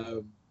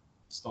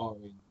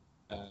 starring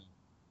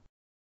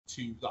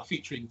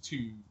featuring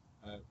two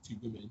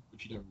women,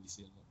 which you don't really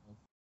see a lot of.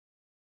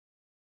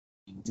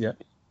 Yeah.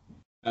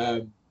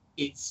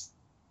 It's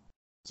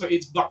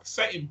like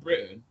set in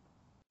Britain.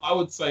 I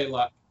would say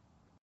like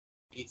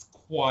it's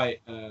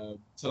quite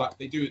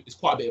it's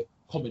quite a bit of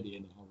comedy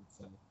in it. I would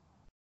say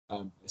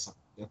it's like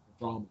a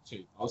drama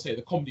too. I would say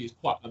the comedy is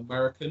quite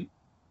American.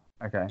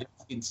 Okay.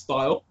 In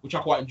style, which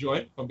I quite enjoy,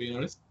 if I'm being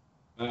honest.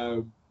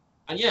 And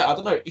yeah, I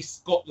don't know. It's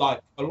got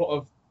like a lot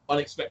of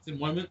unexpected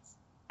moments,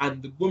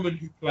 and the woman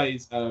who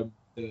plays the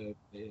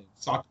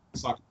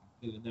psychopath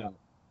Villanelle,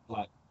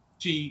 like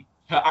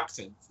her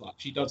accents, like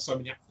she does so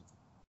many accents in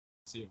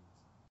the series,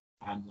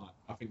 and like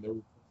I think they're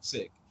all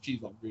sick.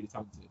 She's like really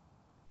talented,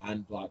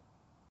 and like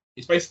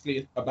it's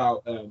basically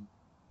about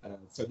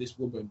so this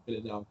woman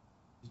Villanelle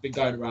has been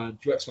going around.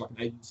 She works for like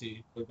an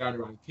agency, but going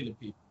around killing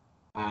people,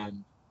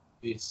 and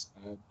this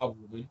other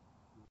woman,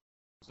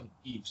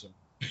 Eve,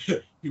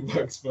 who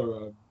works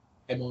for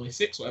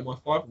MI6 or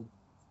MI5,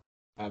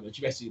 and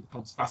she basically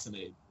becomes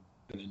fascinated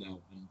with Villanelle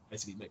and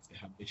basically makes it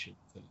her mission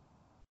to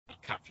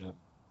capture her,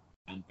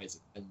 and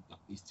basically, and like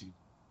these two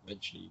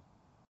eventually,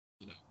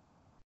 you know,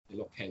 they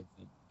lock heads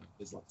and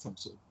there's like some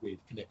sort of weird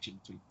connection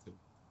between the two.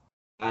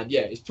 And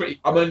yeah, it's pretty.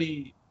 I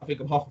think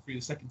I'm halfway through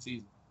the second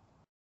season,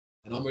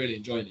 and I'm really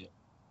enjoying it.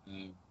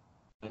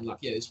 And like,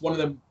 yeah, it's one of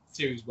them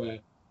series where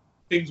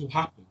things will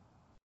happen,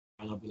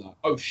 and I'll be like,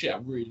 oh shit, I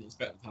really didn't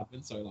expect that to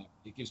happen. So like,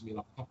 it gives me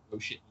like a couple of oh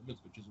shit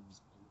moments, which is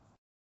always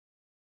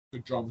a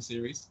good drama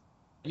series.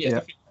 And yeah, it's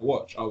definitely a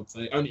watch. I would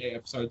say only 8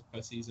 episodes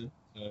per season,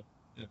 so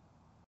yeah,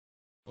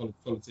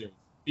 solid series.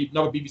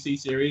 Another BBC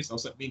series. Me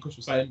and Chris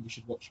were saying we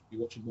should be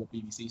watching more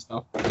BBC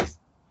stuff because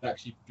they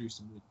actually produce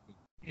some really good.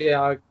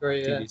 Yeah, I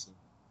agree. Yeah.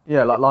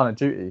 Yeah, like Line of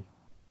Duty.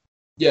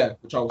 Yeah,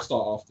 which I will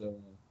start after.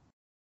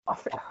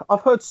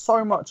 I've heard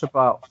so much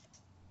about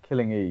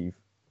Killing Eve.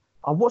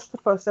 I watched the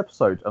first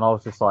episode and I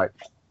was just like,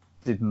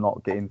 did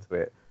not get into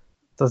it.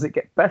 Does it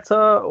get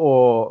better,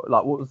 or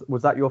like,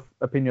 was that your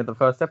opinion of the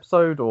first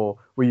episode, or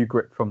were you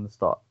gripped from the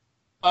start?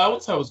 I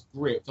wouldn't say I was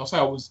gripped. I'll say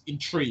I was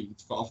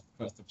intrigued after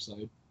the first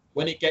episode.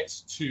 When it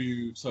gets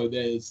to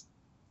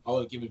I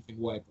won't give anything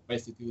away, but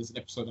basically there's an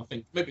episode, I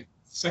think maybe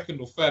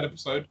second or third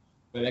episode,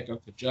 where they go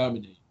to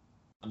Germany,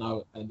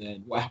 and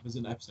then what happens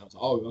in the episode? I was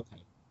like, oh,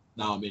 okay,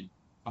 now I'm in.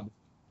 Kind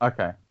of.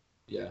 Okay.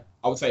 Yeah,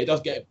 I would say it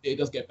does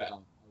get better,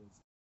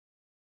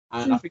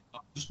 and I think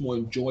I'm just more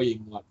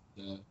enjoying like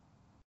the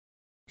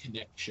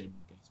connection,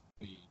 I guess,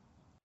 between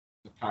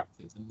the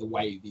characters and the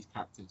way these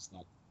characters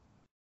like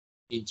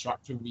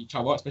interact with each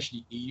other,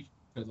 especially Eve,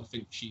 because I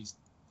think she's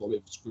got a bit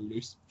of a screw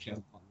loose. She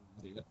hasn't quite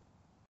realized it.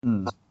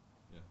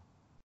 Yeah.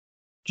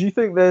 Do you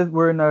think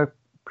we're in a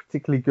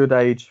particularly good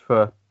age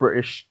for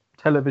British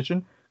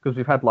television? Because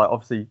we've had like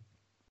obviously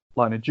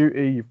Line of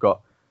Duty, you've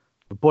got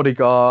The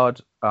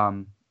Bodyguard,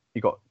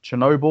 you got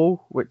Chernobyl,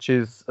 which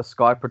is a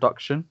Sky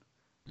production.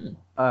 You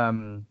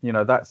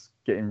know, that's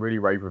getting really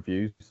rave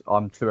reviews.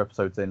 I'm 2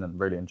 episodes in and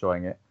really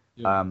enjoying it.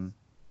 Yeah.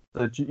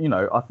 So, you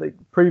know, I think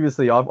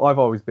previously I've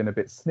always been a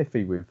bit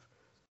sniffy with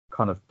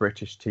kind of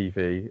British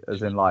TV,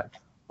 as in like,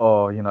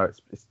 oh, you know,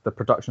 it's the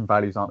production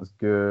values aren't as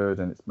good,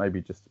 and it's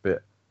maybe just a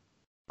bit,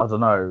 I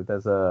don't know,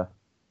 there's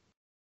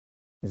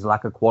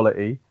lack of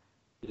quality.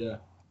 Yeah,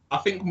 I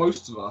think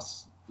most of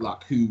us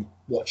like who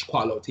watch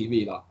quite a lot of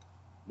TV,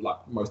 like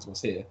most of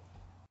us here,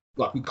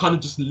 like we kind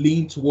of just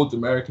lean towards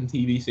American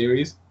TV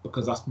series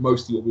because that's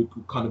mostly what we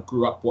kind of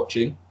grew up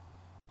watching.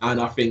 And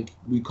I think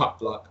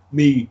like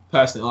me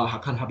personally, I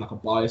kind of had like a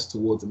bias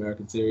towards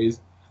American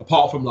series.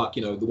 Apart from like,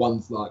 you know, the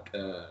ones like,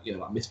 you know,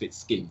 like Misfits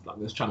Skins, like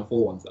those Channel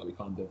 4 ones that we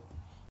kind of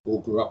all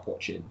grew up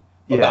watching.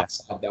 But that's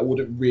that I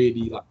wouldn't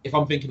really like. If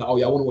I'm thinking, oh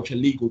yeah, I want to watch a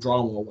legal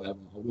drama or whatever,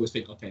 I always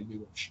think, okay, let me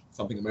watch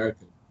something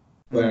American.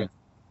 Where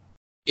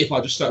if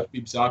I just search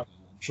BBC iPlayer,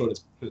 I'm sure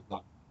there's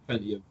like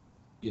plenty of,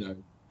 you know,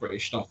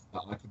 British stuff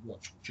that I could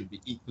watch, which would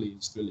be equally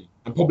as thrilling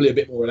and probably a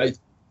bit more relatable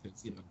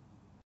because, you know.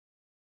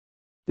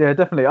 Yeah,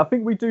 definitely. I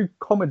think we do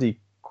comedy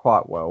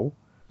quite well.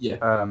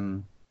 Yeah.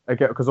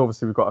 Again, because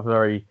obviously we've got a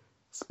very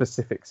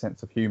specific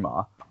sense of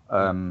humor.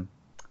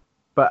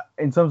 But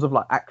in terms of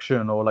like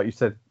action or like you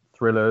said,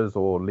 thrillers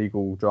or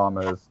legal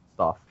dramas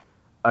stuff,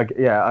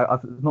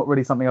 it's not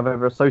really something I've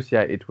ever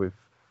associated with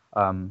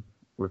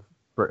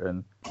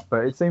Britain.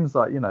 But it seems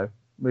like, you know,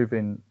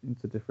 moving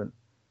into different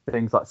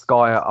things, like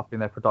Sky are up in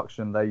their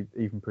production. They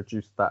even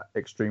produced that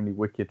extremely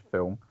wicked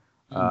film,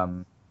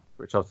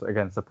 which I was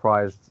again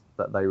surprised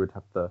that they would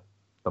have the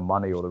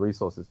money or the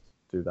resources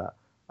to do that.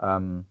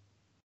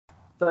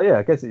 So yeah,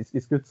 I guess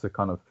it's good to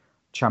kind of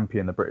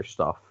champion the British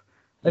stuff,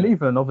 and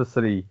even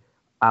obviously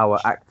our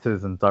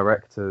actors and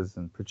directors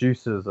and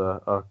producers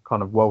are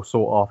kind of well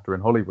sought after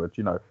in Hollywood.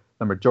 You know,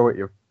 the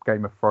majority of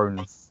Game of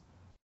Thrones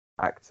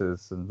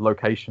actors and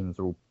locations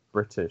are all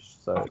British.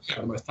 So I think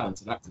they're the most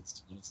talented actors,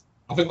 to be honest.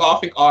 I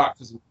think our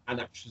actors and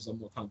actresses are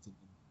more talented.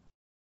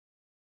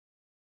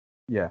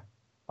 Yeah,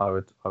 I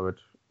would.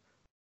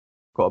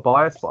 Got a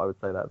bias, but I would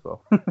say that as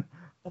well.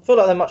 I feel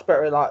like they're much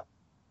better at like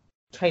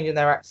changing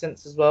their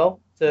accents as well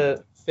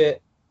to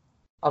fit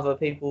other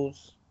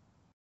people's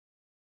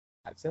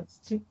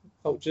accents,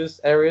 cultures,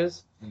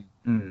 areas.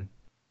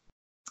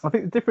 I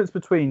think the difference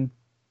between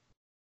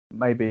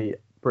maybe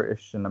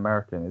British and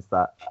American is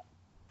that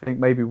I think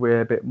maybe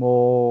we're a bit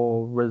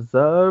more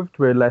reserved,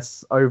 we're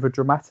less over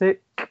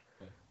dramatic.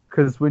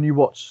 Because when you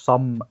watch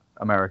some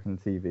American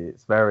TV,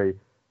 it's very,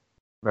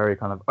 very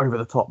kind of over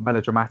the top,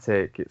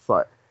 melodramatic. It's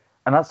like,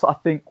 and that's I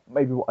think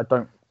maybe what I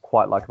don't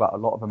quite like about a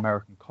lot of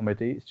American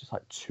comedy. It's just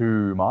like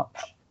too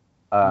much,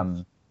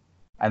 and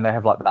they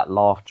have like that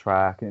laugh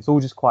track, and it's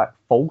all just quite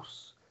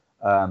false.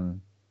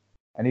 And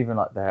even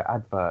like their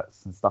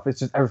adverts and stuff, it's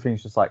just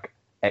everything's just like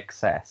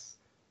excess.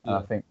 And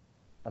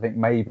I think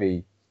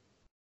maybe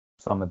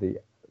some of the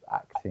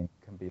acting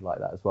can be like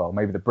that as well.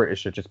 Maybe the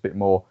British are just a bit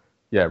more,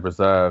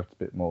 reserved, a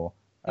bit more.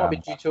 Might be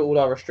due to all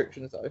our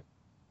restrictions though.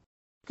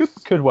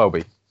 Could well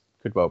be,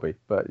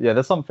 but yeah,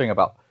 there's something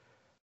about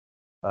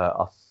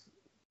us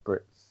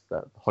Brits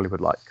that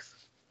Hollywood likes.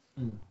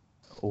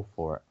 All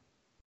for it.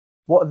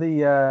 What are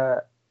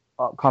the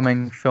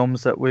upcoming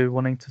films that we're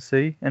wanting to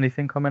see?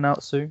 Anything coming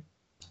out soon?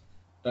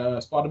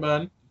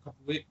 Spider-Man in a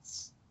couple of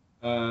weeks.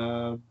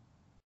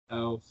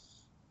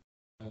 Else,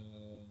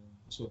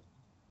 So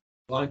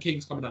Lion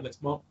King's coming out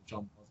next month, which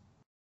I'm.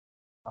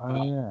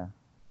 Yeah.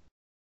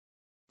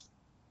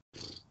 I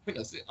think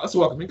that's it. That's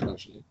all I can think of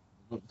actually.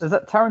 There's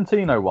that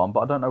Tarantino one,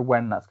 but I don't know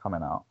when that's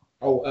coming out.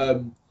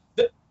 Oh,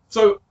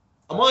 so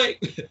I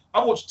might.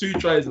 I watched 2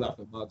 trailers of that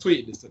film. I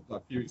tweeted this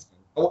like a few weeks ago.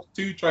 I watched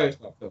 2 trailers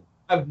of that film.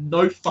 I have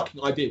no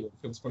fucking idea what the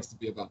film's supposed to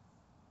be about.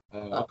 I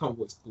can't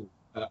remember what it's called.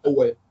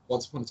 Always,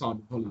 Once Upon a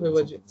Time in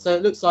Hollywood. So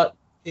it looks like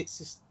it's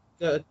just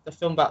the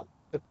film about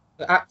the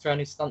actor and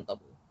his stunt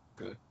double.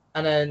 Okay.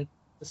 And then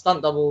the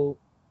stunt double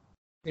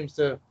seems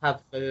to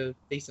have a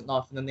decent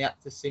life, and then the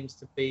actor seems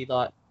to be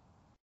like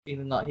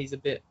feeling like he's a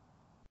bit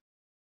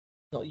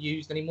not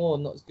used anymore,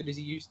 not as good as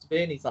he used to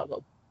be, and he's like got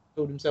to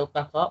build himself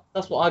back up.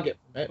 That's what I get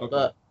from it. Okay.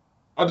 But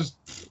I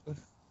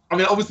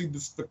mean, obviously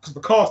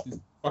the cast is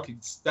fucking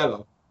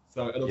stellar.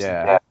 So and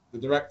obviously the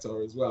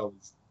director as well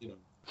is, you know.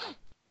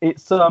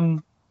 It's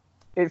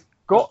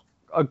got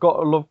a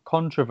lot of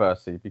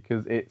controversy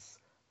because it's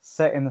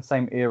set in the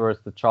same era as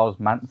the Charles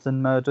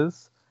Manson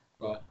murders.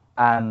 Right.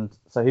 And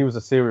so he was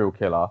a serial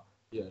killer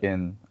Yeah.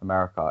 in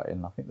America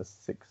in I think the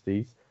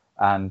 60s,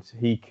 and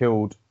he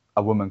killed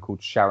a woman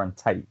called Sharon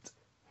Tate,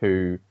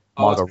 who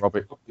Margot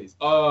Robbie.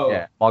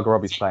 Yeah, Margot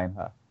Robbie's playing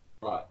her.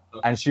 Right.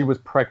 Okay. And she was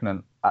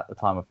pregnant at the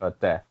time of her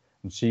death,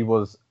 and she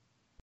was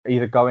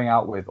either going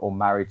out with or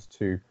married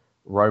to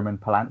Roman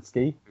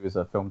Polanski, who is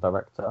a film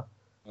director.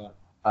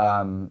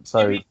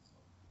 So,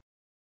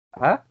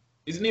 huh?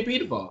 Isn't he a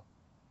paedophile?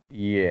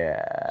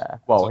 Yeah.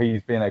 Well,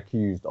 he's been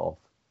accused of.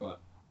 Right.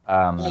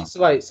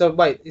 So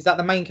wait, is that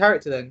the main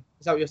character then?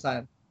 Is that what you're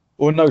saying?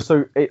 Well, no.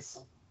 So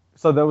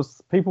there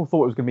was people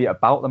thought it was going to be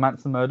about the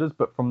Manson murders,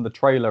 but from the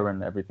trailer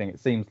and everything, it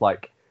seems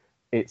like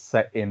it's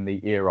set in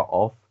the era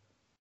of,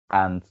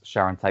 and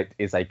Sharon Tate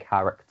is a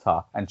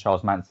character, and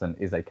Charles Manson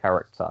is a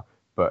character,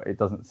 but it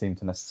doesn't seem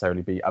to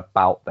necessarily be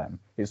about them.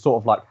 It's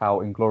sort of like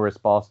how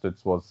Inglourious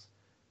Bastards was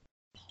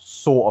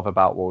sort of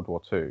about World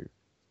War II,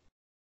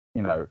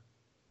 you know,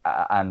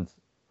 and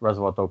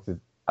Reservoir Dogs is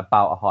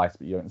about a heist,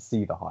 but you don't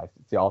see the heist.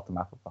 It's the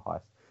aftermath of the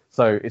heist.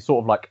 So it's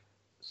sort of like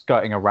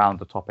skirting around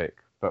the topic,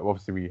 but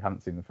obviously we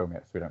haven't seen the film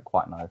yet, so we don't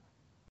quite know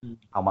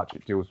how much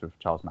it deals with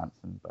Charles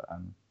Manson. But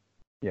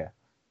yeah,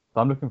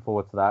 so I'm looking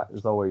forward to that.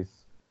 There's always,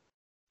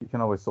 you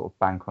can always sort of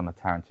bank on a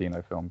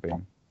Tarantino film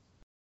being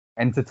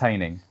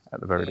entertaining at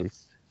the very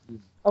least.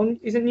 Oh,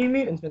 isn't New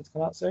Mutants meant to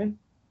come out soon?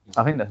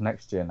 I think that's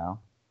next year now.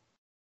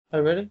 Oh,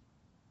 really?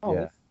 Oh,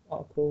 Yeah.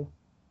 Oh, cool.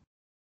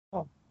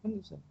 Oh,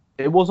 100%.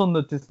 It was on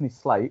the Disney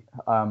slate.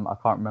 I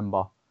can't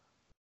remember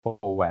for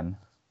when.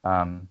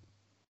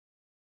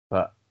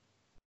 But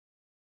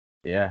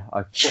yeah,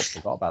 I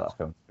forgot about that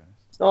film.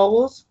 Star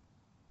Wars?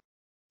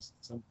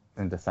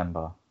 In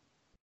December.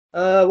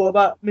 What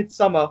about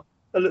Midsummer?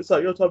 That looks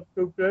like your type of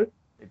film, Joe.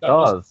 It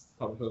does.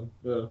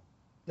 Yeah.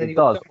 It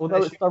does. Although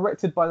it's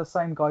directed by the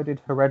same guy who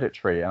did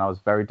Hereditary, and I was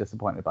very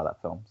disappointed by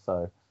that film.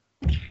 So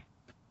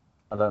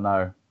I don't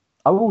know.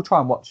 I will try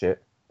and watch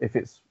it if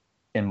it's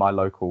in my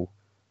local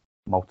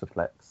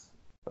multiplex.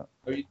 But...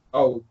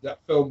 Oh, that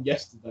film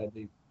yesterday,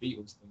 the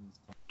Beatles thing.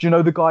 Do you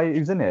know the guy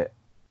who's in it?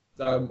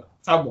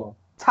 Tamwa.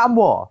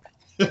 Tamwa.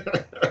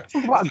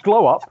 Talk about a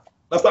glow up.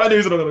 That's the only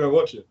reason I'm gonna go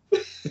watch it.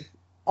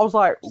 I was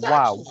like,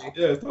 wow.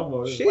 Yeah, it's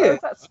Tamwa. Shit. Well,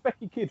 it's that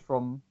specky kid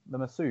from the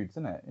Masouds,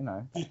 isn't it? You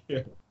know.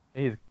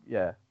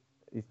 Yeah.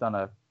 He's done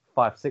a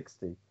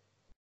 560.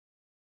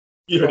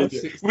 You're an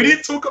idiot. We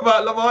didn't talk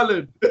about Love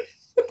Island.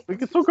 We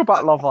could talk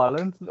about Love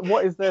Island.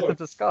 What is there to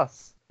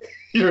discuss?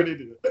 You're an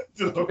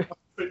idiot.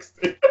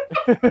 60.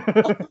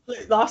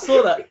 I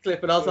saw that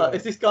clip and I was like,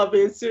 is this guy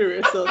being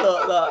serious or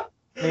not?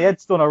 My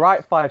head's done a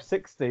right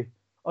 560. I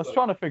was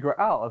trying to figure it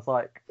out. I was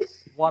like,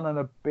 1 and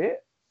a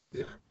bit.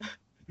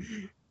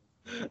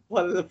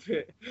 One of the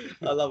bit.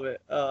 I love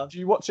it. Do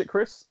you watch it,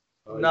 Chris?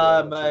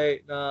 Nah,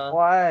 mate. Nah.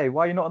 Why?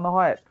 Why are you not on the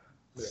hype?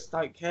 Just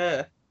don't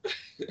care.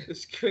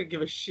 Just couldn't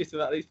give a shit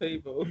about these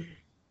people.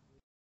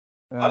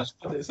 Yeah.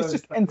 It's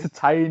just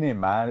entertaining,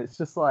 man. It's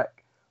just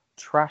like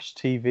trash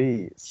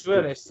TV. To be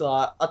honest,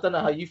 like, I don't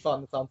know how you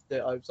find the time to do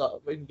it. Like,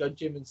 when you go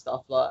gym and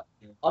stuff, like,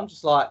 I'm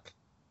just like,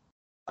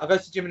 I go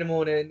to the gym in the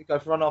morning, go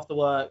for a run after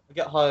work, I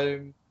get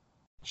home,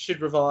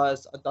 should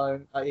revise, I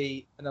don't, I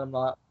eat, and then I'm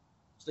like,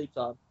 sleep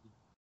time.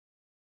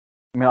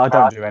 I mean, I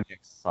don't do any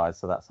exercise,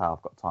 so that's how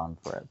I've got time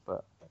for it.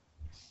 But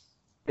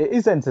it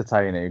is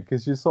entertaining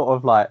because you're sort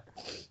of like,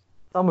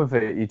 some of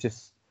it,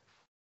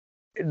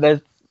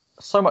 there's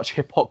so much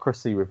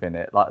hypocrisy within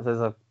it. Like,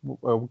 there's a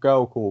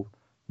girl called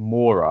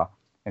Maura,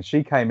 and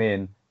she came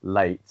in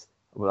late,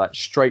 like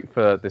straight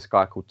for this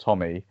guy called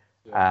Tommy,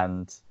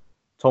 and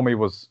Tommy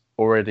was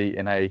already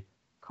in a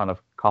kind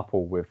of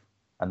couple with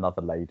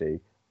another lady,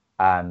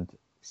 and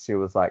she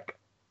was like,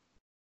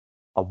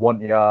 I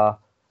want ya,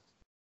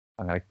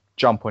 I'm gonna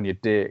jump on your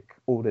dick,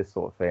 all this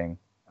sort of thing.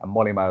 And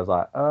Molly May was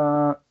like,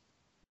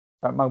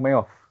 don't mug me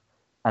off.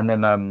 And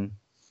then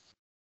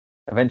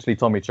eventually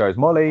Tommy chose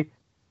Molly,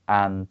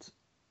 and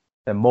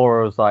then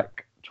Maura was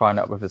like trying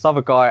it with this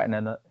other guy, and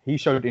then he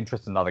showed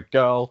interest in another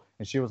girl,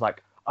 and she was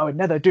like, I would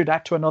never do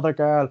that to another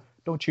girl,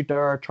 don't you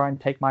dare try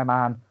and take my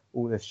man,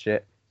 all this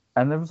shit.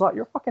 and it was like,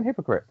 you're a fucking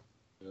hypocrite.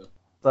 Yeah.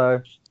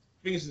 So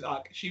The thing is,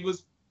 like,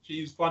 she's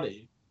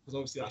funny because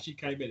obviously, like, she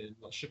came in and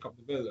like shook up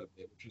the villa a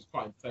bit, which was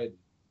quite entertaining.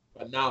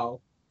 But now,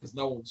 because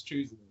no one's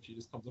choosing her, she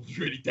just comes off as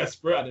really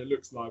desperate, and it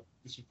looks like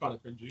this was kind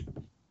of cringy.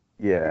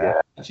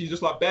 yeah. And she's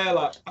just like bare,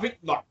 like, I think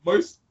like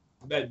most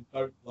men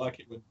don't like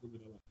it when women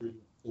are like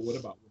really forward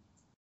about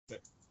women's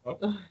sex and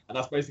stuff, and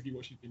that's basically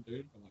what she's been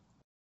doing for like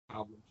how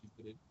long she's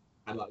been in.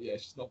 And like, yeah,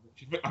 she's not.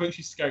 I think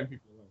she's scaring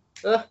people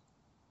away.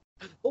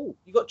 Oh,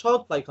 you got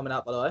Child Play coming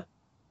out, by the way.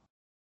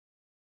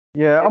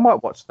 Yeah, I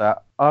might watch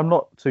that. I'm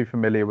not too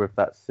familiar with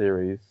that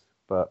series,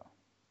 but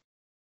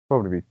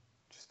probably be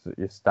just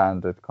your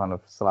standard kind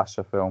of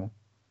slasher film.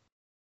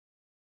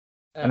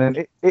 And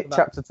then it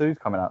Chapter 2 is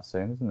coming out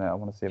soon, isn't it? I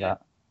want to see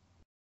that.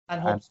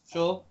 And Hobbs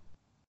Shaw.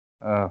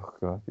 Oh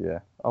god, yeah,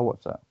 I'll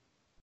watch that.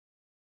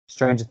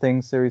 Stranger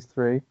Things series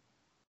 3.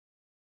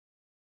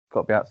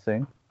 Got to be out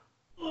soon.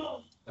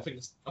 I think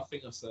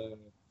that's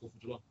 4th of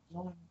July.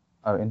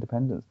 Oh,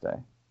 Independence Day.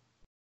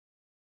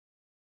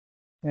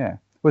 Yeah.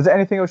 Was there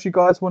anything else you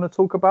guys want to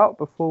talk about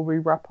before we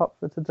wrap up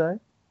for today?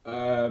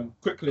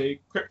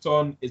 Quickly,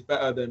 Krypton is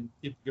better than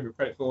people give it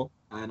credit for,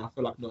 and I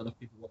feel like not enough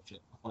people watch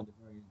it. I find it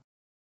very.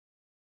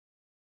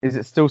 Is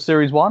it still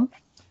series 1?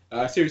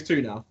 Series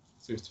 2 now.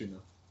 Series 2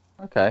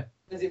 now. Okay.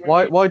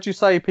 Why'd you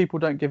say people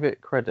don't give it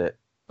credit?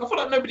 I feel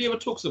like nobody ever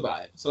talks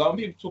about it. So when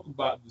people talk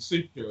about the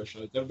superhero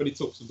shows, everybody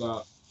talks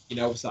about,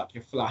 obviously like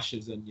your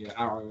Flashes and your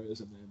Arrows,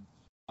 and then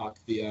like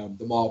the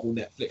Marvel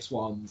Netflix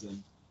ones,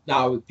 and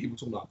now people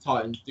talking about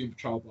Titans, Doom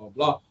Patrol, blah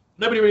blah.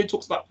 Nobody really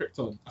talks about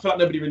Krypton. I feel like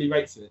nobody really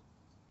rates it.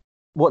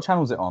 What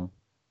channel is it on?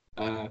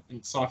 I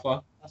think Sci-Fi.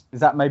 Is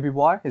that maybe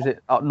why? Is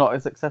it not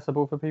as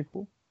accessible for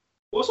people?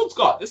 Well, it's on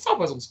Sky. This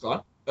Sci-Fi's on Sky.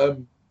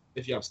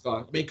 If you have Sky, I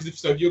mean, because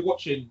if you've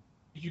got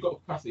the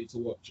capacity to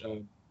watch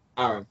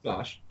Arrow and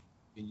Flash,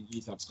 and you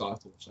need to have Sky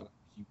to watch that.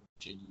 If you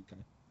watch it in the UK,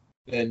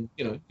 then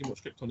you can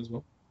watch Krypton as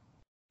well.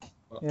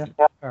 But, yeah,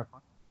 fair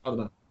point. I don't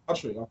know. I'll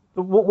show you.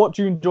 What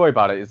do you enjoy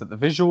about it? Is it the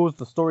visuals,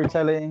 the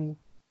storytelling?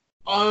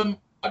 I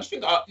just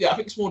think, I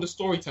think it's more the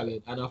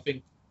storytelling, and I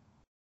think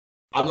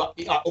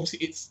obviously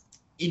it's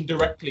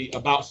indirectly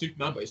about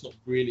Superman, but it's not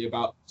really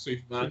about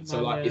Superman.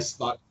 So like, it's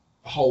like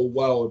a whole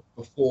world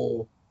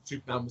before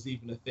Superman was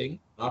even a thing.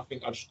 And I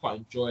think I just quite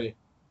enjoy.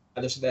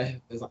 And there's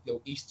like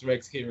little Easter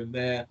eggs here and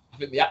there. I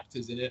think the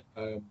actors in it,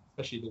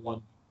 especially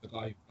the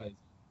guy who plays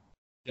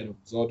General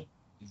Zod,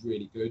 is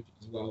really good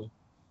as well.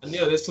 And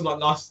there's some like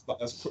nice, like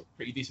that's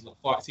pretty decent like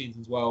fight scenes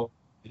as well.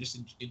 They just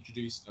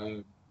introduced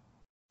villain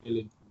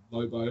called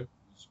Lobo,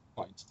 who's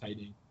quite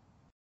entertaining.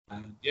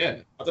 And yeah,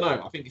 I don't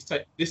know. I think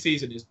this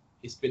season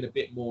it's been a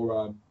bit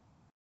more,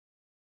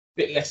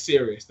 bit less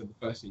serious than the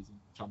first season,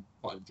 which I'm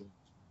quite enjoying.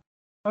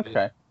 Okay.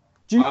 Yeah.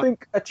 Do you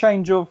think a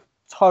change of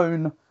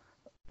tone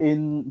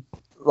in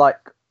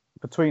like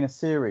between a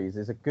series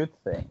is a good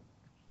thing?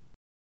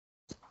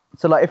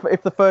 So like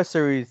if the first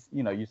series,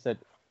 you said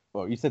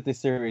this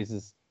series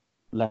is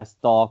less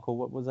dark, or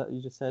what was that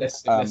you just said?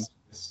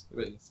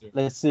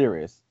 Less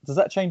serious. Does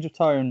that change of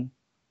tone?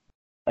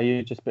 Are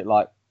you just a bit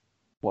like,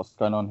 what's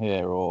going on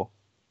here, or?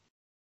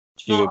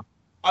 No,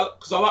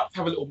 because I like to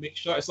have a little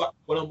mixture. It's like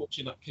when I'm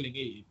watching like Killing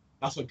Eve,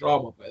 that's a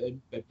drama, but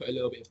then they put a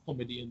little bit of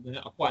comedy in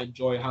there. I quite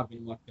enjoy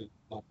having a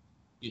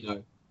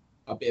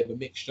bit of a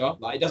mixture.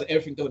 Like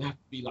everything doesn't have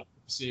to be like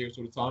serious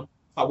all the time.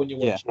 It's like when you're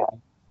watching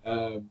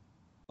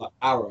like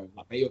Arrow,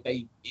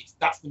 like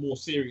that's the more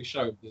serious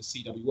show of the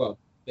CW world.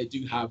 They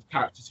do have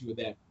characters who are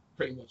there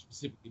pretty much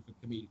specifically for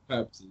comedic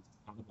purposes,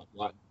 kind of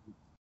like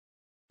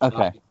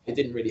okay. It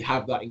didn't really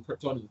have that in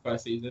Krypton in the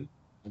first season,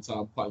 and so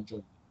I'm quite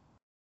enjoying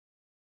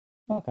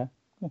it. Okay.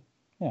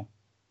 Yeah.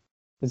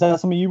 Is that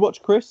something you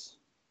watch, Chris?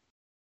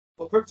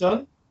 What,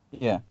 Krypton?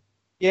 Yeah.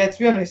 Yeah, to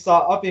be honest,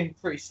 I've been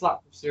pretty slack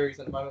with series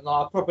at the moment.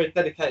 Like, I've probably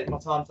dedicated my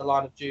time to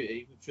Line of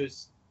Duty,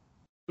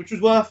 which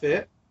was worth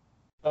it.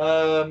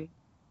 I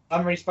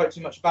haven't really spoke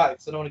too much about it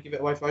because I don't want to give it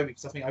away for Obi,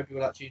 because I think Obi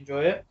will actually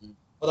enjoy it.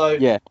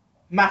 Although,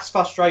 mass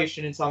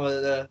frustration in some of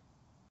the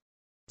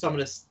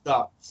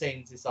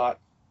scenes is like,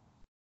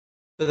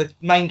 for the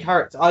main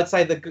character, I'd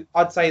say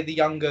the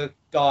younger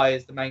guy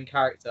is the main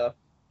character.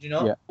 Do you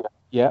know?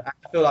 Yeah.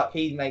 I feel like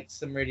he makes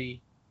some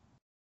really.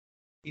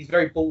 He's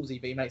very ballsy,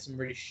 but he makes some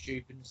really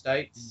stupid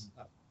mistakes.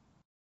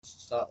 It's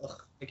just like,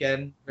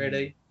 again,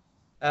 really.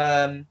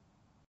 And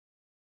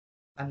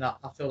I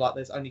feel like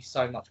there's only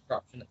so much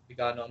corruption that could be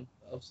going on.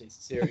 Obviously, it's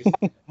a series.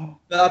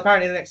 But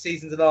apparently the next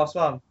season's the last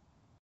one.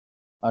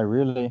 Oh,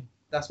 really?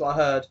 That's what I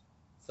heard.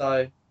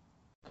 So.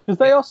 Because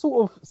they are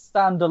sort of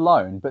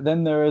standalone, but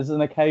then there is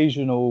an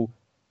occasional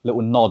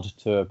little nod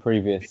to a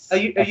previous.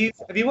 Have you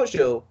watched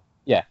it all?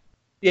 Yeah.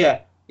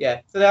 Yeah.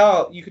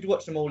 So you could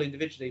watch them all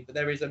individually, but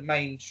there is a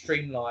main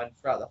streamline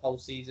throughout the whole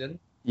season.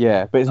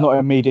 Yeah, but it's not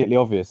immediately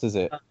obvious, is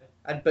it?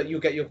 But you'll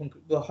get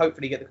we'll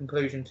hopefully get the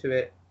conclusion to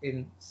it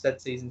in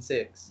said season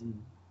 6.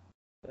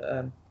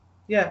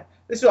 Yeah,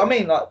 this is what I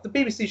mean. Like the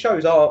BBC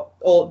shows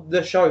or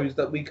the shows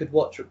that we could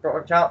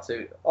branch out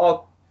to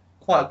are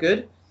quite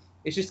good.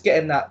 It's just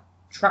getting that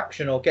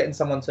traction or getting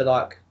someone to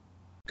like,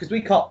 because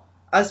we can't.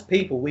 as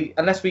people,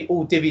 unless we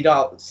all divvied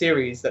out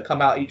series that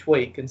come out each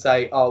week and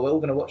say, oh, we're all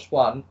going to watch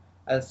one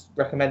and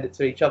recommend it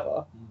to each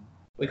other,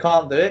 we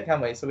can't do it,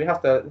 can we? So we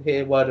have to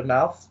hear word of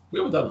mouth. We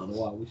haven't done that in a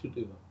while. We should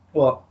do that.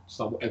 What?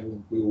 So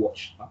we all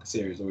watch like a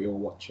series, or we all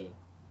watch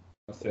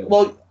a film.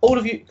 Well, all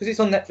of you, because it's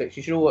on Netflix,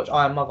 you should all watch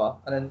I Am Mother,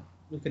 and then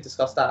we could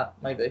discuss that,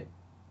 maybe.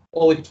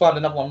 Or we could find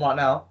another one right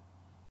now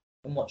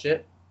and watch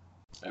it.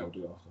 Yeah, we'll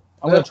do it after.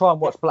 I'm going to try and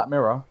watch Black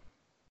Mirror.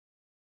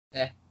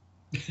 Yeah.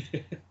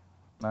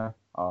 No?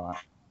 Alright.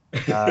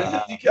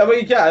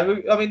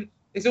 I mean,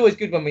 it's always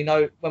good when we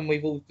know when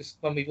we've all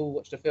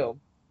watched a film.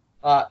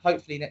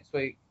 Hopefully next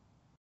week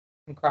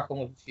we can crack on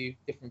with a few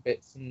different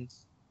bits, and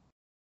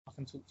I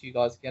can talk to you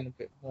guys again a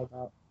bit more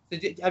about. So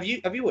have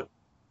you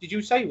did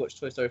you say you watched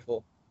Toy Story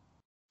 4?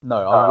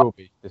 No, I will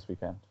be this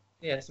weekend.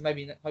 Yeah, so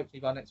maybe hopefully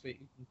by next week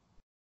we can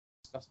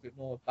discuss a bit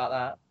more about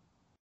that.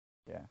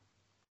 Yeah.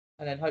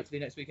 And then hopefully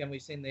next weekend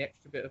we've seen the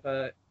extra bit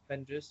of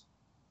Avengers.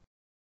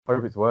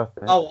 Hope it's worth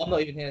it. Oh, I'm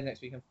not even here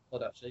next weekend for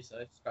pod actually,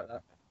 so scrap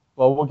that.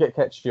 Well, we'll get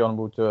Ketchy on.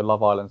 We'll do a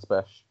Love Island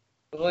special.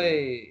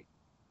 Oi.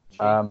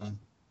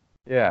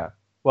 Yeah.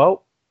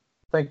 Well,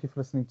 thank you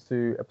for listening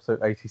to episode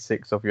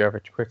 86 of Your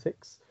Average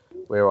Critics.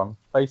 We're on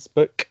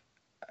Facebook,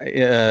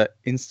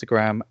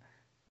 Instagram,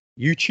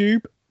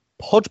 YouTube,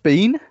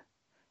 Podbean,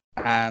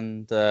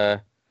 and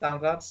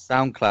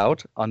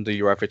SoundCloud under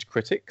Your Average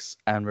Critics,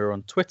 and we're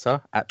on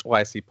Twitter at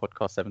YC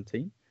Podcast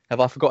 17. Have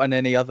I forgotten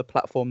any other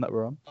platform that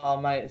we're on? Oh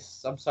mate,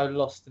 I'm so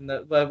lost in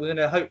the. Well, we're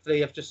gonna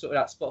hopefully have just sorted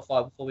out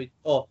Spotify before we.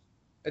 Or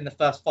in the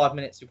first 5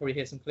 minutes, you'll probably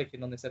hear some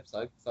clicking on this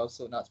episode because I was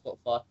sorting out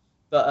Spotify.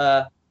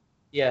 But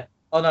yeah.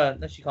 Oh no,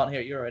 unless you can't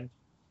hear it your end.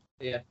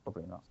 But, yeah.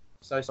 Probably not.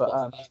 So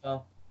Spotify as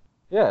well.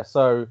 Yeah.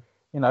 So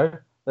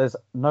there's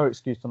no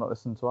excuse to not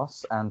listen to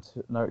us, and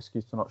no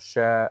excuse to not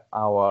share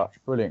our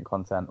brilliant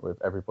content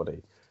with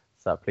everybody.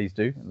 So please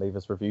do, and leave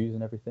us reviews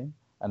and everything,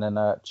 and then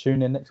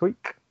tune in next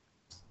week.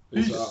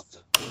 Peace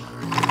out.